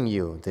exposing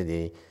you to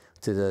the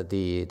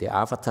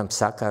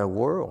Avatamsaka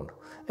world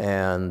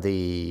and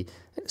the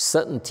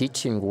sudden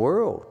teaching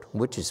world,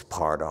 which is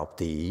part of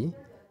the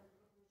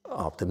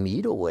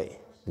middle way.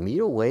 The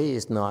middle way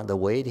is not the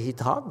way that he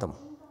taught them.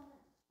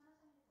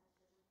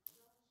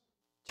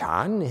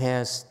 Chan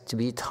has to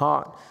be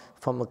taught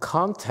from the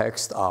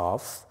context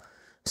of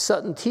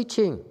sudden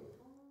teaching.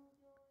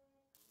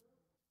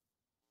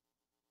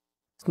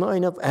 There's not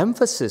enough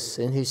emphasis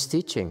in his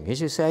teaching. He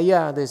should say,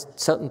 yeah, there's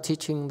sudden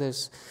teaching,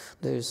 there's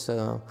what's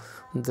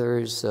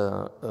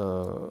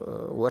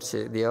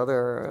it, the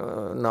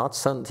other, not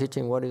sudden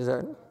teaching, what is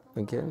that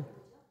again?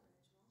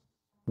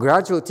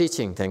 Gradual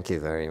teaching, thank you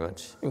very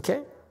much.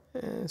 Okay?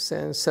 And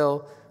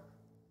so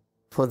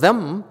for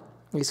them,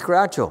 it's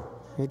gradual.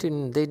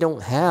 They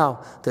don't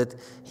have that.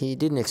 He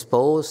didn't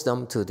expose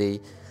them to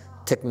the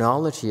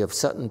technology of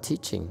sudden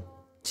teaching.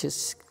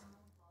 Just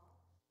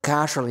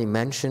casually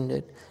mentioned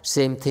it.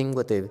 Same thing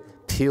with the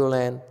Pure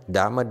Land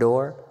Dharma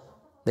door.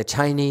 The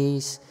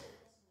Chinese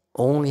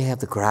only have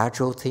the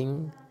gradual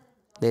thing.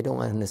 They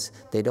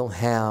don't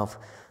have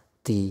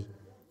the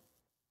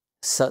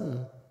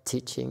sudden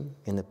teaching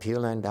in the Pure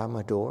Land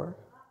Dharma door.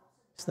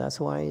 So that's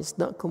why it's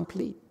not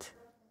complete.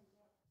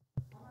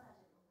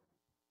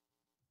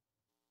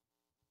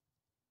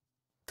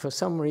 For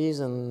some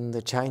reason,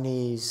 the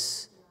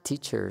Chinese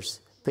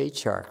teachers,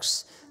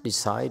 patriarchs,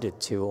 decided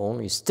to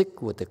only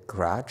stick with the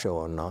gradual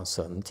or not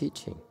sudden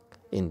teaching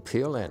in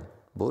Pure Land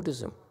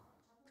Buddhism.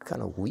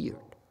 Kind of weird.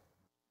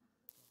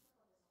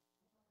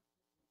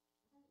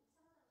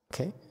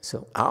 Okay,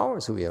 so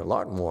ours will be a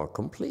lot more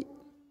complete.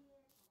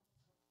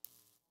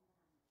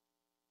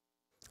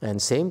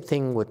 And same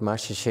thing with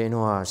Master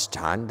Hsuan-Hua's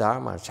Chan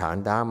Dharma.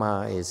 Chan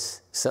Dharma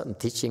is sudden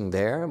teaching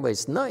there, but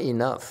it's not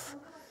enough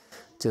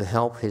to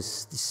help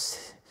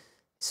his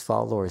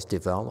followers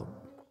develop.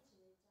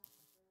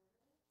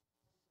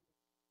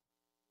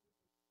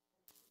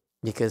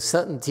 Because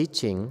certain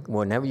teaching,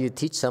 whenever you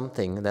teach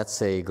something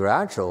that's a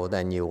gradual,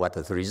 then what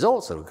are the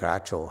results of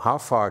gradual? How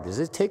far does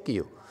it take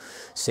you?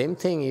 Same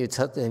thing, you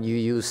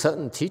use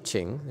certain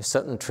teaching,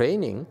 certain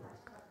training,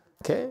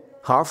 okay?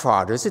 How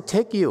far does it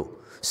take you?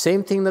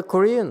 Same thing the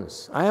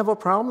Koreans. I have a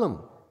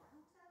problem.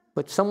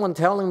 But someone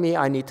telling me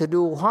I need to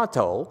do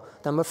Hwato,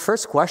 then my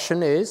first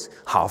question is,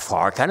 how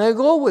far can I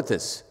go with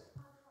this?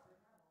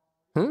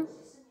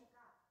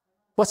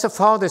 What's the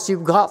farthest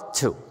you've got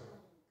to?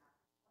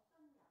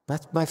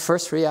 That's my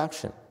first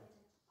reaction.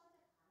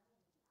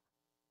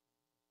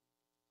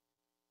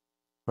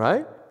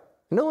 Right?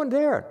 No one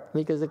dared,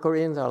 because the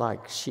Koreans are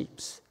like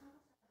sheeps.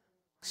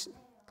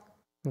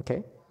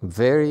 Okay?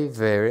 Very,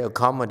 very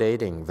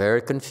accommodating,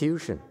 very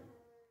confusion.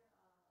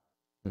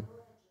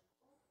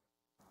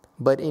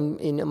 But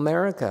in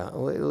America,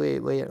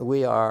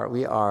 we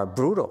are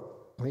brutal.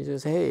 We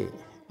just, hey,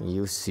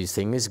 you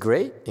think it's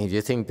great? If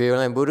you think Pure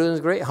Land Buddhism is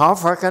great, how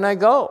far can I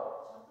go?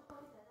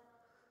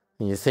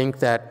 And you think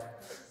that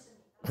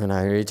when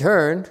I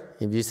return,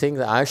 if you think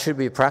that I should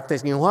be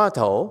practicing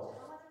Hwato,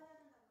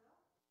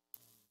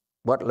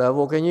 what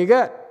level can you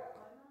get?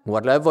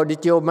 What level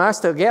did your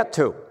master get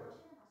to?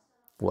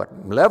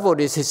 What level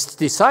did his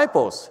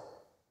disciples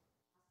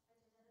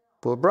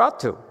were brought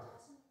to?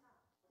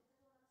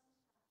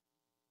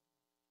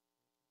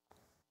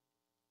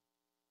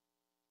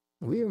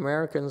 We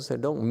Americans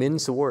don't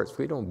mince words.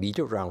 We don't beat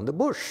around the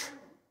bush.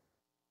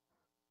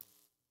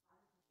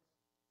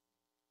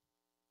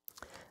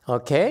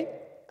 Okay?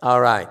 All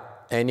right.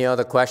 Any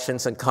other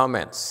questions and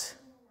comments?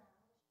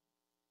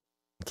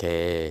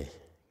 Okay.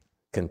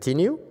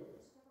 Continue.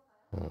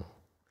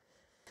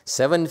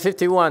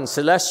 751,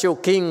 Celestial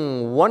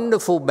King,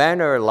 wonderful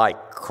banner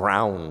like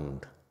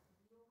crowned.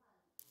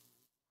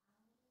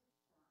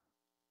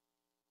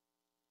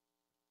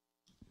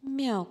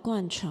 Miao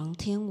Guan Cheng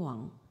Tian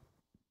Wang.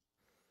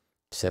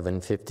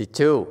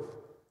 752.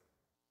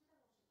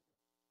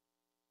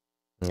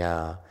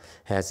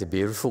 Has a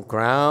beautiful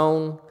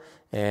crown,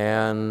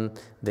 and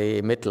they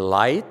emit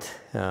light.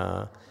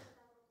 That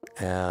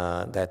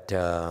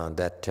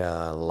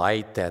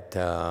light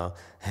that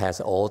has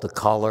all the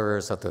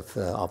colors of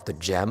the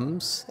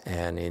gems,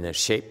 and in the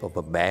shape of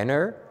a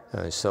banner.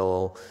 He's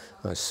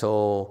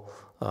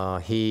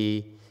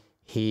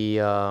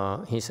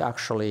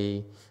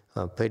actually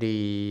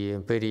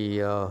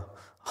pretty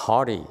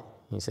haughty.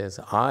 He says,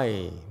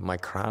 my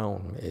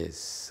crown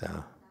is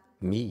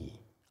me.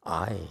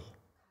 I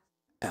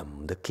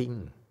am the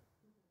king.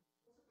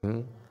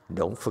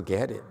 Don't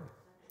forget it.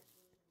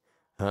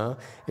 If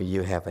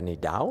you have any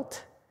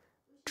doubt,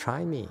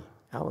 try me.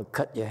 I will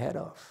cut your head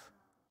off.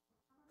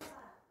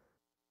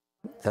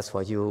 That's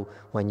why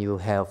when you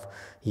have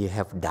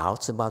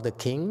doubts about the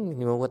king,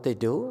 you know what they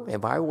do?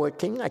 If I were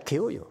king, I'd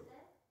kill you.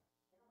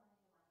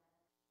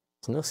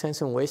 There's no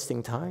sense in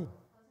wasting time.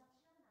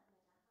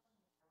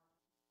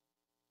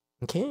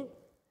 Okay?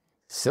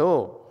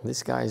 So,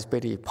 this guy is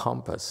pretty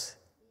pompous.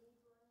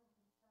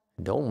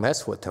 Don't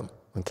mess with him,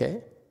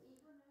 okay?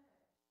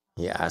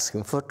 You're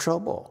asking for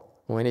trouble.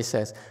 When he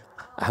says,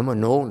 I'm a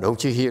no,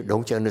 don't you hear,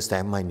 don't you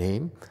understand my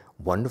name?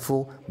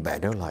 Wonderful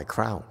banner like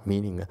crown,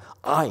 meaning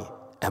I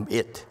am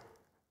it.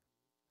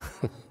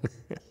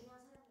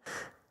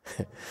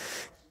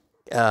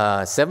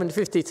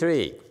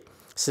 753,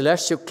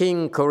 Celestial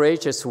King,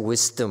 courageous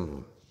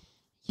wisdom.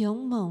 勇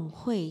猛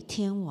会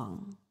天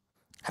王.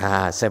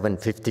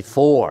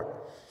 754,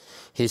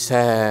 he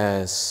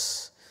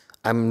says,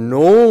 I'm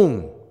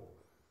known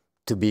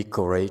to be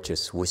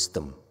courageous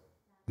wisdom,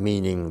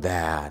 meaning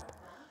that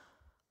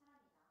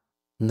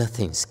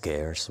nothing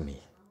scares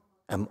me.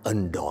 I'm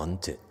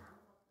undaunted.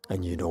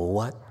 And you know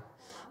what?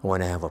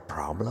 When I have a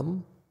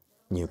problem,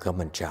 you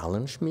come and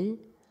challenge me,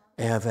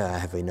 I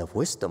have enough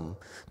wisdom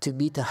to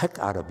beat the heck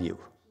out of you.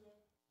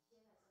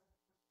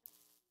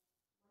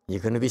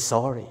 You're going to be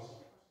sorry.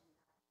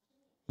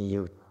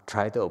 You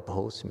try to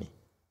oppose me.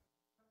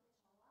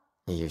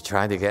 You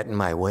try to get in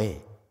my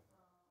way.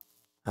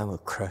 I will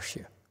crush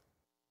you.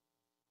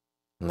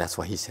 And that's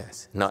what he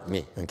says, not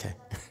me, okay?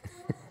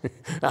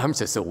 I'm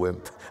just a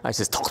wimp. I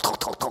just talk.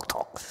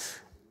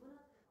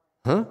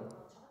 Huh?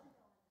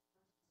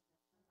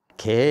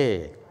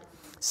 Okay.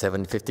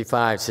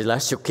 755,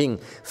 Celestial King,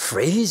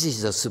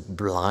 phrases of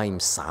sublime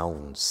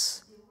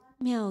sounds.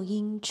 妙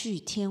音具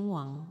天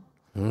王.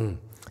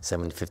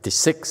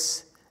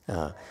 756,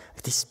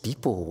 these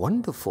people are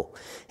wonderful.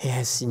 He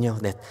has,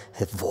 that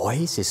his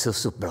voice is so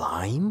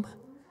sublime,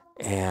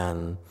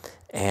 and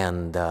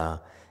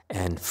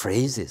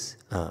phrases,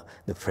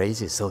 the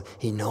phrases. So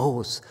he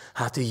knows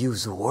how to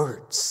use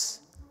words.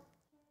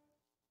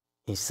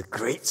 He's a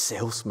great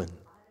salesman.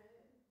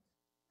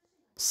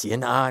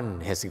 Xian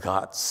An has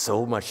got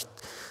so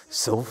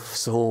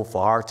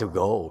far to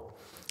go.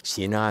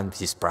 Xian An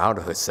is proud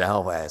of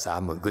herself as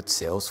I'm a good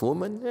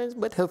saleswoman,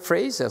 but her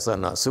phrases are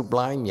not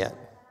sublime yet.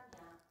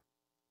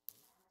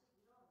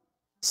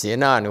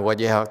 Xian An, what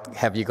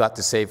have you got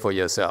to say for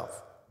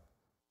yourself?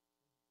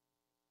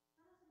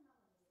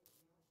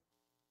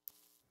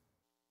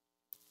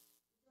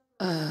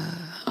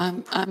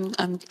 I'm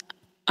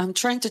I'm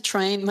trying to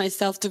train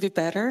myself to be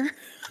better.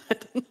 I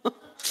don't know.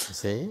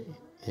 See,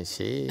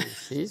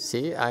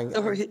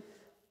 Sorry.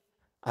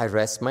 I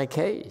rest my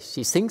case.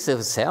 She thinks of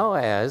herself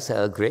as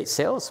a great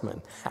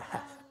salesman.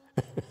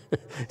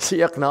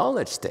 She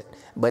acknowledged it,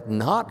 but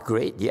not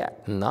great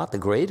yet, not the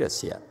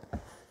greatest yet.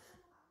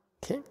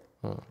 Okay.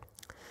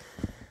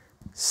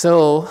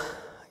 So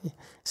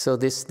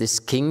this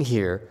king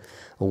here,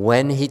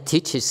 when he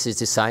teaches his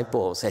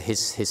disciples,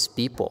 his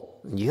people,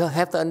 you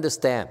have to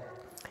understand,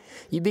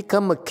 you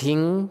become a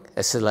king,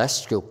 a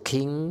celestial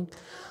king,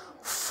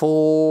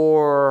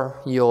 for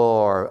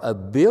your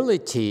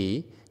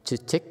ability to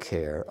take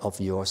care of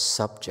your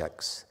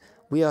subjects.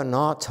 We are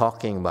not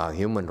talking about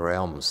human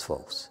realms,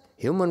 folks.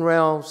 Human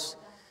realms,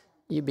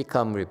 you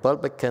become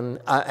Republican.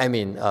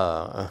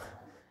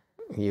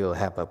 You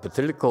have a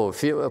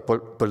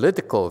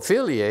political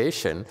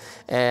affiliation,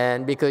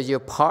 and because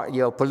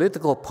your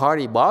political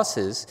party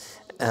bosses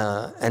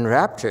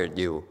enraptured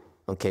you,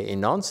 okay,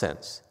 in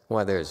nonsense.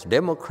 Whether it's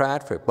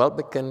Democrat,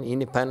 Republican,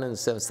 Independent,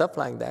 stuff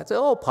like that. It's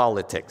all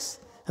politics,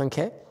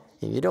 okay?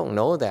 If you don't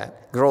know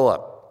that, grow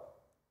up,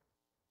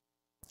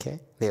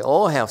 okay? They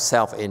all have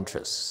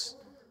self-interests.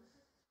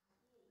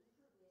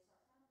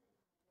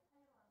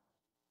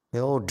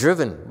 They're all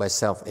driven by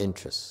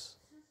self-interest,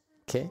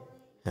 okay?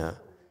 Yeah.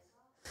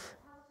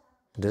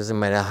 It doesn't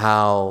matter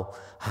how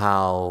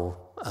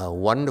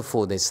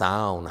wonderful they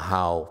sound,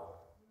 how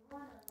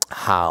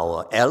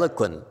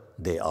eloquent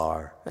they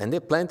are, and they're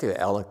plenty of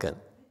eloquent.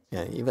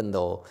 Yeah, even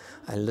though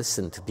I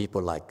listen to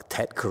people like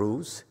Ted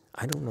Cruz,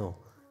 I don't know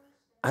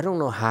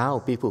how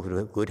people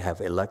could have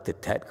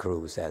elected Ted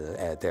Cruz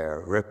as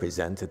their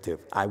representative.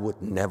 I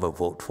would never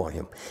vote for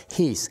him.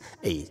 He's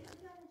a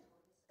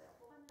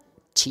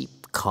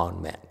cheap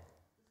con man.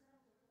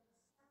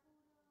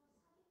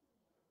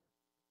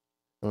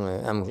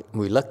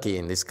 We're lucky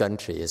in this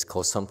country. It's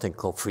called something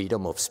called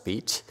freedom of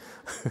speech.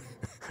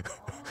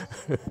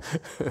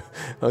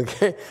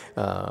 Okay,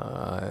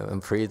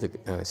 I'm free to.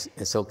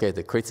 It's okay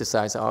to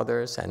criticize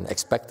others and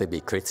expect to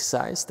be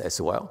criticized as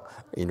well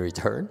in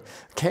return.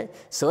 Okay,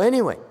 so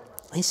anyway,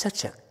 he's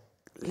such a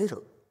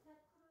little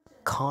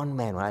con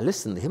man. When I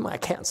listen to him, I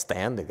can't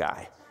stand the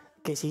guy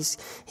because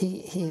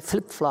he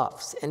flip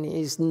flops and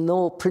he's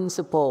no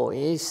principle.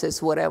 He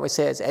says whatever,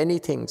 says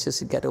anything just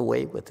to get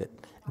away with it.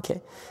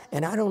 Okay,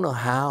 and I don't know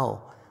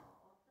how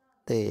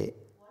the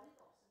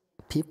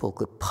people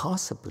could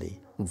possibly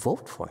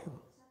vote for him.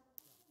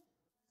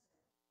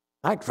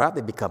 I'd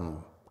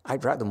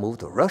rather move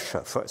to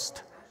Russia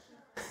first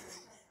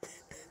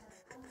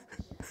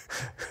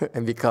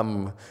and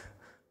become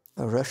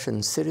a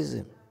Russian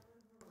citizen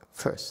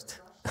first,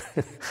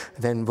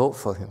 then vote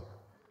for him.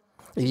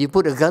 If you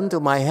put a gun to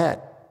my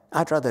head,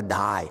 I'd rather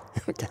die.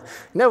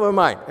 Never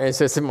mind. It's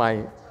just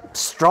my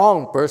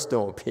strong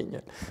personal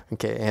opinion.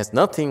 Okay, it has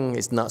nothing.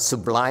 It's not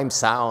sublime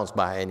sounds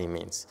by any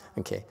means.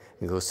 Okay,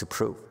 it goes to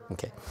prove.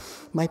 Okay,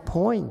 my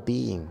point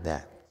being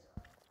that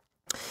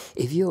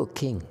if you're a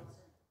king,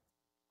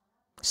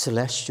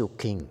 celestial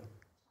king,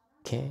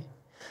 okay,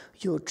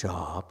 your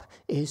job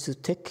is to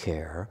take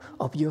care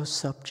of your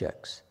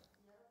subjects,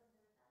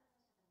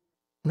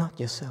 not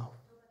yourself.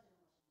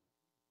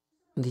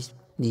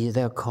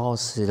 They're called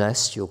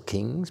celestial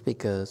kings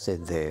because they're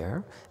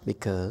there,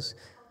 because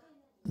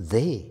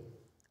they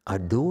are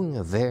doing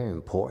a very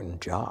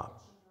important job.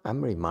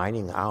 I'm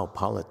reminding our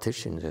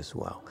politicians as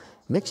well.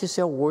 Make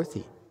yourself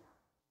worthy.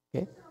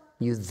 Okay?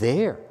 You're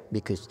there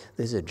because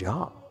there's a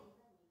job.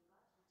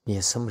 You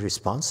have some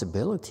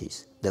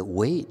responsibilities that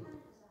weigh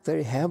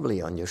very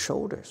heavily on your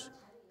shoulders.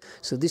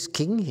 So this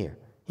king here,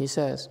 he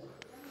says,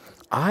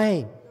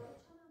 I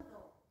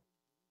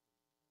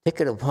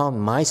take it upon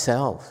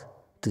myself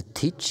to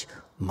teach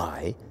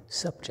my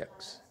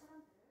subjects.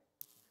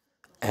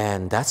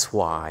 And that's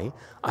why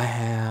I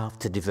have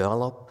to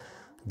develop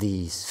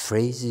these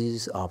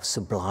phrases of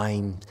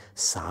sublime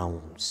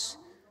sounds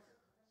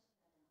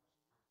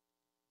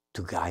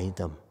to guide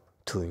them,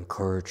 to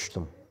encourage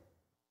them,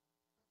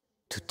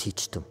 to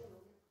teach them.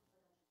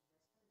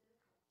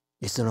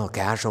 It's not a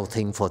casual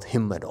thing for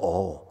him at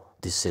all,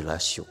 this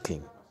celestial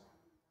king.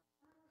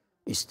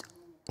 It's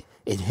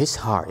in his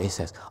heart, he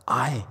says,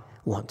 I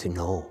want to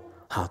know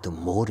how to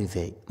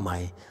motivate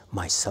my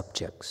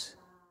subjects.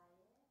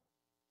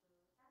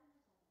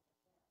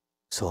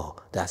 So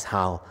that's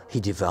how he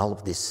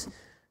developed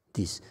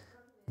these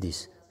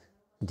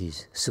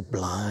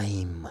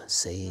sublime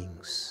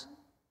sayings.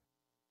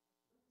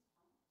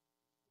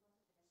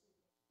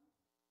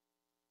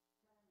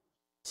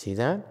 See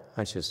that?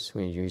 I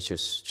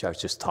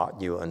just taught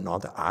you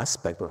another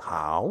aspect of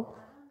how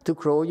to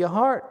grow your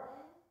heart.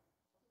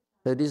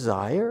 The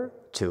desire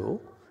to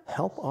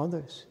help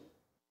others.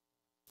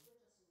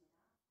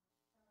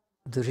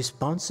 The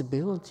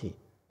responsibility,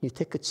 you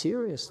take it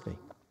seriously.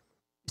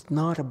 It's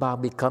not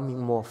about becoming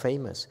more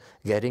famous,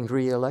 getting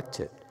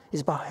re-elected.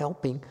 It's about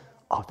helping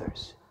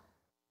others.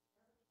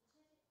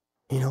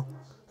 You know,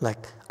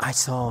 like I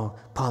saw a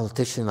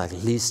politician like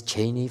Liz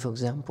Cheney, for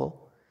example.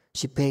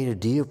 She paid a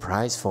dear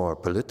price for her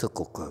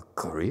political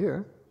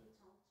career.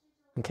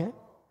 Okay?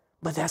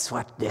 But that's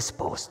what they're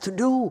supposed to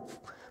do,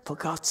 for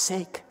God's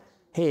sake.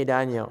 Hey,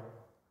 Daniel,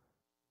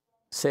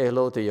 say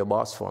hello to your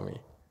boss for me.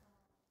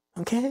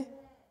 Okay?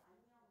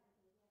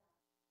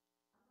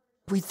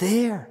 We're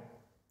there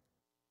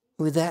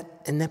with that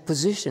in that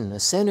position, a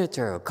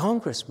senator, a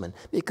congressman,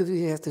 because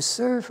we have to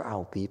serve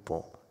our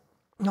people,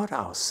 not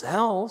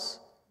ourselves.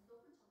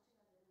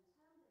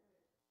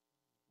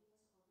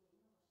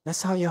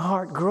 That's how your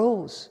heart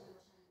grows.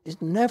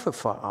 It's never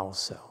for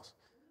ourselves.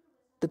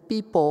 The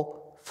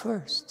people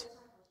first.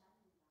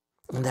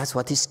 And that's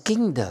what this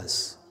king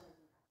does.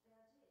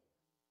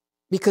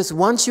 Because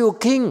once you're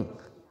king,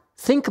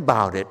 think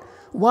about it.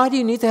 Why do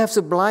you need to have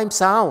sublime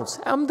sounds?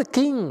 I'm the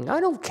king. I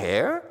don't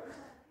care.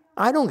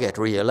 I don't get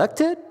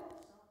reelected.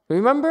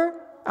 Remember?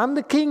 I'm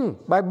the king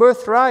by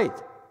birthright,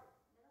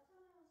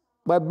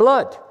 by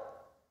blood.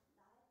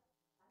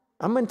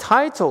 I'm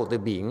entitled to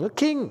being a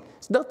king.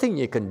 There's nothing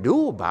you can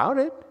do about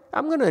it.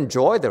 I'm going to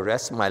enjoy the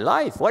rest of my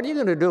life. What are you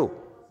going to do?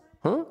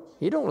 Huh?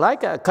 You don't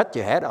like it? I'll cut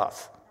your head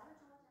off.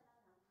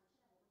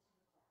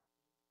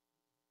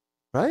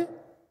 Right?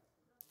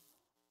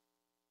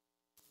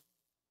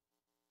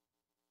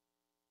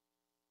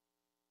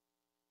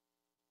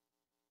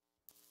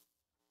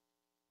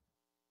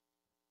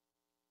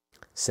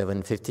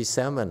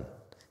 (757)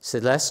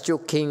 Celestial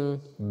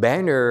King,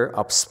 banner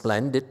of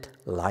splendid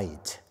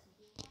light.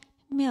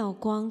 妙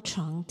光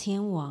床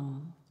天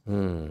王。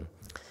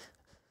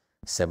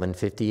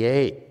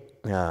(758)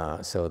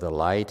 So the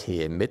light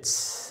he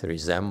emits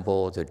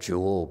resembles the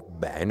jewel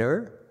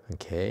banner.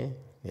 Okay,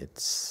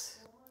 it's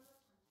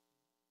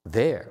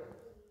there.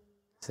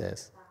 It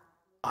says,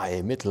 I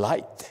emit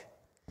light.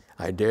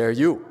 I dare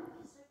you,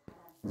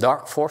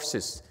 dark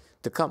forces,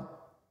 to come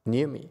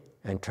near me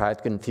and try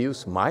to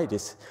confuse my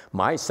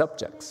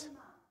subjects.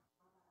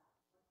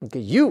 Okay,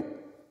 you,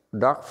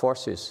 dark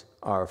forces,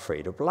 are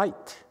afraid of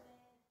light.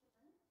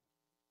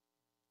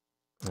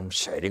 I'm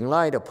shedding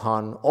light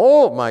upon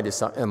all my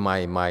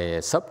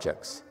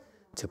subjects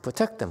to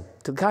protect them,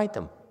 to guide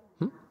them.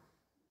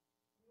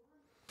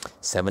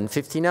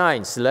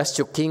 759,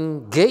 Celestial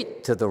King,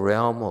 gate to the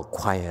realm of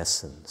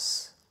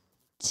quiescence.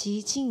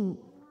 极境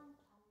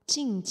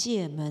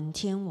界门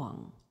天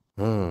王。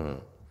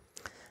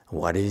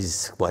What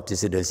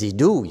does he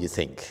do, you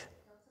think?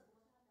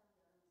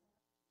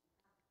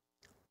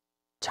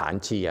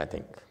 Chanchi, I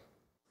think.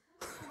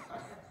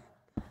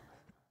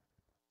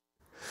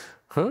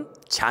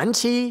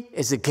 Chanchi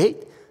is a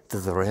gate to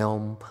the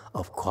realm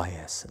of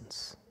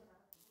quiescence.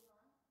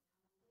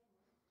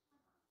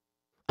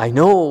 I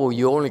know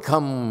you only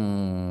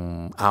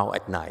come out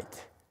at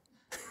night.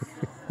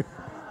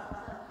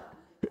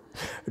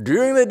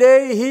 During the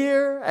day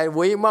here at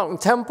Wei Mountain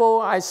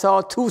Temple, I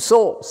saw 2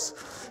 souls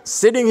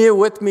sitting here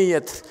with me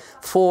at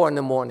 4 in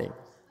the morning.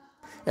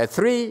 At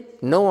 3,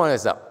 no one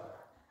is up.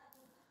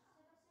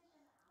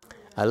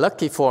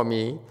 Lucky for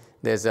me,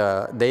 there's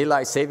a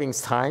daylight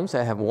savings times.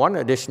 I have 1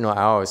 additional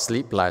hour of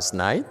sleep last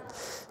night.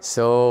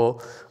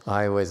 So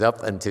I was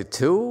up until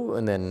 2,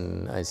 and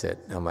then I said,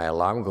 my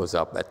alarm goes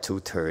up at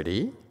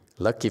 2:30.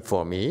 Lucky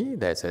for me,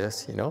 that's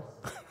just,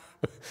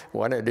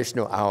 1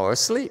 additional hour of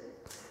sleep.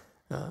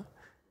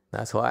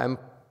 That's why I'm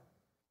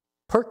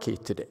perky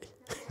today.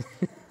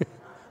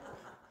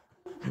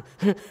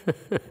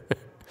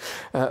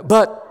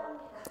 But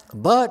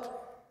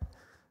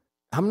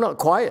I'm not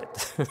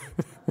quiet.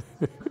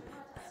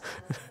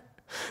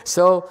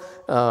 So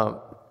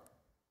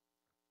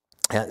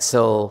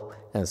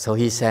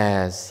he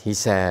says,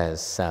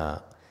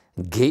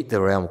 gate the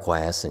realm of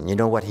quiescence. You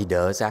know what he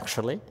does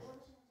actually?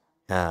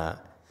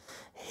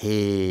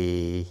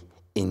 He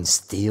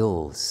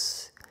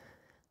instills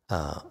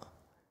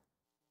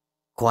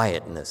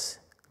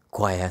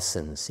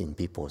quiescence in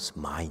people's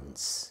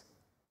minds.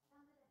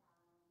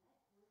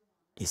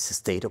 It's a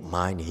state of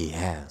mind he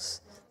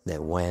has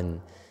that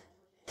when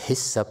his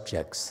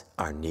subjects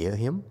are near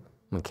him,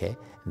 okay,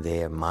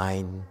 their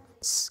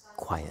minds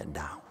quiet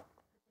down.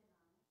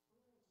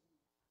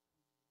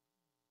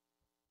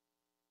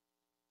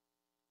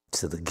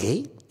 So the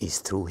gate is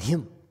through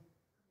him.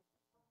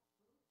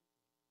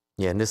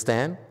 You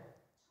understand?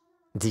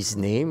 These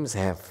names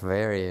have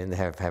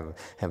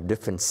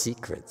different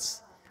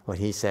secrets. What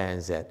he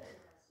says that,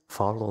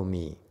 follow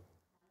me,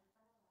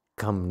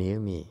 come near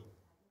me,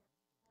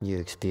 you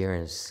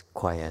experience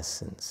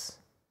quiescence.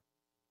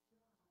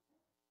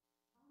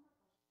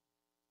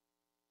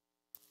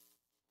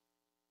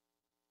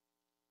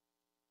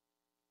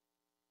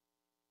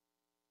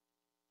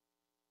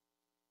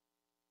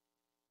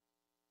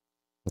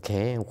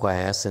 Okay,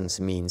 quiescence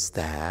means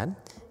that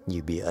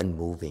you be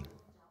unmoving.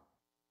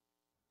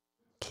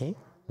 Okay,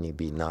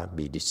 you not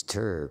be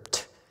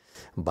disturbed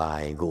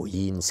by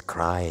goyins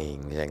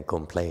crying and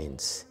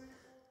complaints.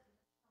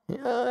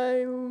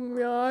 I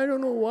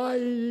don't know why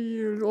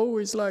you're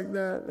always like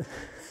that.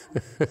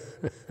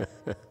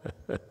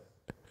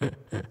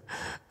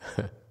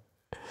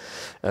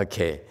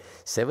 Okay,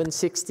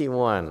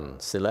 761,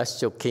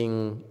 Celestial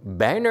King,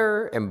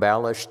 banner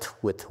embellished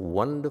with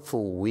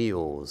wonderful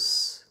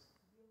wheels.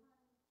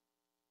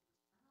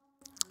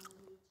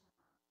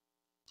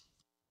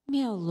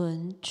 妙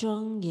轮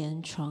庄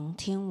严床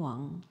天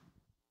王.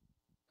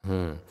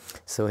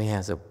 So he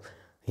has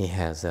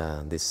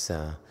this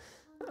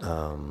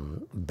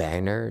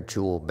banner,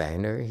 jewel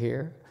banner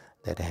here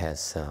that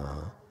has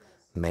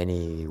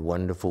many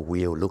wonderful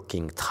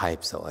wheel-looking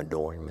types of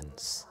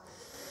adornments.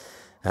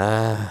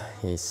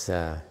 He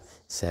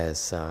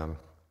says,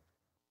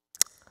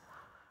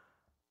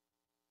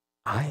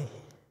 I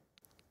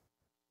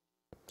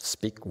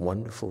speak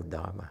wonderful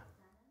Dharma.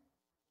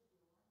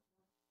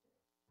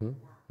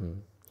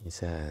 He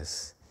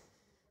says,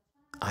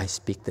 I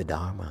speak the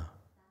Dharma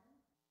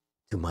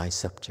to my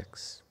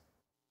subjects.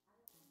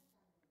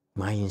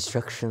 My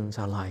instructions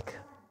are like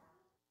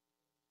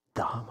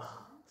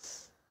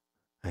Dharmas.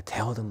 I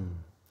tell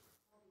them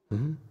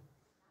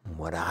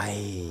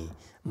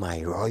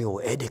my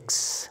royal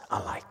edicts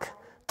are like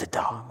the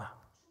Dharma.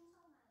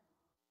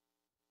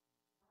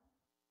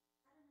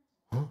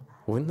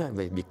 Wouldn't that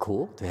be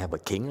cool to have a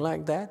king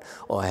like that,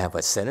 or have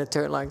a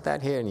senator like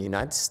that here in the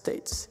United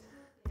States?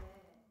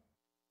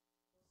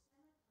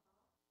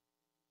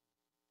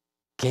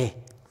 Okay,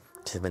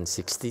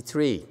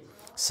 763.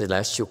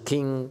 Celestial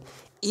King,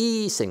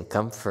 ease and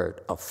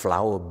comfort of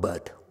flower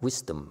bud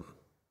wisdom.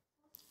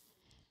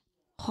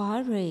 华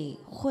蕊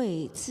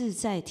慧自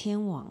在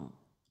天王.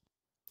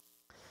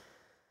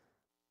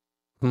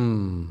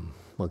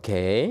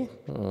 Okay.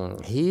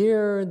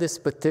 Here, this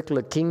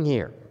particular king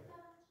here.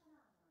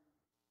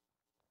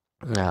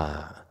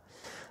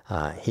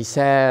 He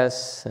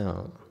says,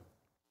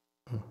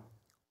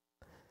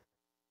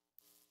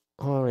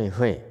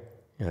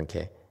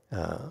 okay.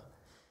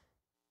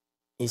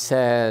 He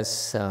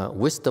says,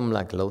 wisdom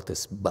like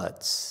lotus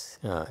buds.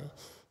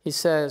 He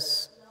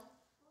says,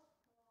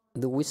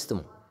 the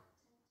wisdom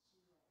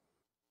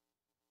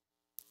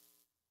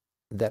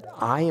that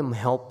I am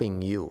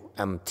helping you,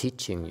 I'm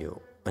teaching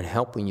you, and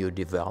helping you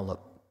develop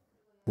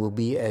will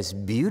be as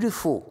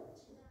beautiful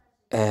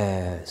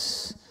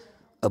as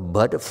a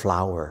bud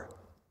flower.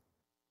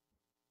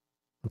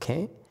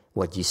 Okay?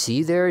 What you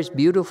see there is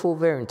beautiful,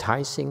 very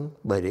enticing,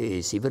 but it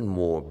is even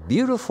more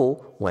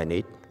beautiful when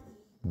it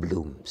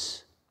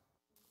blooms.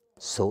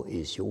 So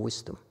is your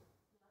wisdom.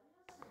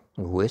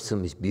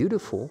 Wisdom is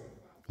beautiful,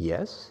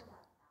 yes,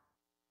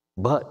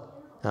 but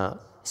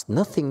it's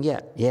nothing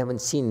yet. You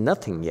haven't seen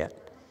nothing yet.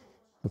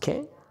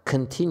 Okay?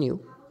 Continue.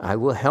 I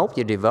will help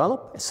you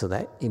develop so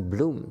that it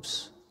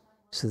blooms,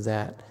 so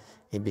that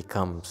it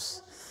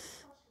becomes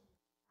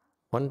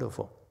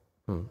wonderful.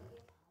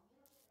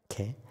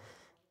 Okay?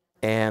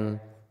 And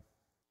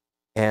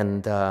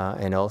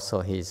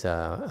also he's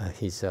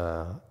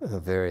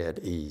very at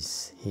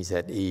ease. He's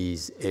at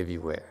ease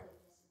everywhere.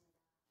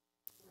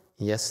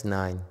 Yes,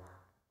 9.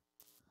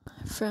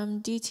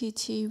 From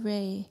DTT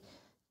Ray,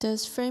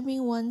 does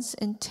framing one's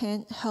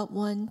intent help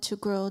one to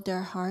grow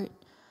their heart?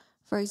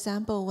 For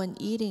example, when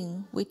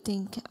eating, we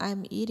think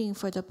I'm eating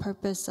for the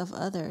purpose of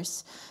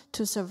others,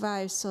 to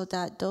survive so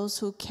that those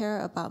who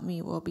care about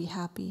me will be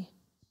happy.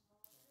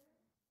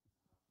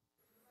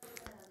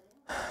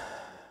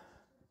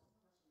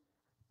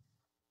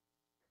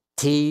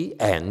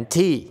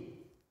 TNT.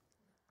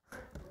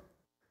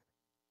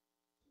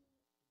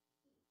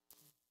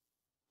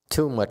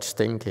 Too much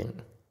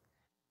thinking.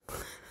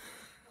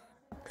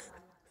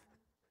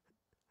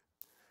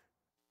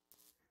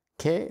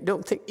 Okay,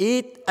 don't think,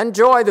 eat,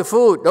 enjoy the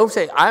food. Don't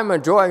say, I'm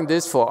enjoying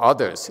this for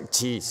others.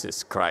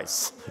 Jesus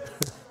Christ.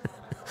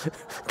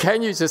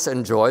 Can you just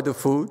enjoy the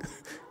food?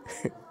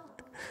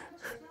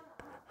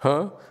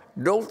 Huh?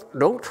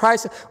 Don't try.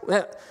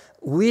 Well,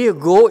 we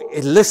go,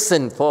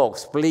 listen,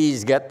 folks,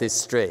 please get this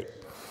straight.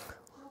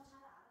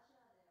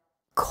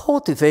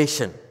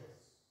 Cultivation.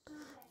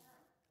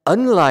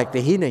 Unlike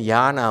the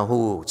Hinayana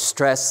who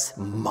stress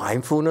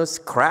mindfulness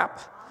crap,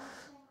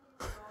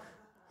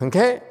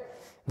 okay?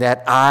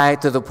 That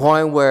to the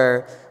point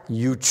where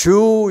you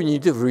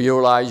need to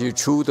realize you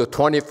chew the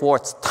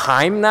 24th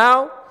time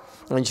now,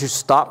 and you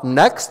stop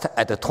next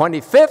at the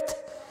 25th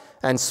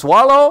and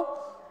swallow.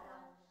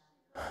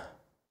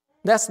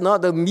 That's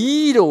not the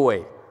middle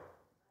way,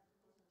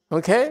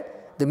 okay?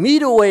 The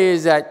middle way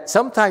is that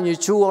sometimes you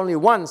chew only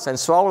once and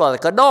swallow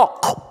like a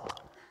dog.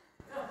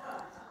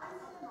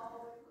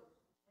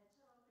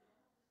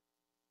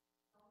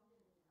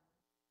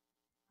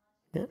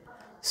 Yeah?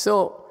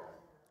 So,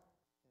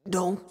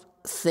 don't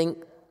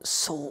think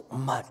so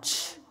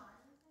much.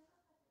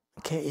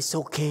 Okay, it's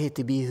okay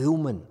to be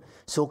human.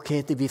 It's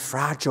okay to be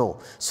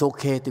fragile. It's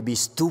okay to be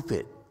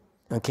stupid.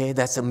 Okay,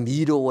 that's a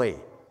middle way.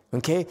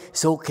 Okay,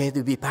 it's okay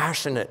to be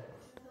passionate.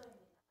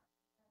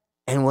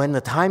 And when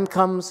the time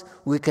comes,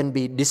 we can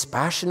be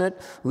dispassionate,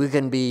 we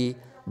can be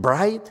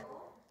bright.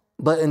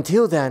 But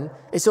until then,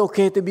 it's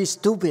okay to be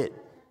stupid.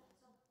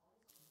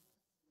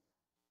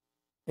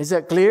 Is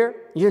that clear?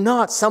 You're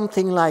not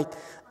something like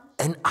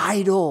an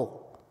idol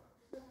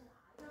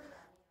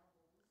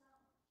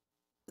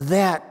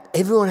that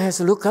everyone has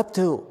to look up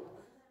to.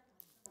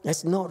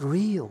 That's not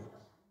real.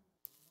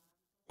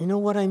 You know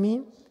what I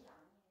mean?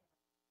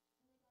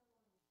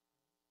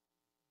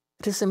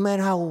 It doesn't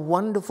matter how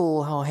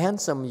wonderful, how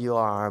handsome you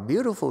are, how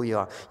beautiful you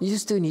are. You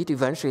still need to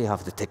eventually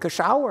have to take a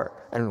shower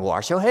and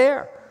wash your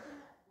hair.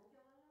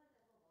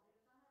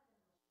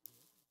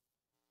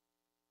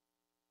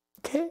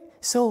 Okay?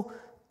 So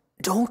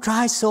don't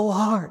try so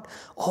hard.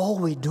 All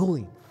we're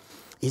doing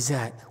is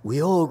that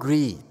we all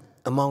agree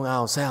among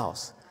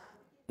ourselves.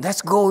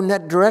 Let's go in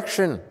that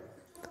direction.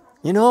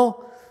 You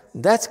know,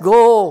 let's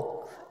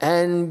go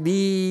and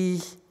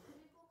be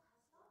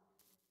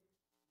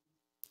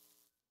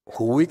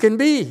who we can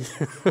be.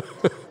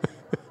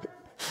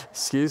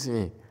 Excuse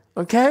me.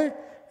 Okay?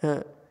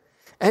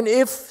 And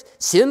if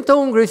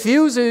Xintong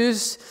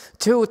refuses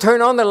to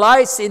turn on the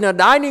lights in a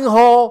dining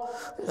hall,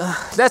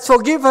 let's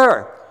forgive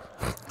her.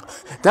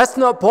 Let's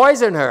not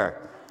poison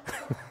her.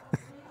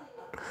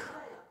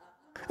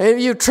 And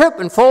if you trip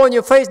and fall on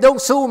your face,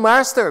 don't sue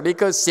master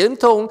because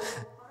Xintong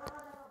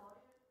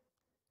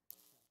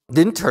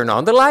didn't turn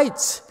on the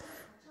lights.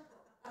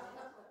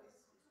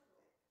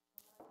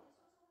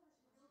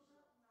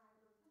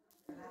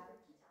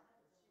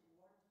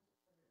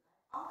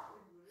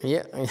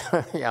 Yeah,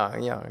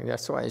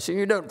 that's right. So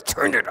you don't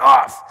turn it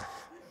off.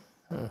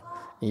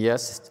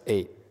 Yes,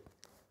 8.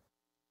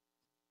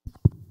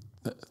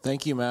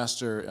 Thank you,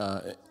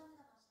 Master.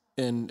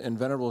 In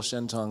Venerable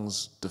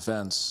Shentong's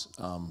defense,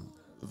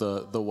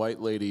 the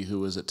white lady who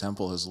was at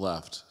temple has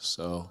left.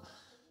 So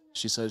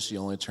she says she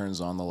only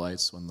turns on the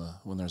lights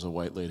when there's a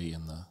white lady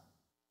in the.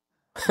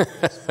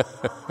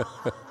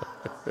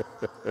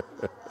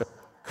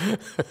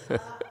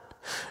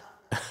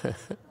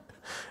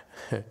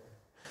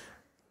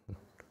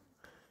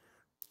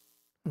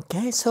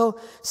 Okay, so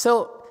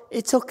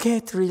it's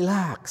okay to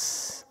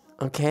relax.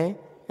 Okay,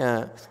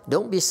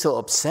 don't be so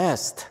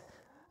obsessed.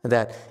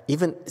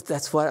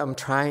 That's what I'm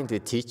trying to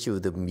teach you,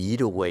 the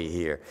middle way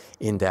here.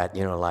 In that,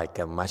 like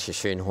Master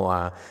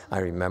YongHua, I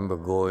remember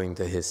going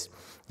to his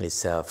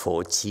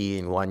 4-chi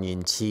and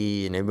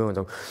 1-yin-chi, and everyone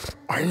told,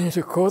 I need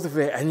to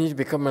cultivate, I need to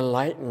become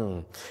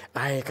enlightened.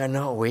 I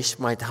cannot waste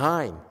my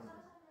time.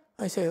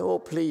 I say, oh,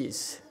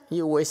 please,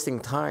 you're wasting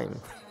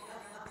time.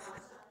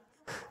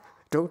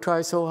 Don't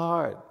try so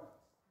hard.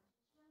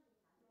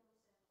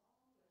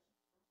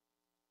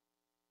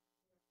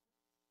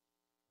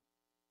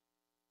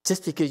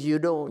 Just because you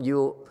don't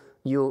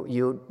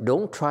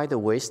try to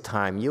waste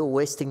time, you're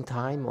wasting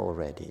time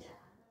already.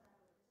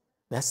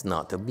 That's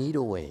not the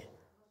middle way.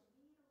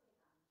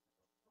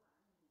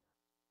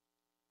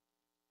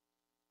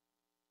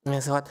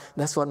 That's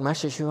what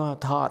Master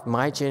YongHua taught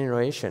my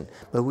generation,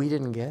 but we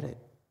didn't get it.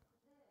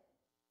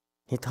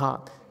 He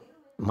taught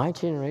my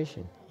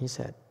generation. He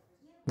said,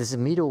 there's a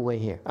middle way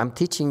here. I'm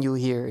teaching you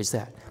here is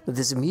that, but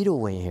there's a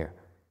middle way here.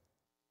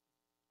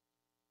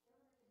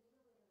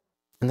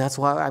 And that's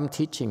why I'm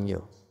teaching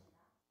you.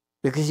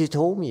 Because he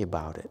told me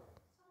about it.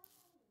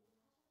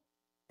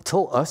 He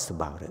told us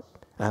about it.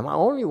 I'm the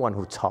only one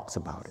who talks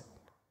about it.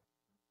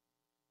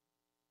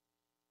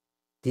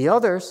 The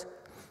others,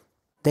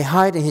 they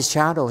hide in his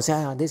shadow.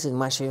 Say, this is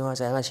Master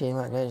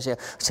YongHua.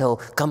 So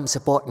come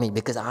support me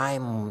because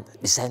I'm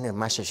descendant of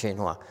Master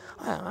YongHua.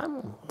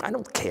 I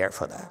don't care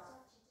for that.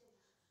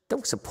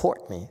 Don't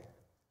support me.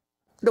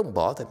 Don't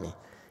bother me.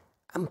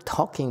 I'm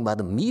talking about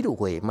the middle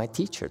way my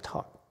teacher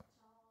taught.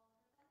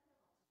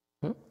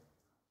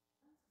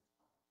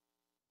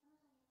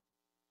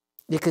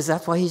 Because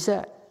that's what he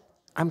said.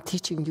 I'm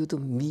teaching you the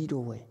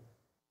middle way.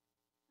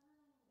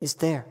 It's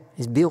there.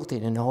 It's built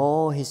in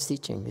all his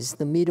teaching. It's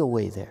the middle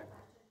way there.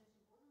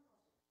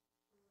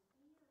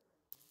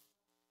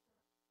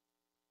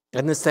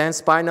 Understand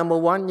spy number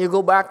 1? You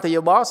go back to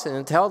your boss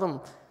and tell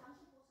them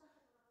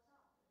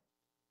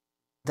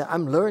that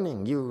I'm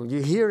learning. You're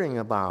learning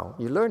about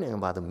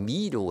the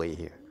middle way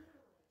here.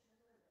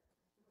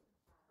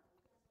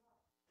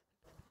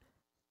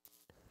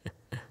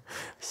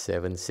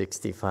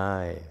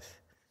 $765.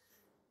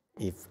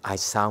 If I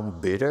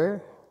sound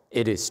bitter,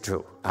 it is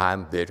true.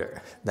 I'm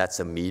bitter. That's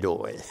a middle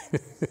way.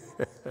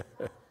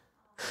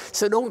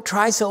 So don't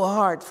try so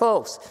hard,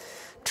 folks.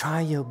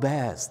 Try your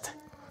best.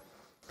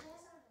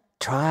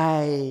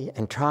 Try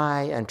and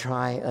try and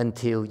try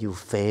until you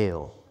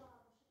fail.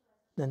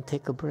 Then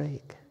take a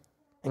break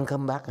and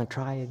come back and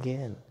try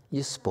again.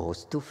 You're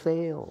supposed to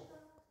fail.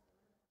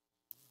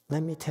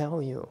 Let me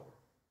tell you,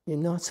 you're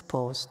not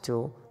supposed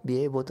to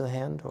be able to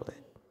handle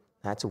it.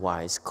 That's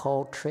why it's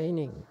called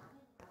training.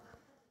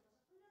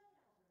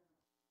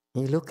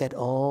 You look at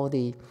all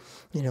the,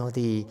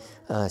 the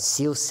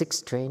SEAL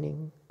 6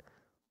 training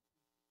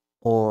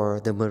or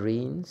the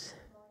Marines.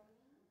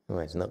 Well,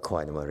 it's not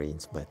quite the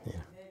Marines, but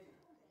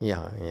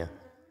yeah.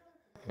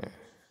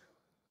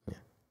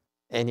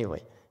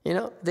 Anyway,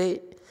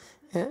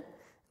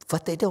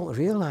 but they don't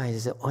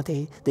realize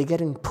that they're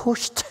getting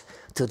pushed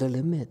to the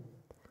limit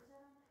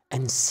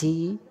and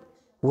see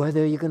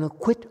whether you're going to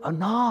quit or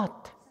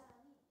not.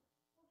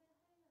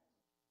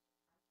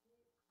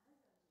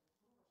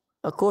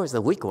 Of course, the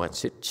weak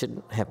ones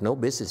should have no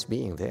business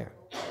being there.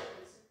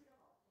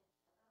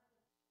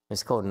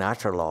 It's called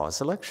natural law of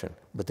selection.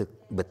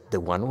 But the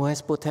one who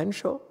has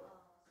potential,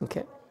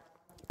 okay,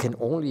 can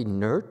only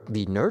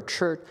be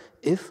nurtured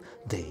if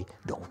they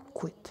don't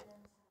quit.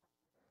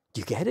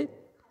 You get it?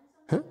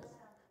 Huh?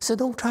 So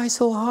don't try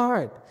so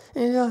hard.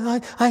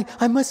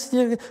 I must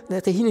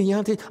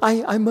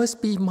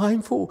be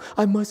mindful.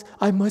 I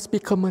must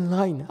become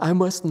enlightened. I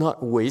must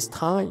not waste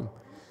time.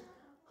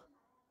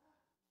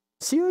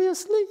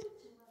 Seriously?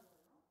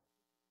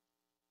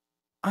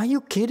 Are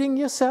you kidding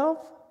yourself?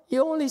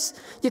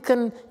 You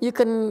can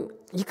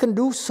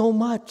do so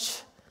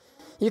much.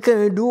 You can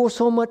endure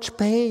so much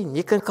pain.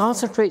 You can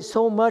concentrate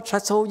so much.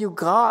 That's all you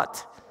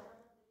got.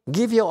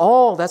 Give your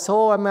all. That's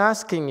all I'm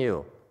asking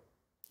you.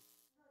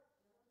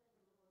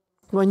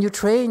 When you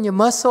train your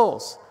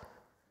muscles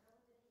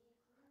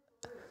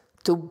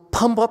to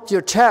pump up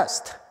your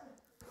chest,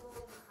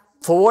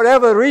 for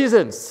whatever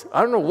reasons,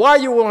 I don't know why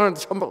you want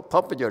to pump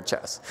up your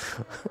chest.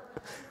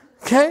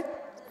 Okay?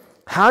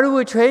 How do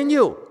we train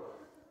you?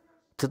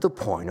 To the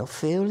point of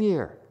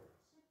failure.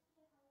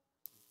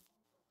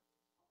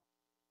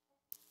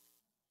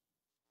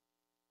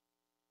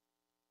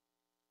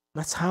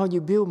 That's how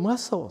you build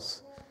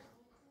muscles.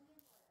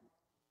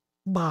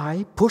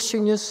 By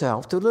pushing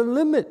yourself to the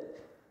limit.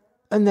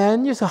 And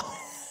then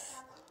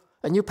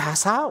you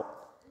pass out.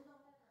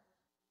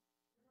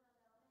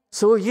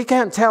 So you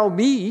can't tell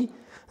me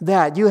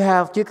that you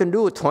can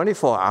do it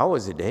 24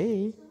 hours a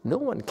day. No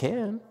one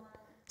can.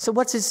 So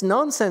what's this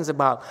nonsense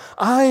about?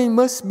 I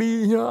must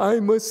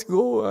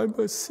go, I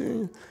must.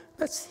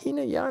 That's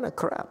Hinayana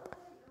crap.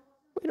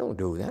 We don't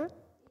do that.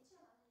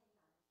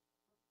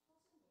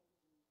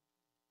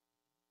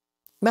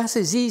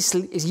 Master Z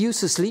used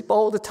to sleep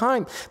all the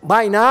time.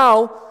 By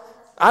now,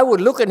 I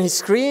would look at his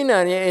screen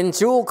and in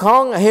Chu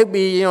Kong, he'd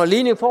be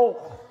leaning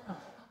forward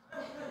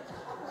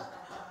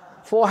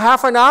for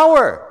half an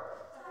hour.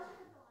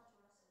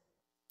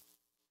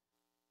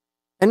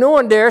 And no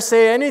one dare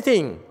say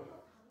anything,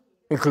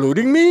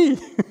 including me.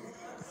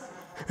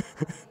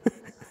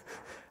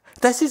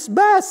 That's his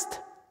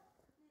best.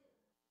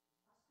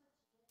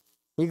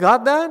 You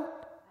got that?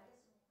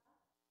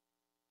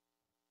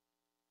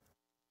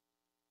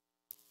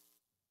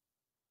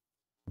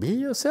 Be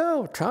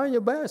yourself. Try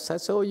your best.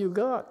 That's all you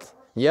got.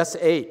 Yes,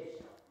 8.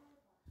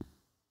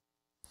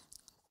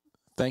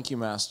 Thank you,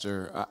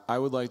 Master. I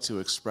would like to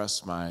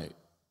express my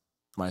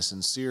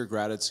sincere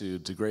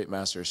gratitude to Great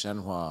Master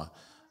YongHua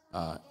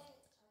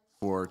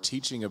for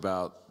teaching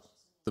about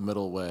the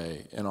middle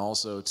way, and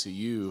also to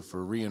you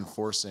for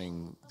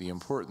reinforcing the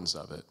importance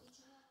of it.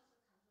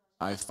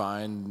 I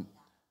find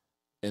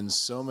in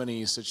so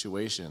many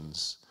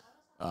situations,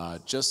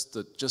 just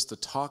the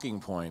talking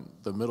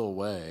point, the middle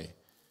way,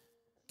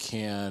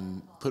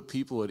 can put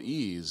people at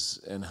ease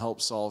and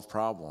help solve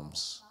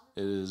problems.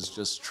 It is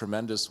just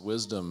tremendous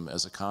wisdom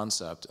as a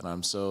concept, and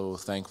I'm so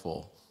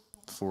thankful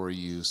for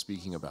you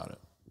speaking about it.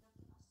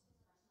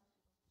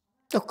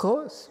 Of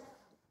course.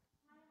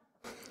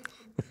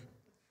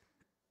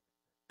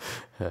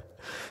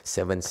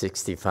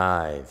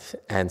 765.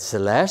 And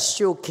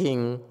celestial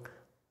king,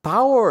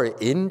 power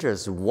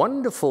Indra's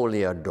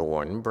wonderfully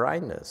adorned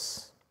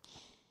brightness.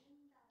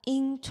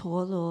 因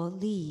陀罗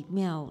力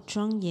妙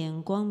庄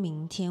严光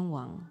明天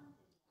王。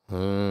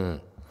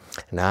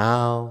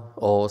Now,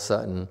 all of a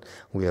sudden,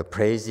 we are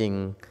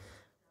praising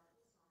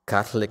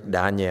Catholic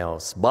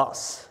Daniel's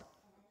boss.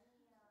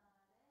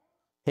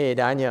 Hey,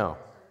 Daniel,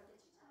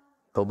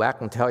 go back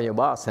and tell your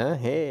boss, huh?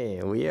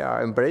 Hey, we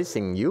are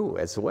embracing you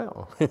as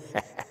well.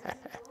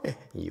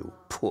 You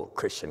poor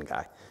Christian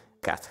guy,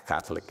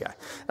 Catholic guy.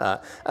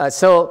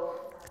 So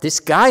this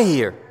guy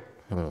here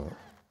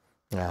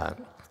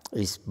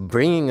is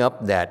bringing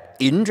up that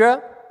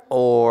Indra,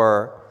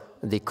 or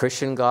the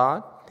Christian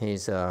God.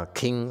 He's a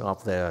king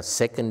of the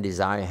second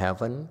desire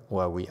heaven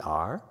where we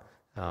are.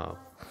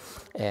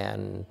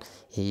 And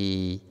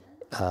he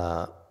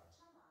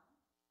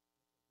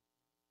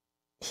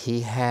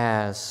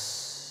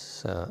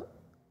has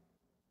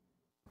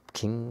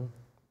king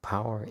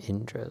power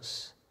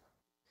Indra's.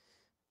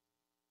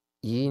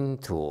 Yin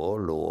Tuo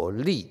Luo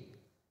Li.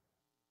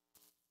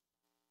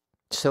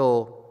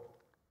 So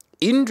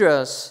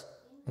Indra's,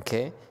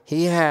 okay,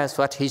 he has,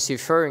 what he's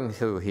referring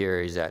to here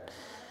is that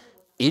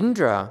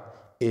Indra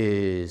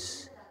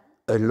is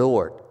a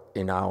lord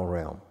in our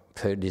realm,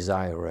 per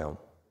desire realm,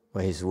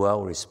 where he's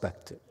well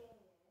respected.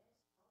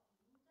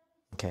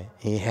 Okay,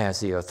 he has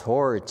the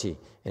authority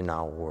in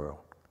our world.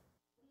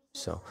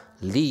 So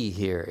Li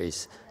here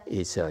is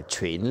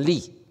Quan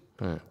Li,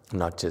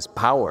 not just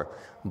power,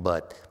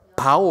 but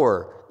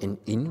power in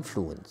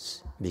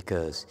influence,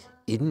 because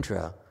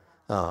Indra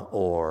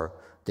or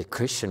the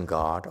Christian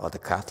God or the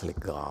Catholic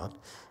God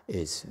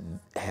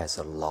has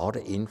a lot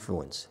of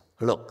influence.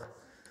 Look,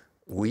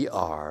 we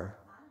are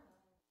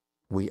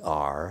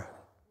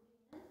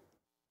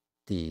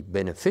the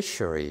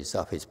beneficiaries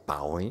of his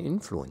power and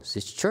influence.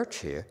 This church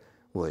here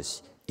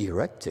was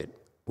erected,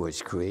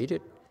 was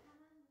created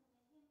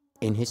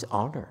in his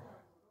honor.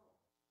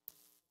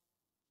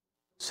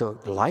 So,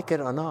 like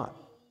it or not,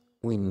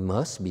 we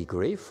must be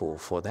grateful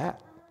for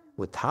that.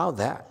 Without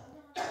that,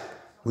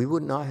 we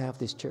would not have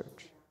this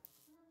church.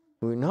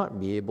 we will not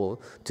be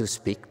able to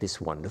speak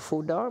this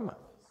wonderful Dharma.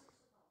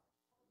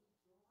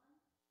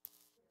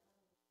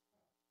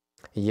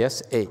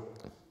 Yes, 8.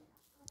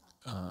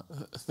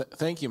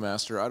 Thank you,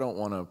 Master. I don't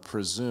want to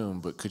presume,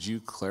 but could you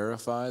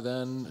clarify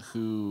then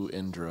who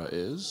Indra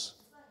is?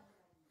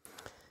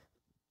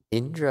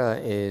 Indra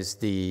is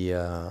the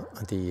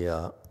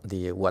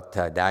what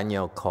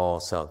Daniel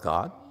calls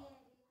God.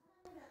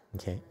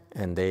 Okay,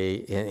 and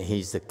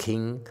he's the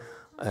king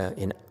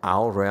in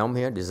our realm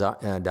here.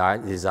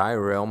 Desire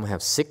realm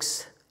have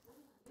 6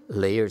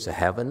 layers of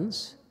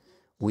heavens.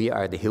 We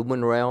are the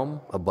human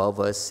realm. Above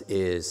us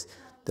is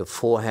the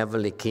 4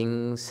 heavenly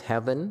kings'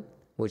 heaven,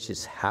 which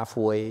is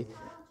halfway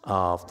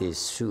of the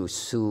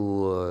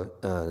Sumeru,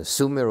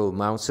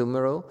 Mount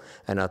Sumeru,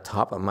 and on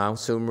top of Mount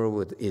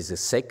Sumeru is the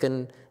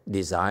 2nd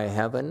desire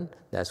heaven.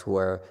 That's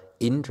where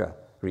Indra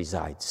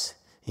resides.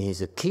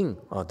 He's a king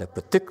of the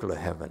particular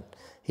heaven.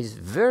 He's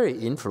very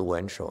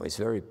influential. He's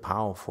very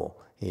powerful.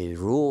 He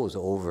rules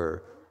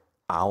over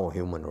our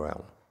human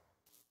realm.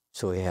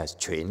 So he has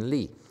Quan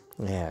Li.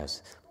 He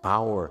has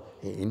power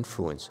and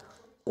influence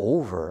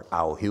over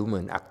our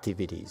human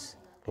activities,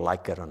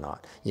 like it or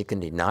not. You can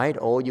deny it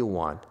all you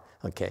want,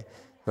 okay?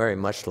 Very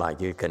much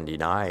like you can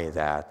deny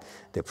that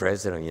the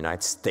President of the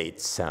United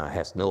States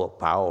has no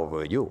power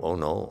over you. Oh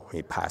no,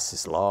 he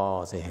passes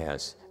laws, he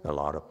has a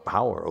lot of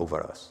power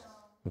over us,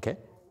 okay?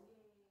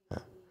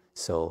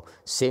 So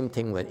same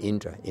thing with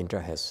Indra.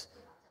 Indra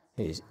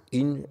is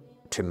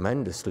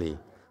tremendously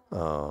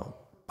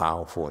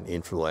powerful and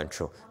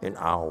influential in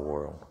our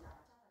world.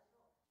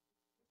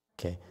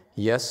 Okay,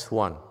 yes,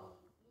 1.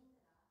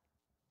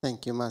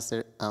 Thank you,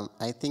 Master.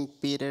 I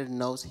think Peter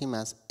knows him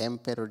as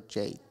Emperor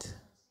Jade.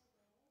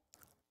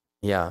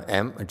 Yeah,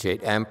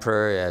 Jade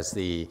Emperor, as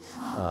the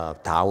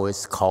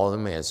Taoists call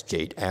him, as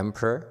Jade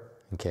Emperor.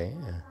 Okay,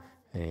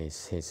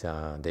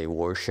 and they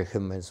worship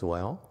him as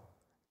well.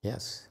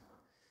 Yes.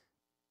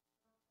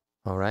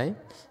 All right,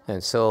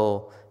 and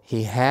so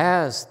he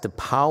has the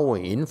power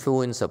and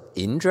influence of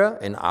Indra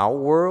in our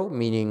world,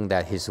 meaning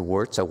that his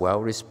words are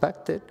well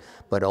respected,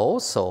 but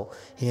also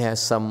he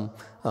has a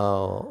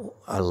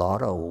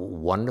lot of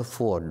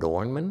wonderful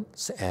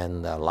adornments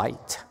and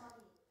light.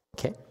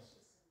 Okay.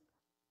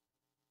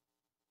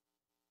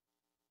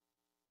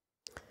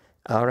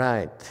 All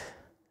right,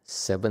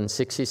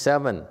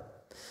 767.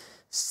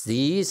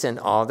 These and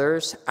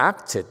others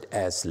acted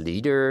as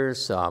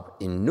leaders of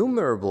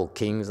innumerable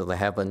kings of the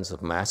heavens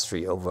of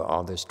mastery over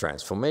others'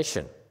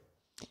 transformation.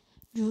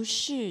 如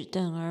是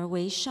等而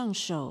为上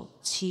首，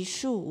其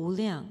数无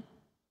量。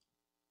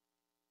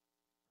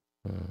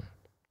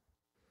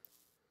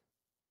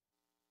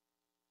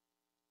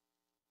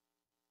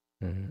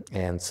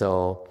And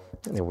so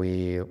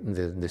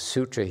the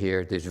sutra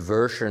here, this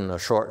version, a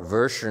short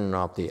version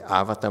of the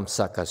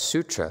Avatamsaka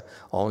Sutra,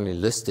 only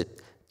listed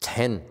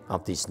 10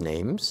 of these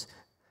names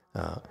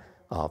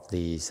of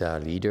these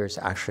leaders.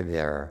 Actually,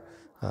 there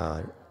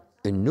are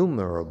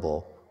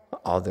innumerable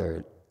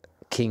other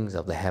kings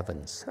of the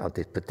heavens, of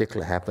this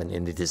particular heaven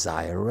in the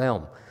desire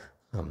realm.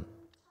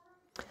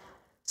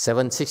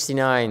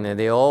 769, and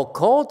they all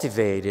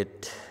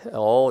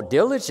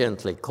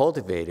diligently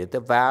cultivated the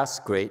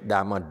vast great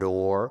Dharma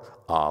door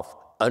of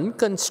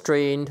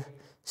unconstrained,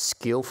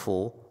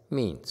 skillful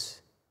means.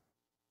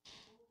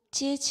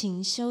 皆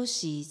勤修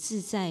习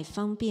自在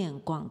方便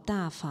广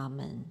大法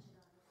门。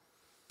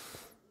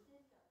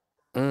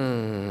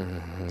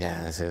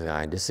Yeah, so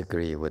I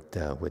disagree with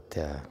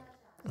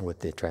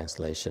the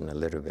translation a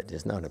little bit.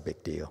 It's not a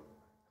big deal,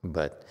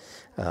 but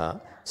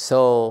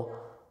so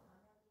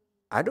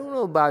I don't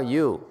know about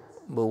you,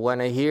 but when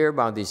I hear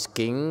about these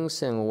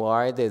kings and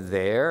why they're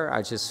there,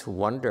 I just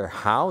wonder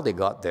how they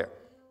got there.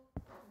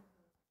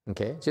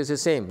 Okay, just the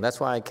same. That's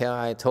why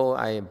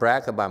I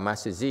brag about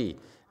Master Z.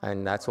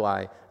 And that's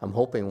why I'm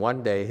hoping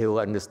one day he will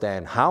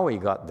understand how he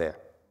got there.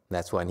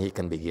 That's when he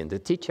can begin to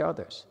teach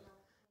others.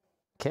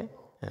 Okay?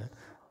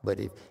 But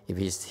if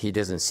he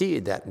doesn't see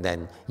that,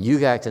 then you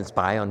guys can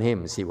spy on him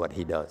and see what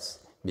he does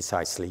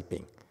besides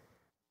sleeping.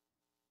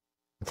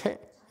 Okay?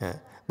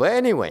 But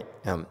anyway,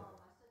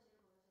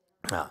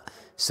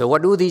 so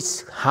what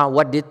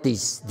did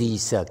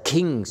these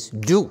kings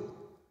do?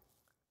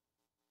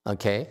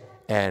 Okay?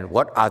 And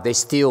what are they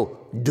still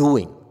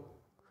doing?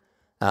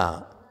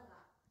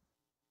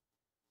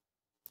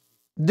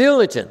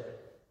 Diligent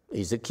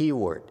is a key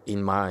word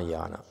in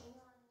Mahayana.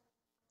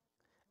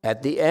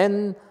 At the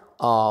end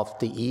of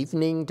the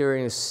evening,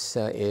 during the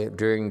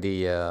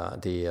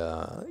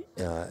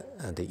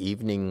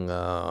evening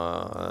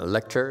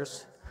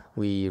lectures,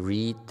 we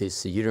read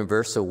this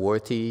universal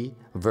worthy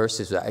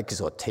verses of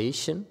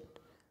exhortation.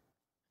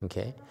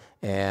 Okay,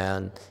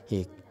 and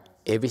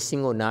every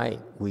single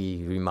night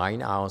we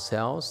remind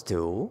ourselves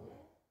to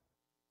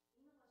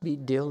be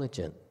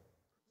diligent.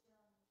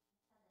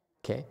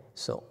 Okay,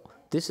 so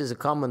this is a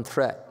common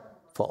thread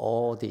for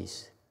all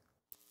these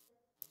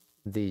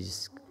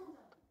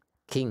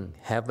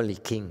heavenly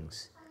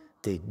kings.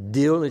 They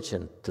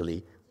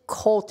diligently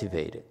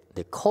cultivated.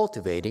 They're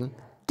cultivating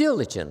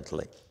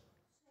diligently.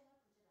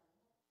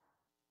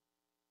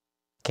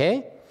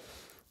 Okay?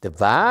 The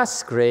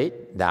vast,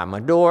 great Dharma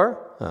door,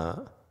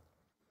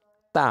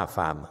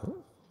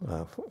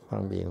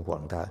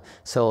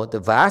 so the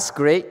vast,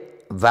 great,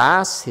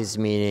 vast is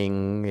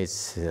meaning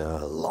it's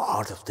a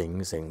lot of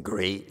things, and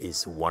great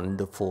is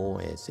wonderful.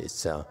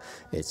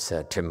 It's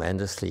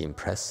tremendously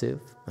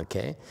impressive.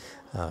 Okay,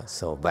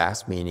 so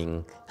vast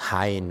meaning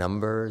high in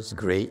numbers,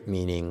 great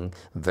meaning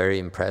very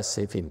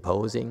impressive,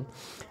 imposing.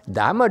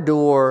 Dharma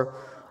door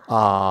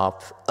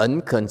of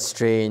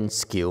unconstrained,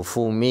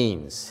 skillful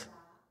means.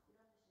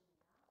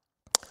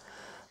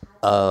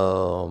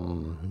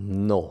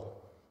 No.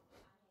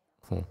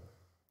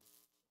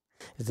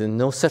 There's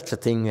no such a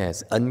thing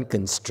as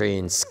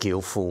unconstrained,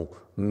 skillful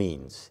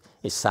means.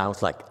 It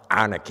sounds like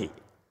anarchy.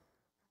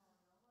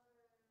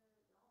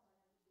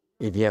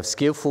 If you have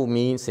skillful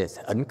means that's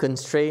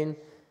unconstrained,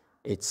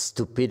 it's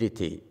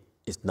stupidity,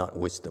 it's not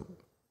wisdom.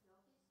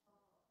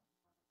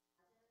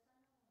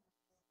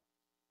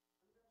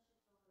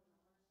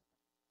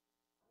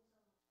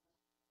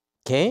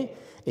 Okay?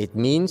 It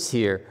means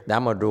here,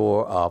 Dharma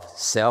door of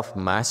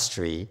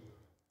self-mastery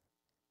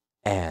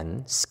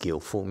and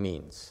skillful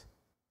means.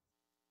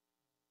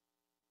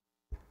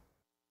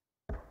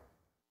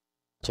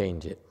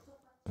 Change it,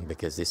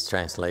 because this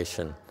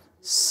translation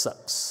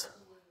sucks.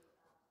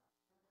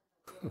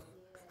 Of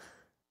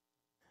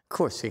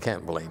course, you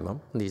can't blame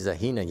them. These are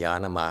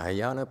Hinayana,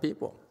 Mahayana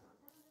people.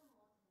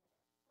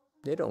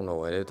 They don't know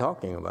what they're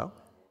talking about.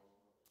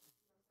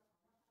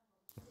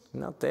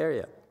 Not there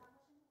yet.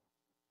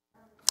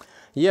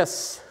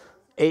 Yes,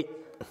 8.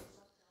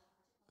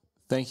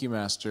 Thank you,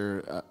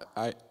 Master.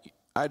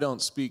 I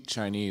don't speak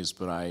Chinese,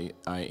 but I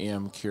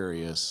am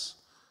curious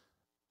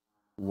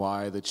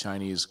why the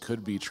Chinese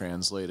could be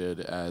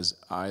translated as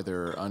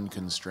either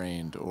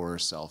unconstrained or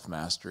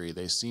self-mastery.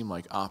 They seem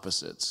like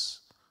opposites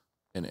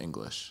in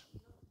English.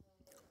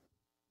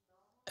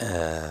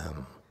 Yeah,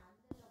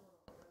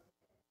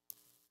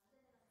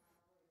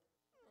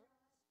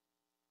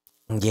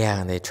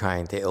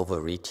 they're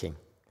overreaching.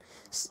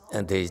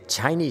 And the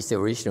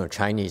original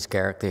Chinese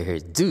character here,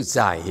 自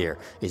在 here,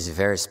 is a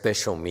very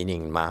special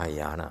meaning in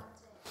Mahayana.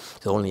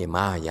 It's only a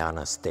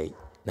Mahayana state.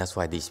 That's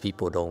why these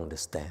people don't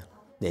understand.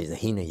 There's a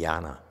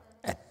Hinayana,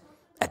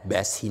 at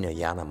best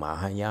Hinayana,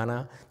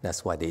 Mahayana.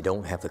 That's why they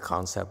don't have the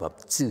concept of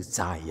自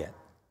在 yet.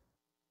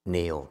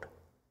 Nailed.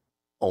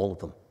 All of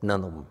them,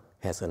 none of them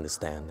has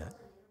understand that.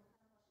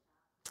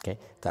 Okay,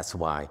 that's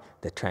why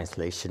the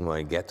translation, when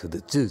I get to the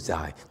自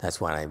在,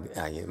 that's why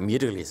I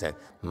immediately said,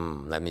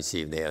 let me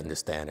see if they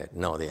understand it.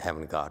 No, they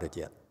haven't got it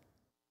yet.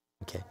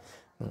 Okay.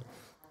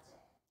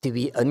 To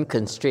be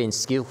unconstrained,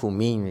 skillful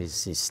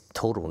means is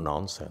total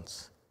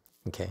nonsense.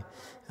 Okay.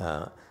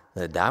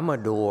 The Dharma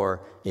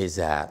door is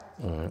that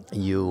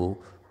you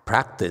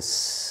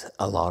practice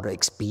a lot of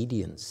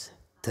expedience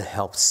to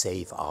help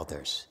save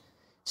others.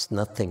 It's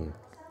nothing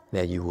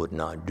that you would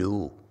not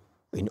do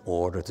in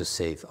order to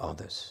save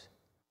others.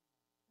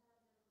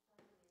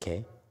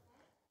 Okay?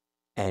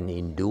 And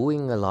in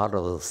doing a lot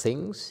of those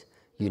things,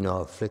 you're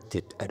not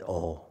afflicted at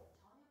all.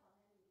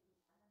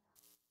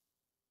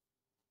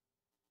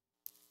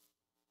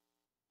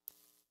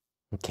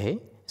 Okay?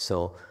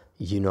 So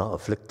you're not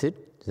afflicted.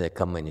 They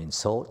come and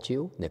insult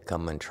you. They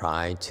come and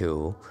try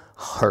to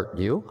hurt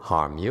you,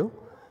 harm you.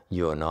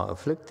 You are not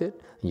afflicted.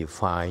 You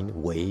find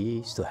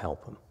ways to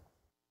help them.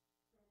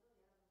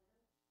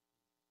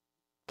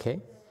 Okay?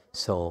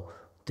 So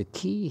the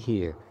key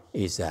here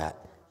is that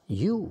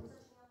you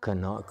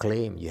cannot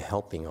claim you're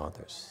helping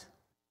others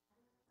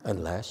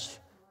unless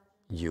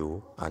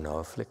you are not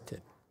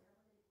afflicted.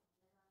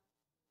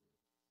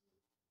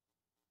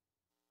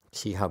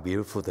 See how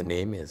beautiful the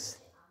name is?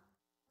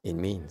 It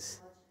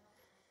means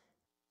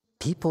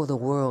people of the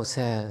world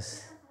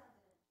says,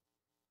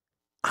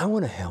 I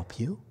want to help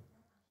you.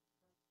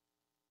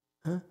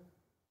 Huh?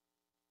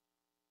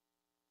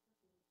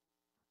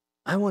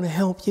 I want to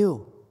help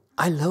you.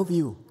 I love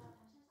you.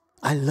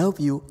 I love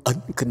you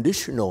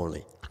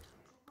unconditionally.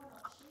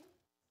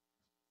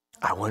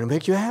 I want to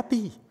make you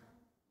happy.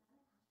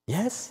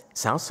 Yes,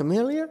 sounds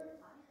familiar?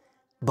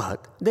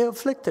 But they're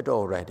afflicted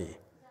already.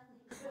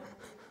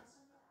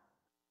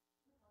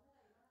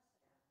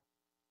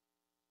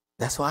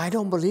 That's why I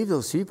don't believe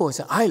those people who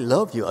say, I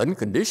love you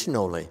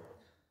unconditionally.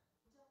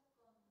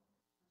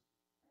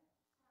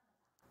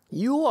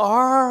 You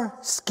are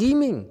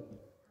scheming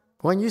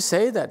when you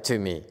say that to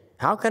me.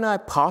 How can I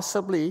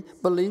possibly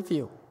believe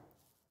you?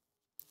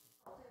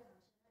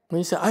 When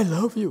you say, I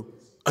love you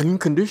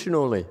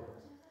unconditionally.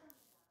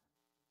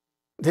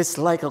 It's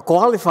like a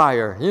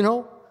qualifier, you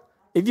know?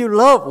 If you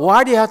love,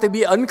 why do you have to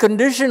be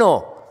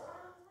unconditional?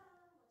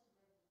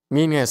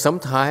 Meaning that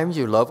sometimes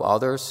you love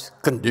others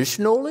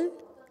conditionally?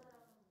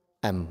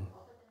 And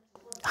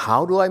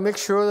how do I make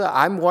sure that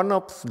I'm one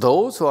of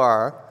those who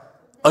are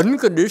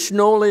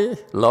unconditionally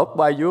loved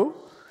by you?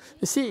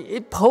 You see,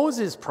 it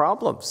poses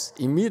problems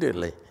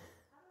immediately.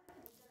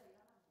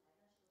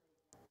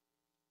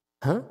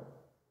 Huh?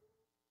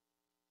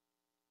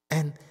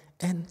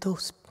 And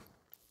those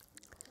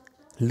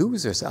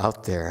losers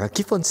out there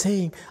keep on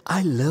saying,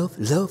 I love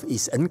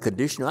is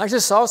unconditional. I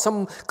just saw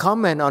some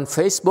comment on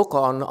Facebook,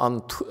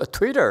 on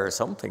Twitter or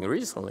something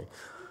recently.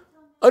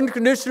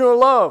 Unconditional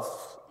love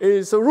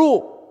is a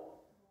rule.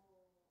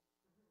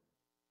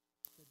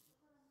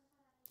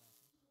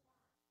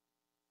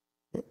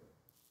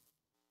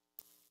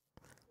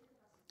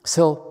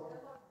 So,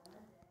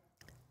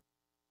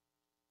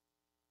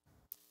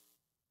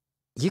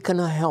 you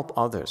cannot help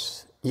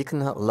others. You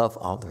cannot love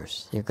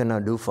others. You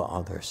cannot do for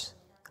others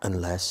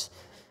unless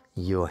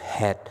your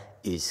head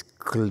is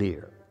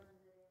clear.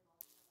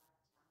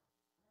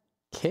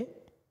 Okay?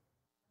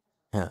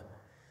 Yeah.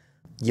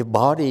 Your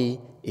body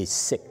is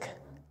sick.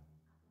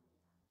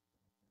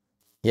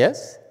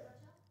 Yes?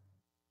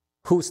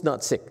 Who's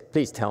not sick?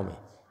 Please tell me.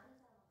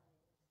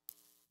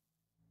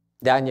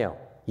 Daniel,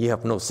 you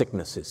have no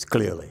sicknesses,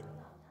 clearly.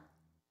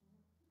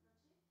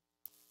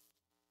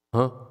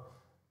 Huh?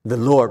 The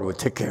Lord will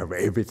take care of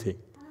everything.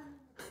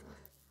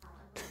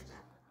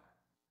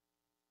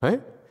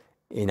 Right?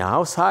 In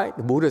outside,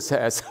 the Buddha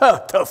says,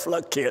 tough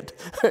luck, kid.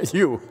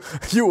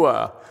 You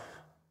are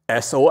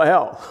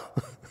SOL.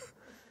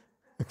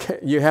 Okay,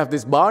 you have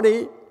this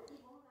body,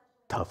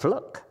 tough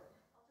luck.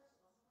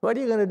 What are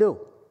you going to do?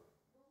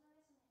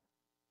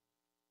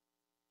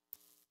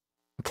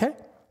 Okay?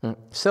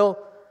 So,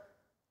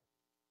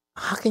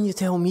 how can you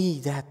tell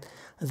me that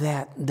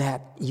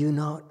you're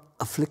not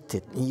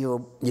afflicted? Your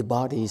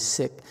body is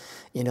sick,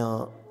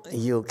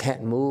 you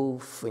can't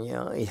move,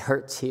 it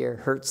hurts here,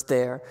 hurts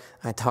there.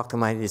 I talked to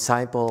my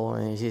disciple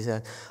and she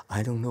said,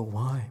 I don't know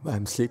why,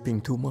 I'm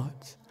sleeping too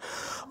much.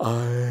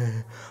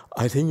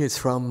 I think it's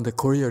from the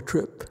Korea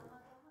trip.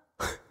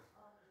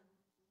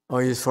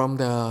 Or it's from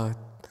the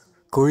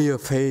Korea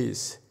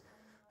phase.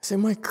 I said,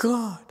 my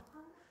God.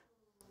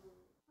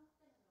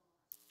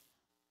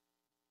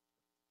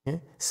 Yeah?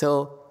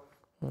 So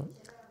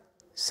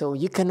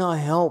you cannot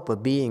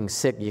help being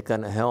sick, you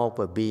cannot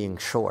help being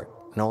short,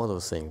 and all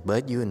those things,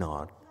 but you're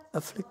not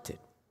afflicted.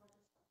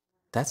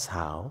 That's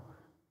how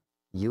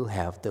you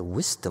have the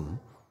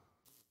wisdom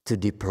to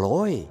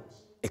deploy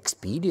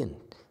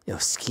expedient, your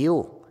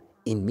skill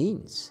in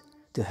means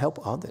to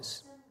help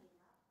others.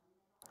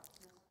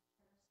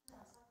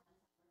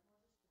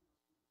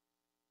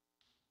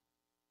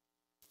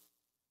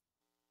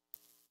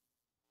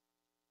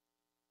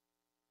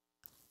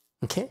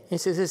 Okay,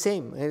 it's the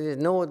same.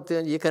 No,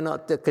 you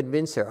cannot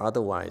convince her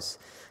otherwise.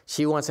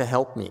 She wants to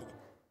help me.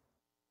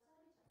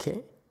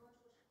 Okay?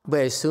 But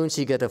as soon as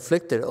she gets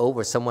afflicted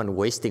over someone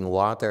wasting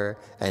water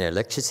and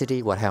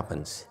electricity, what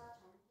happens?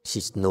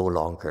 She's no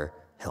longer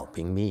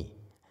helping me.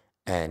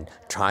 And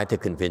try to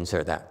convince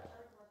her that.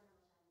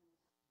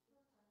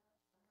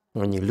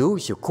 When you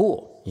lose your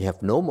cool, you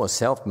have no more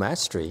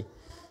self-mastery,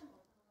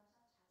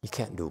 you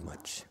can't do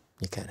much.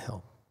 You can't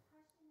help.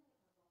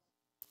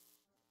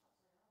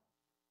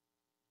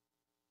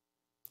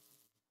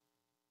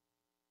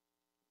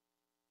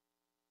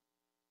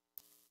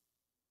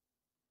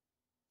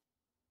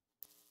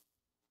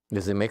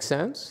 Does it make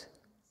sense?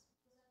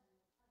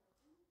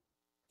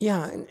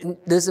 Yeah,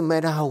 it doesn't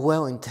matter how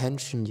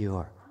well-intentioned you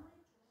are.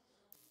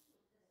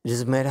 It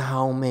doesn't matter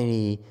how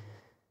many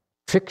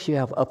tricks you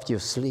have up your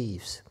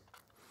sleeves.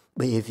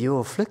 But if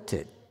you're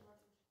afflicted,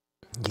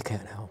 you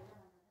can't help.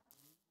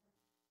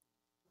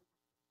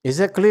 Is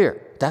that clear?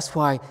 That's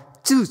why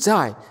自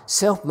在,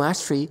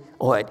 self-mastery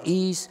or at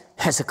ease,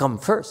 has to come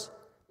first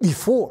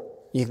before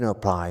you can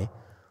apply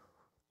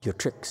your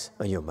tricks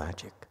or your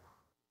magic.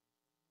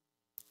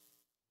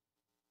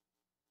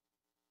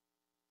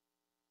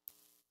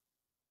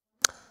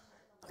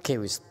 Okay,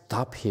 we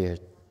stop here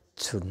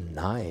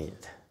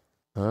tonight.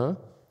 Huh?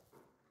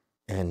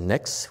 And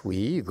next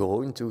we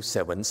go into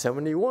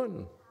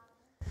 771.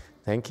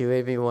 Thank you,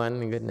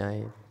 everyone. Good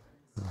night.